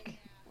like,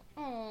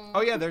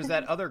 Oh yeah, there's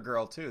that other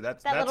girl too.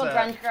 That's little a,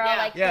 drunk girl. yeah.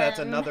 Like Yeah, that's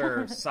him.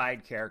 another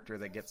side character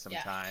that gets some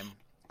Yeah. time.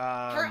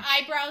 her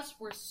eyebrows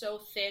were so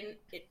thin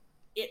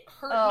it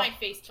hurt Oh. my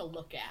face to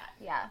look at.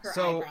 Yeah. Her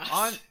So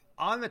eyebrows.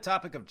 on the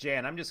topic of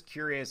Jan, I'm just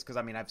curious because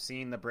I've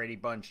seen the Brady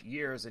Bunch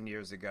years and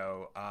years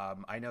ago.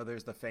 I know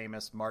there's the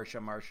famous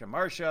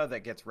Marcia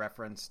that gets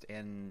referenced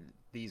in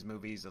these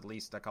movies at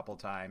least a couple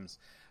times.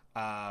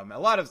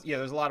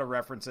 There's a lot of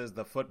references,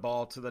 the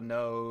football to the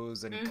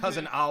nose and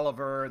Cousin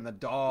Oliver and the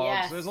dogs.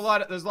 Yes. There's a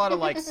lot of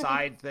like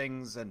side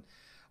things and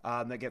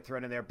that get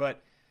thrown in there.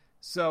 But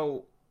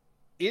so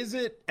is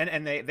it,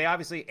 and they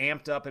obviously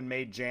amped up and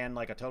made Jan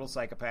like a total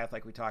psychopath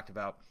like we talked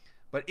about.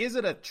 But is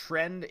it a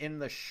trend in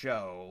the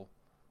show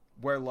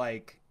where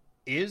like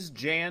is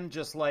Jan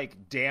just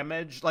like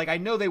damaged? Like I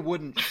know they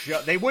wouldn't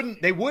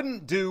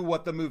do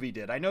what the movie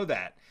did. I know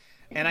that.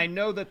 And I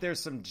know that there's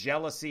some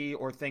jealousy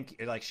or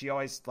think like she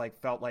always like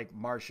felt like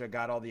Marcia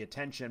got all the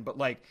attention, but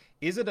like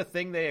is it a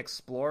thing they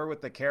explore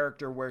with the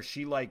character where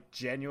she like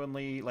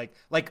genuinely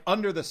like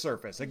under the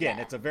surface? Again,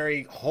 Yeah. it's a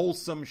very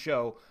wholesome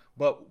show,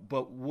 but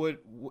would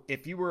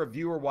if you were a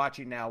viewer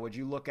watching now, would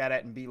you look at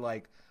it and be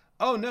like,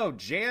 "Oh no,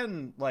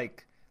 Jan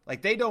like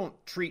they don't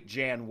treat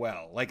Jan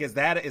well." Like is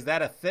that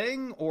a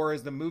thing, or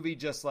is the movie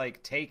just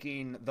like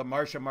taking the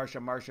Marcia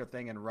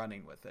thing and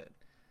running with it?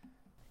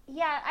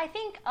 Yeah, I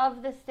think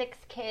of the 6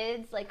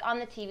 kids, like on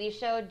the TV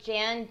show,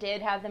 Jan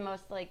did have the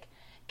most like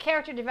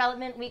character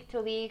development week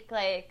to week.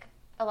 Like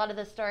a lot of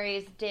the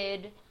stories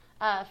did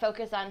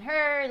focus on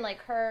her and like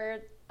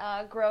her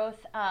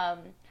growth.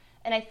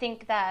 And I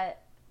think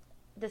that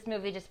this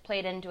movie just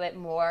played into it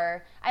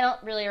more. I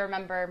don't really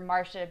remember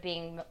Marcia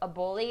being a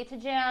bully to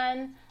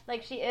Jan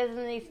like she is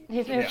in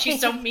these movies.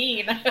 She's so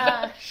mean.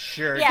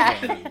 Sure. Yeah.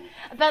 Jan.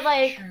 But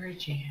like Sure,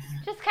 Jan.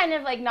 just kind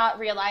of like not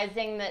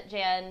realizing that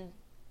Jan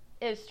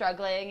is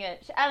struggling. I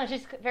don't know,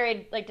 she's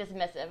very like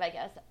dismissive, I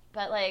guess.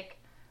 But like,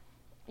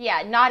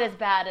 yeah, not as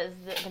bad as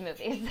the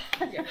movies.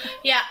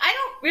 Yeah, I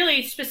don't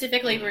really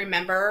specifically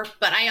remember,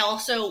 but I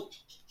also,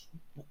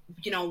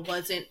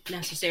 wasn't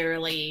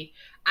necessarily.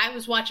 I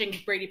was watching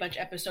Brady Bunch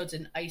episodes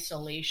in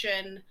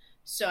isolation,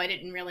 so I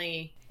didn't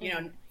really,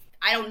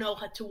 I don't know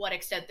to what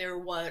extent there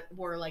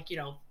were like,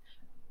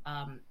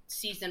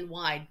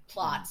 season-wide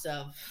plots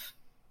of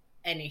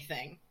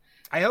anything.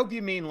 I hope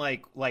you mean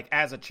like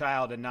as a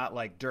child and not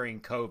like during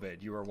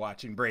COVID you were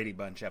watching Brady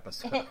Bunch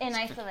episodes. in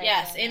isolation.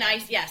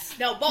 Yes, yes.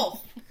 No,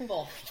 both.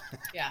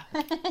 Yeah.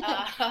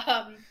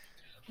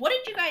 What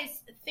did you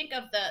guys think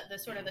of the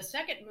sort of the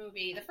second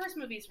movie? The first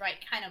movie's right,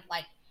 kind of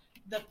like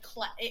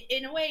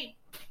in a way,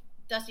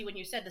 Dusty, when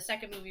you said the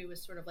second movie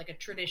was sort of like a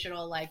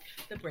traditional, like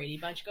the Brady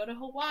Bunch go to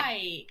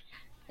Hawaii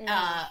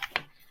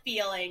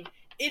feeling.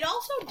 It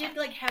also did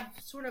like have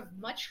sort of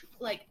much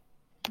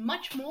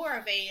more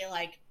of a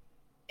like.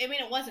 I mean,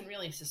 it wasn't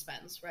really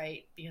suspense,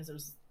 right? Because it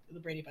was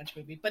the Brady Bunch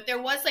movie, but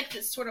there was like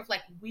this sort of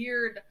like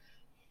weird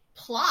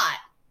plot,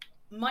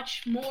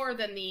 much more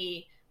than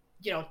the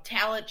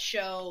talent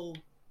show.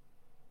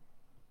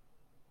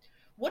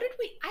 What did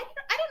we? I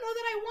don't know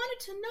that I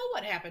wanted to know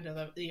what happened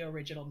to the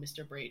original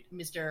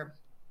Mr.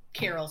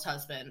 Carroll's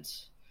husband.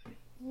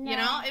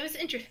 No. It was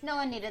interesting. No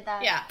one needed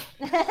that. Yeah.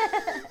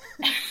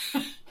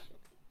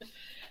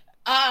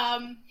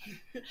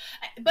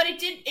 But it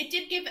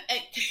did give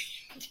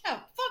yeah,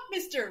 fuck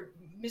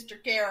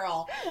Mr.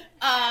 Carroll.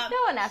 No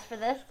one asked for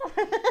this.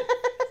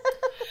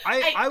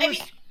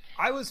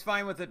 I was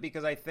fine with it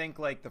because I think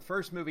like the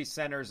first movie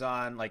centers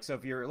on like, so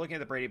if you're looking at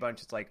the Brady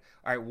Bunch, it's like,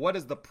 all right, what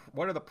are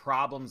the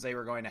problems they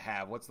were going to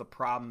have? What's the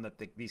problem that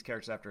these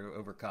characters have to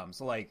overcome?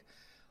 So like,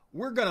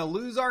 we're going to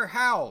lose our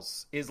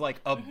house is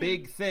like a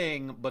big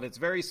thing, but it's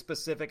very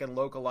specific and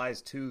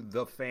localized to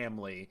the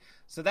family.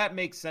 So that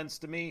makes sense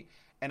to me.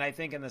 And I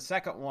think in the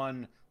second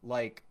one,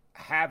 like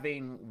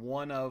having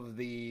one of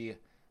the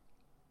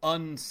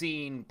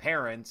unseen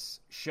parents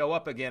show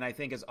up again, I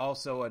think is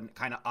also a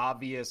kind of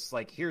obvious,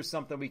 like, here's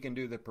something we can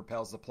do that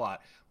propels the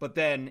plot. But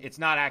then it's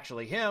not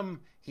actually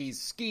him.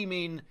 He's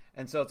scheming.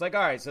 And so it's like,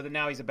 all right, so then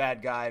now he's a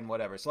bad guy and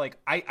whatever. So like,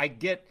 I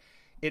get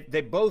it.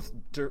 They both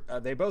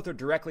are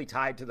directly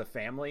tied to the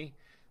family.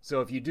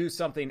 So if you do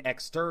something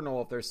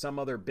external, if there's some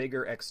other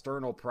bigger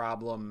external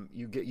problem,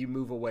 you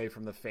move away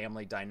from the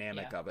family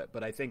dynamic of it.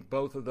 But I think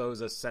both of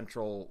those as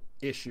central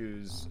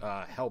issues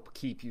help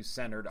keep you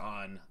centered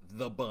on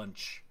the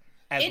bunch,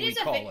 as we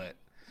call it.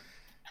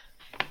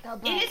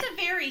 It is a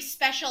very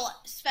special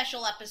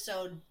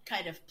episode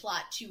kind of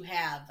plot to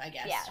have, I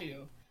guess,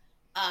 too.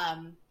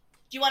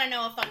 Do you want to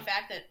know a fun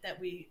fact that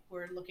we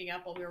were looking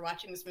up while we were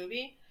watching this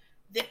movie?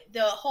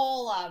 The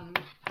whole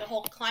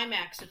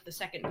climax of the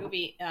second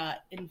movie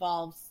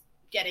involves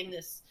getting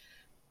this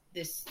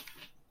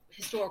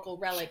historical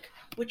relic,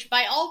 which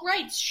by all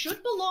rights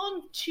should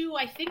belong to,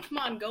 I think,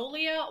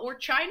 Mongolia or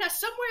China.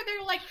 Somewhere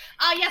they're like,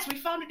 yes, we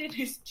found it in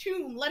his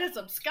tomb. Let us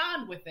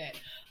abscond with it.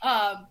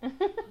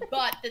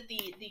 But that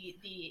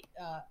the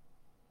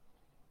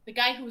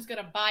guy who was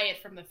going to buy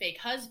it from the fake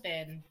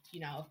husband,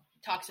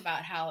 talks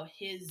about how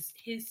his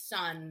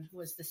son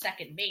was the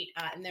second mate,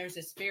 and there's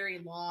this very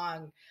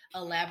long,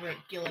 elaborate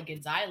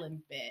Gilligan's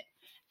Island bit,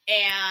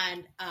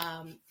 and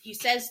he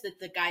says that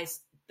the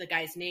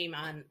guy's name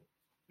on,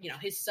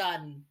 his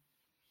son,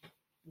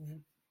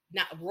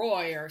 not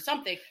Roy or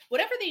something,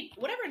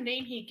 whatever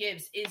name he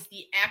gives is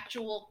the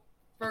actual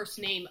first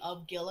name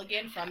of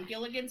Gilligan from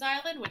Gilligan's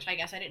Island, which I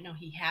guess I didn't know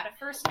he had a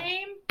first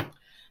name.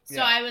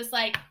 So I was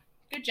like,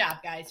 good job,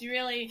 guys. You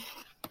really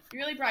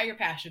brought your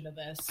passion to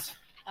this.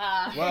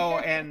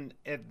 Well, and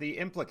the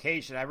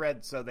implication I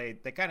read, so they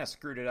kind of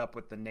screwed it up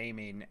with the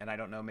naming, and I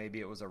don't know, maybe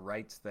it was a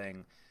rights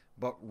thing,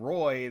 but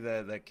Roy,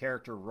 the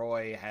character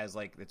Roy, has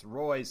like, it's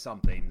Roy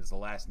something is the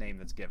last name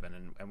that's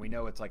given, and we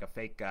know it's like a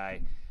fake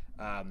guy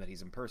that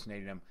he's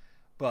impersonating him,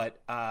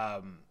 but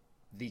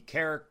the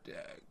character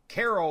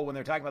Carol, when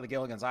they're talking about the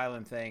Gilligan's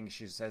Island thing,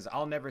 she says,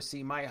 "I'll never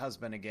see my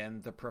husband again,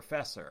 the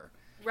professor."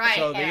 Right.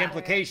 So the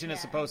implication is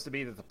supposed to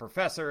be that the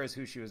professor is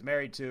who she was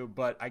married to,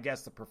 but I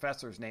guess the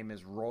professor's name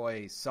is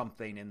Roy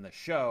something in the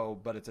show,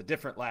 but it's a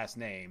different last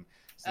name.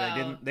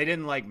 So they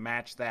didn't like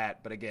match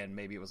that, but again,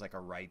 maybe it was like a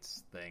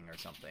rights thing or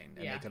something.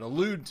 And they could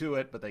allude to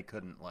it, but they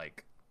couldn't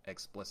like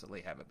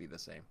explicitly have it be the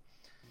same.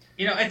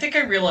 I think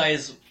I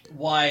realize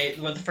why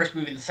the first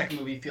movie and the second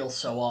movie feel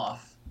so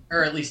off.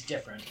 Or at least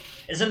different,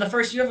 is in the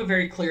first you have a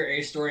very clear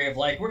A story of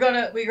like, we're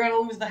gonna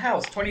lose the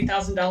house.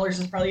 $20,000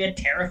 is probably a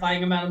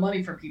terrifying amount of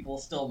money for people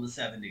still in the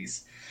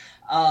 70s.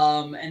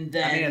 And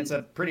then, I mean, it's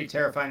a pretty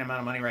terrifying amount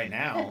of money right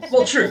now. So.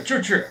 Well, true.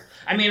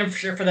 I mean, I'm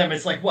sure for them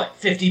it's like, what,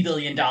 $50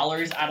 billion?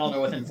 I don't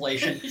know with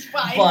inflation.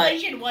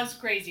 Inflation was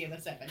crazy in the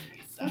 70s.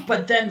 So.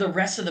 But then the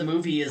rest of the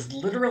movie is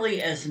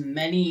literally as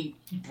many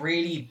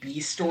Brady B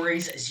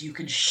stories as you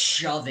could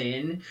shove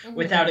in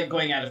without it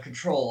going out of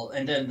control.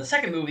 And then the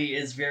second movie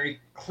is very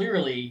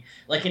clearly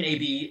like an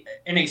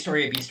A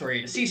story, a B story,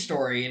 and a C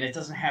story, and it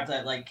doesn't have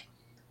that, like,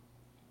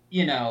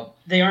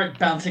 they aren't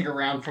bouncing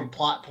around from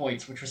plot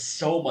points, which was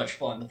so much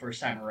fun the first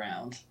time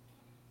around.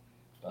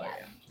 But,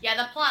 yeah,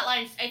 the plot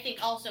lines, I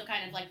think, also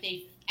kind of like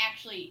they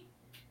actually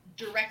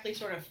directly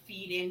sort of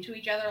feed into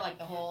each other, like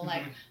the whole,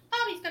 like,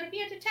 Bobby's gonna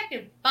be a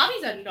detective.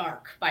 Bobby's a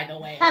narc, by the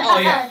way. Oh,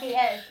 yeah. He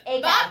is.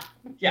 A-Bab.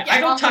 Bob, I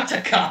don't talk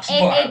to cops,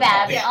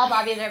 A-Bab. Yeah. All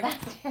Bobbies are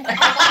bastards.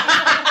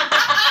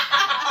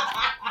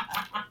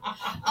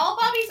 All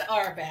Bobbies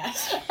are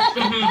best.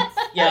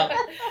 Yeah.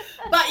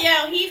 But,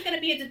 he's going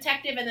to be a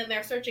detective, and then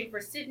they're searching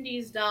for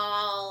Sydney's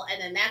doll, and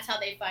then that's how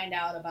they find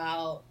out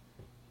about,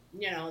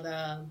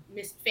 the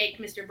fake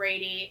Mr.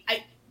 Brady.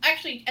 I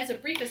actually, as a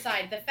brief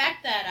aside, the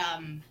fact that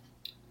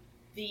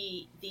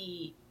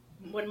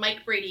when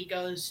Mike Brady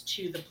goes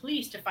to the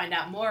police to find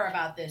out more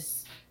about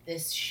this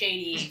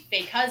shady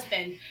fake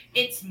husband,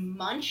 it's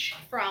Munch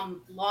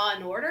from Law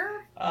and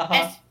Order.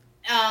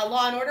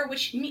 Law and Order,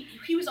 which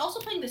he was also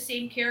playing the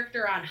same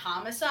character on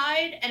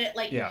Homicide, and it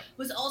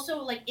was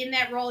also like in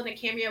that role in a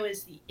cameo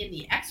in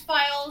the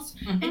X-Files,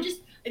 and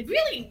just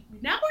really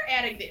now we're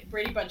adding the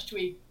Brady Bunch to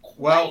a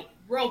quite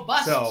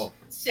robust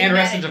and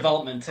Arrested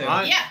Development too.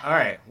 All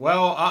right.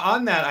 Well,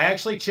 on that, I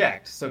actually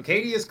checked. So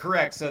Katie is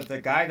correct. So the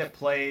guy that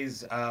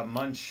plays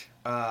Munch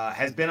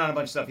has been on a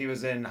bunch of stuff. He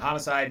was in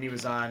Homicide, and he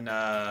was on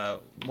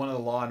one of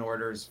the Law and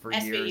Orders for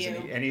years,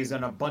 and he's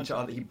in a bunch of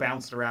other. He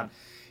bounced around.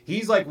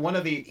 He's like one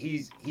of the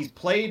he's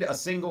played a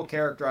single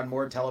character on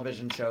more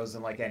television shows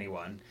than like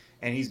anyone,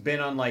 and he's been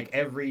on like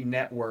every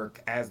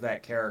network as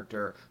that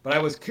character. But I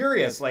was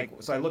curious,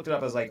 so I looked it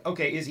up. I was like,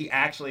 okay, is he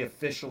actually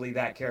officially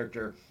that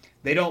character?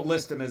 They don't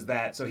list him as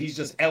that, so he's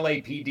just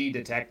LAPD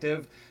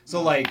detective.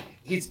 So like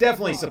he's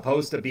definitely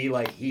supposed to be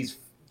like he's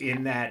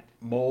in that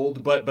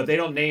mold, but they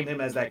don't name him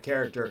as that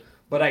character.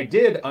 But I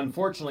did,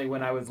 unfortunately,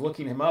 when I was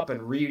looking him up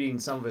and reading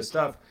some of his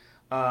stuff,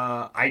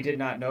 I did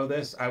not know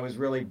this. I was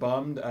really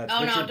bummed. It's Oh,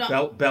 no, Richard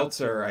don't-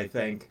 Belzer, I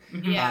think.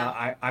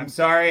 Yeah. I'm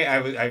sorry.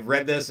 I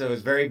read this. I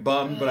was very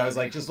bummed, but I was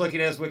like just looking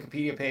at his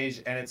Wikipedia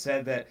page, and it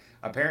said that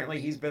apparently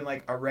he's been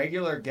like a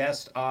regular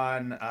guest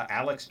on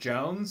Alex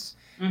Jones,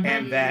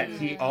 and that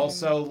he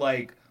also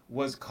like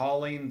was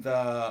calling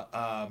the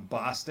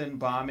Boston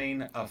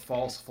bombing a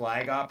false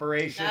flag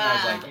operation. I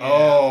was like, Yeah.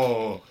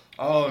 oh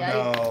Yikes.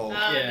 no.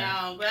 Oh,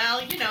 Yeah. no.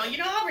 Well, you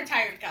know how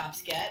retired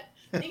cops get.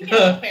 They can get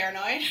a little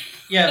paranoid.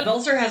 Yeah,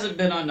 Belzer hasn't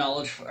been on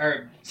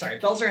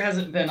Belzer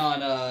hasn't been on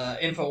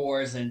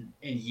InfoWars in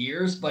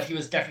years, but he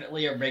was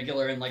definitely a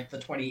regular in like the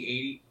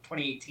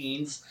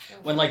 2018s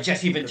when like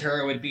Jesse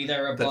Ventura would be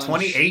there a The bunch.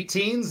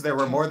 2018s, there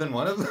were more than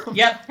one of them.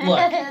 Yep, look.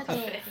 That's me.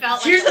 It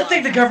felt Here's like the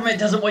thing the government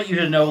doesn't want you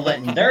to know,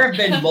 Linton. There have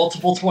been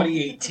multiple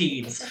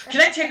 2018s. Can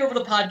I take over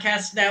the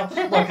podcast now?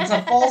 Look, it's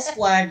a false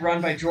flag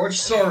run by George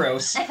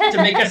Soros to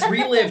make us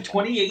relive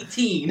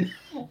 2018.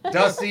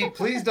 Dusty,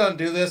 please don't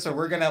do this, or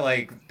we're gonna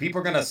like people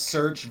are gonna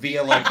search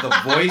via like the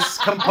voice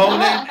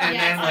component, and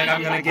then like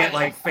I'm gonna get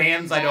like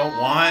fans I don't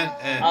want.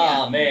 And...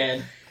 Oh,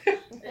 man.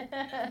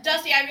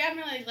 Dusty, I'm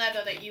really glad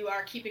though that you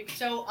are keeping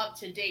so up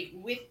to date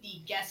with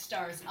the guest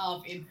stars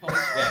of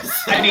InfoWars.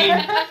 I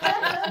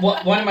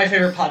mean, one of my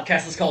favorite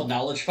podcasts is called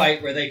Knowledge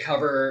Fight, where they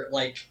cover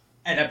like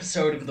an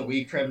episode of the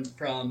week from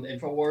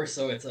InfoWars,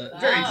 so it's a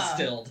very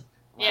distilled.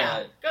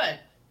 Yeah, good.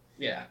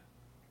 Yeah.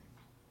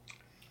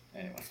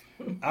 Anyway.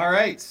 All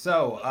right,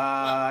 so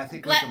I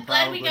think we can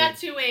Glad probably. we got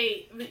to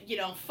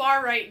a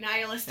far right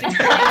nihilistic place.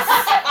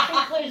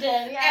 Conclusion.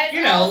 Yeah. And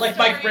You know, all like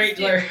Mike stories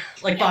Brady,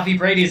 like Bobby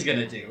Brady's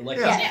gonna do. Like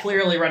Yeah. he's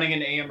clearly running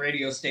an AM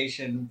radio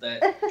station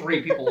that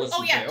 3 people listen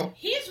Oh yeah, to.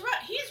 he's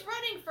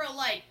running for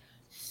like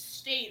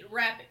state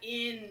rep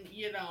in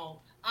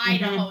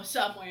Idaho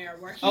somewhere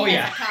where he Oh, has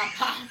yeah. a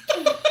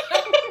compound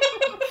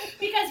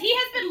because he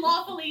has been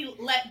lawfully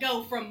let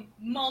go from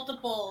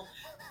multiple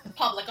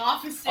public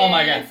offices. Oh,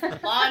 my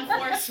God. Law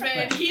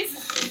enforcement.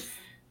 He's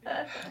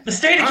The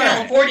state of All right.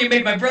 California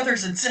made my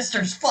brothers and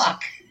sisters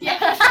fuck.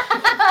 yeah.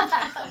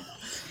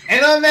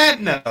 And on that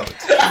note,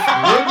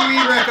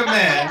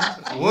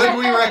 would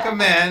we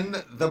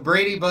recommend the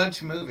Brady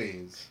Bunch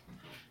movies?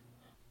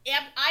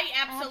 I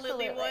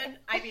absolutely Absolutely. would.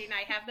 I mean,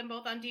 I have them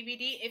both on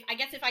DVD. If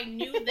I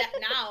knew that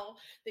now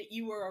that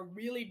you were a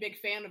really big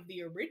fan of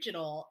the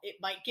original, it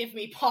might give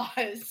me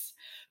pause.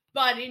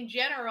 But in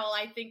general,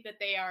 I think that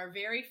they are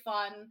very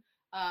fun,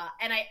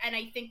 and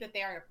I think that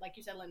they are, like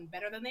you said, Lynn,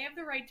 better than they have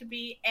the right to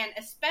be, and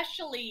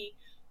especially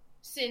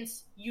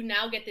since you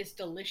now get this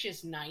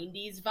delicious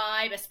 '90s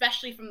vibe,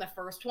 especially from the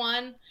first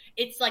one.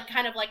 It's like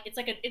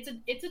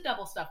it's a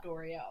double stuffed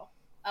Oreo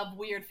of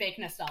weird fake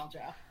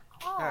nostalgia.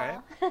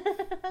 Aw.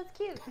 That's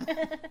cute.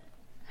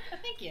 So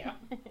thank you.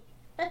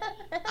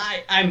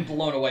 I'm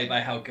blown away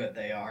by how good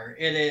they are.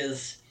 It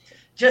is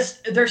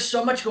just, there's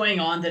so much going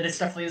on that it's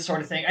definitely the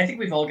sort of thing. I think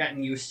we've all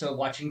gotten used to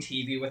watching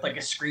TV with like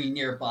a screen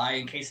nearby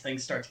in case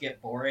things start to get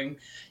boring.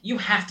 You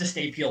have to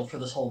stay peeled for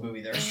this whole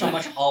movie. There's so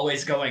much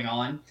always going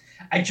on.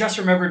 I just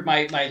remembered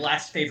my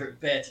last favorite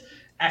bit.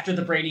 After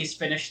the Bradys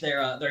finished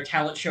their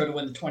talent show to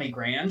win the 20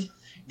 grand,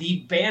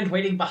 the band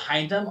waiting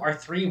behind them are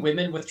 3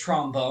 women with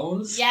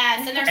trombones.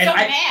 Yes, and they're And so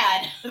I-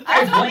 mad. They're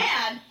I so want-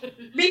 mad.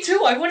 Me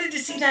too. I wanted to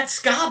see that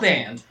ska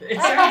band.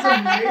 It sounds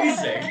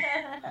amazing.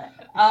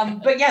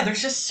 But yeah,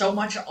 there's just so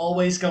much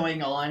always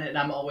going on, and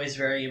I'm always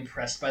very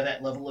impressed by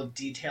that level of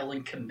detail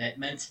and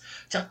commitment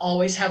to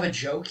always have a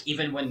joke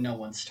even when no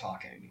one's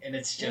talking. And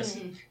it's just,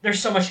 there's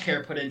so much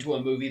care put into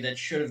a movie that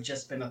should have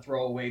just been a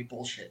throwaway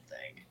bullshit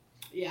thing.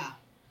 Yeah.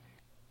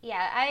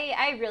 Yeah,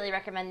 I really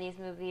recommend these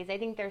movies. I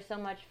think they're so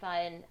much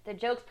fun. The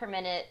jokes per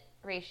minute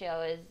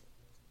ratio is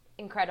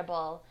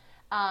incredible.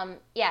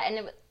 Yeah,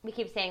 and we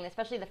keep saying, this,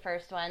 especially the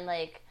first one,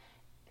 like,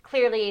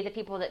 clearly the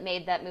people that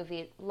made that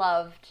movie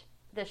loved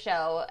the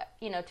show,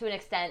 to an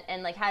extent,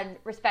 and, like, had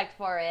respect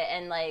for it,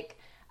 and, like,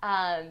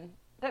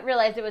 but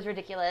realized it was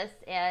ridiculous,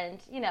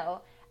 and,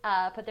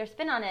 put their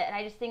spin on it. And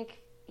I just think,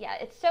 yeah,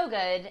 it's so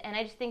good, and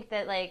I just think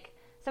that, like,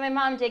 so my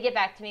mom did get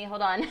back to me.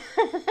 Hold on.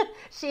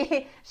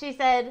 She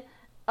said,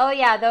 oh,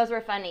 yeah, those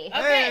were funny. Okay,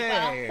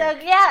 Hey. So,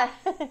 yeah,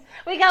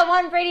 we got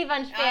one Brady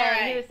Bunch All fan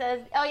right. who says,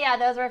 oh, yeah,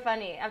 those were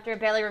funny, after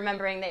barely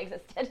remembering they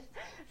existed.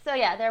 So,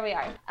 yeah, there we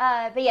are.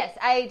 But, yes,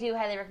 I do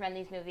highly recommend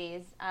these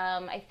movies.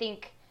 I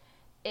think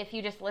if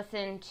you just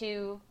listen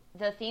to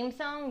the theme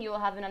song, you will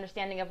have an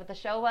understanding of what the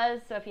show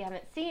was. So if you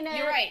haven't seen it,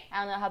 You're right.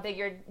 I don't know how big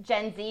your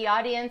Gen Z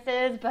audience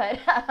is, but,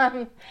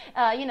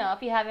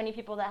 if you have any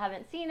people that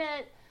haven't seen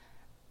it,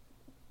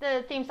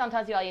 the theme song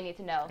tells you all you need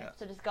to know. Yeah.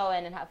 So just go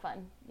in and have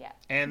fun. Yeah.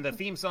 And the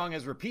theme song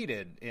is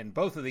repeated in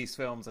both of these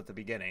films at the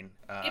beginning.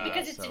 Yeah,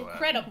 because it's so,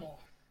 incredible.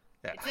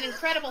 yeah. It's an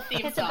incredible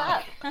theme It's a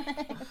song.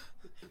 buck.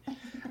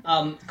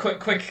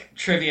 Quick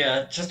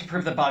trivia, just to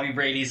prove that Bobby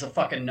Brady's a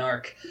fucking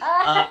narc.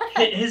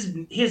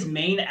 His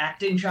main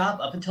acting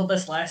job up until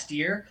this last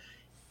year,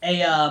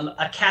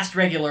 a cast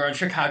regular on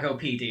Chicago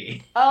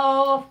PD,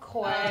 Oh, of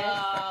course.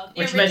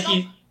 which meant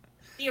he,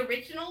 The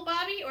original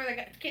Bobby or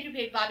the kid who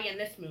played Bobby in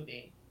this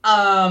movie?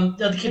 the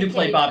kid who kid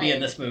played who Bobby played-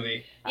 in this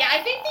movie. Yeah,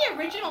 I think the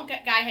original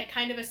guy had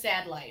kind of a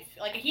sad life.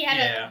 Like, he had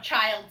a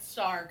child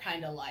star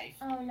kind of life.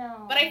 Oh,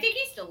 no. But I think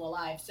he's still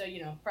alive, so,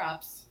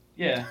 props.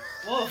 Yeah.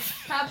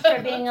 Woof. Props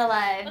for being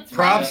alive.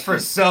 Props for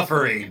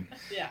suffering.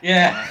 Yeah.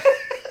 Yeah.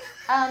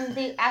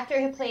 The actor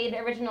who played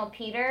original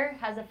Peter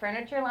has a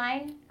furniture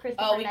line,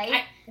 Christopher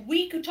Knight.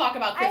 We could talk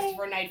about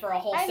Christopher Knight for a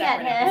whole I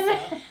separate met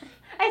him.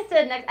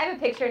 episode. I have a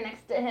picture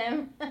next to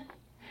him.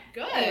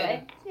 Good.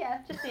 Anyway,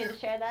 yeah, just needed to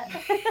share that.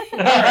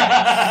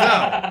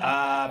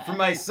 So, for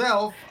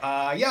myself,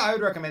 I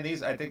would recommend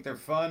these. I think they're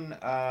fun.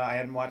 I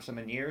hadn't watched them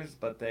in years,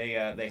 but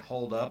they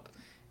hold up,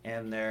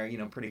 and they're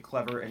pretty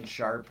clever and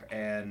sharp.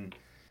 And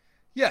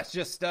yes,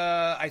 just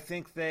I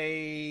think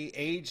they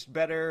aged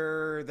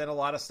better than a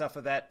lot of stuff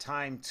of that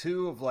time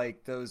too. Of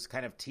like those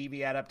kind of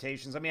TV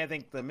adaptations. I mean, I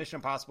think the Mission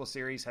Impossible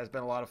series has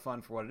been a lot of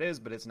fun for what it is,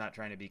 but it's not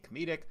trying to be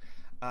comedic.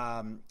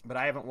 But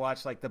I haven't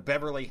watched like the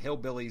Beverly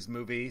Hillbillies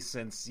movie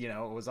since it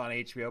was on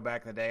HBO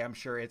back in the day. I'm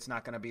sure it's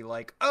not going to be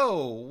like,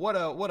 oh, what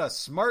a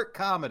smart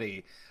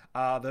comedy.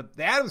 The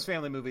Addams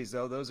Family movies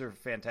though, those are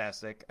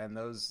fantastic, and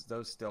those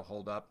still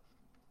hold up.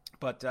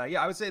 But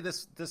I would say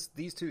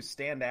these two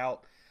stand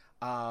out,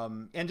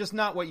 and just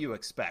not what you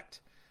expect.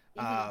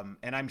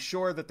 And I'm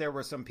sure that there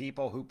were some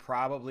people who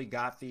probably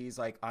got these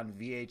like on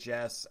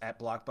VHS at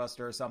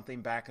Blockbuster or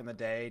something back in the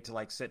day to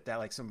like sit down,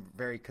 like some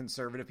very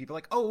conservative people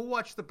like, oh, we'll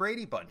watch the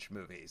Brady Bunch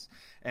movies.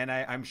 And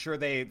I'm sure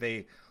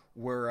they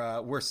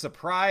were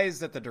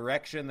surprised at the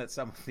direction that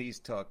some of these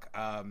took.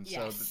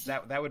 Yes.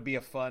 So that would be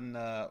a fun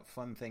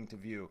thing to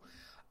view.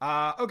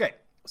 Okay.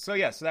 So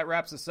that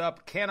wraps us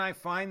up. Can I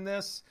find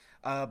this?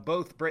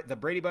 Both the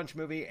Brady Bunch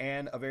movie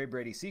and A Very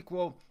Brady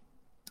Sequel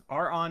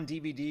are on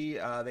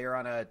DVD. They are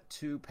on a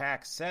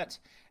 2-pack set,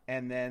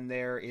 and then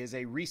there is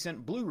a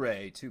recent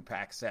Blu-ray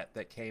 2-pack set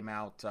that came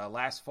out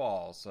last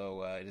fall.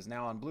 So it is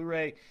now on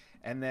Blu-ray.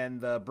 And then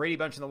the Brady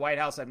Bunch in the White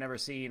House I've never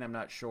seen. I'm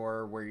not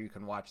sure where you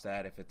can watch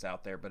that if it's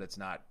out there, but it's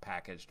not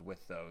packaged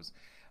with those.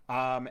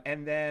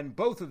 And then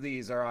both of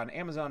these are on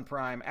Amazon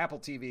Prime, Apple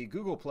TV,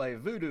 Google Play,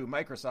 Vudu,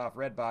 Microsoft,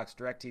 Redbox,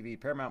 DirecTV,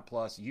 Paramount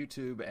Plus,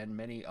 YouTube, and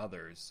many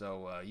others.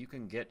 So you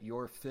can get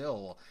your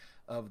fill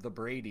of the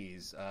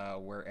Bradys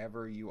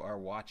wherever you are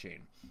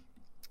watching.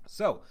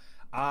 So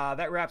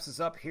that wraps us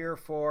up here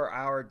for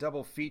our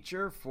double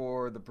feature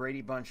for the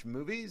Brady Bunch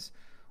movies.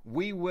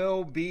 We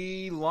will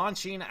be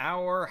launching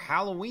our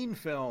Halloween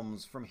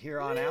films from here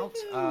on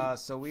out.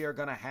 So we are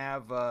going to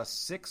have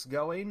 6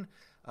 going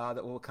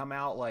that will come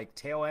out like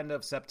tail end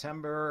of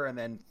September and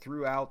then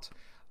throughout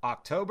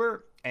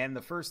October. And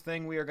the first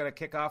thing we are going to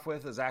kick off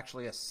with is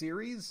actually a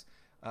series.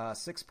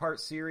 6-part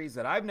series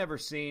that I've never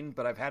seen,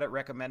 but I've had it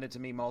recommended to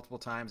me multiple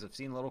times. I've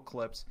seen little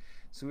clips.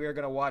 So we are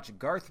going to watch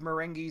Garth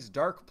Marenghi's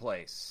Dark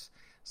Place.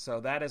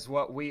 So that is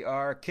what we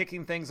are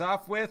kicking things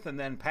off with. And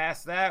then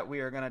past that,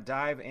 we are going to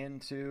dive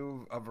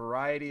into a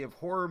variety of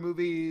horror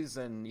movies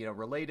and,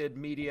 related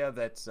media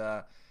that's,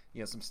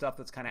 some stuff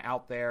that's kind of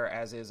out there,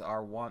 as is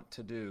our wont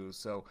to do.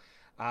 So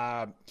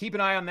keep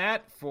an eye on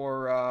that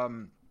for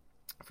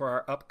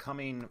our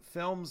upcoming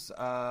films.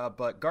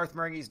 But Garth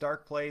Marenghi's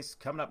Dark Place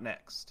coming up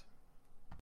next.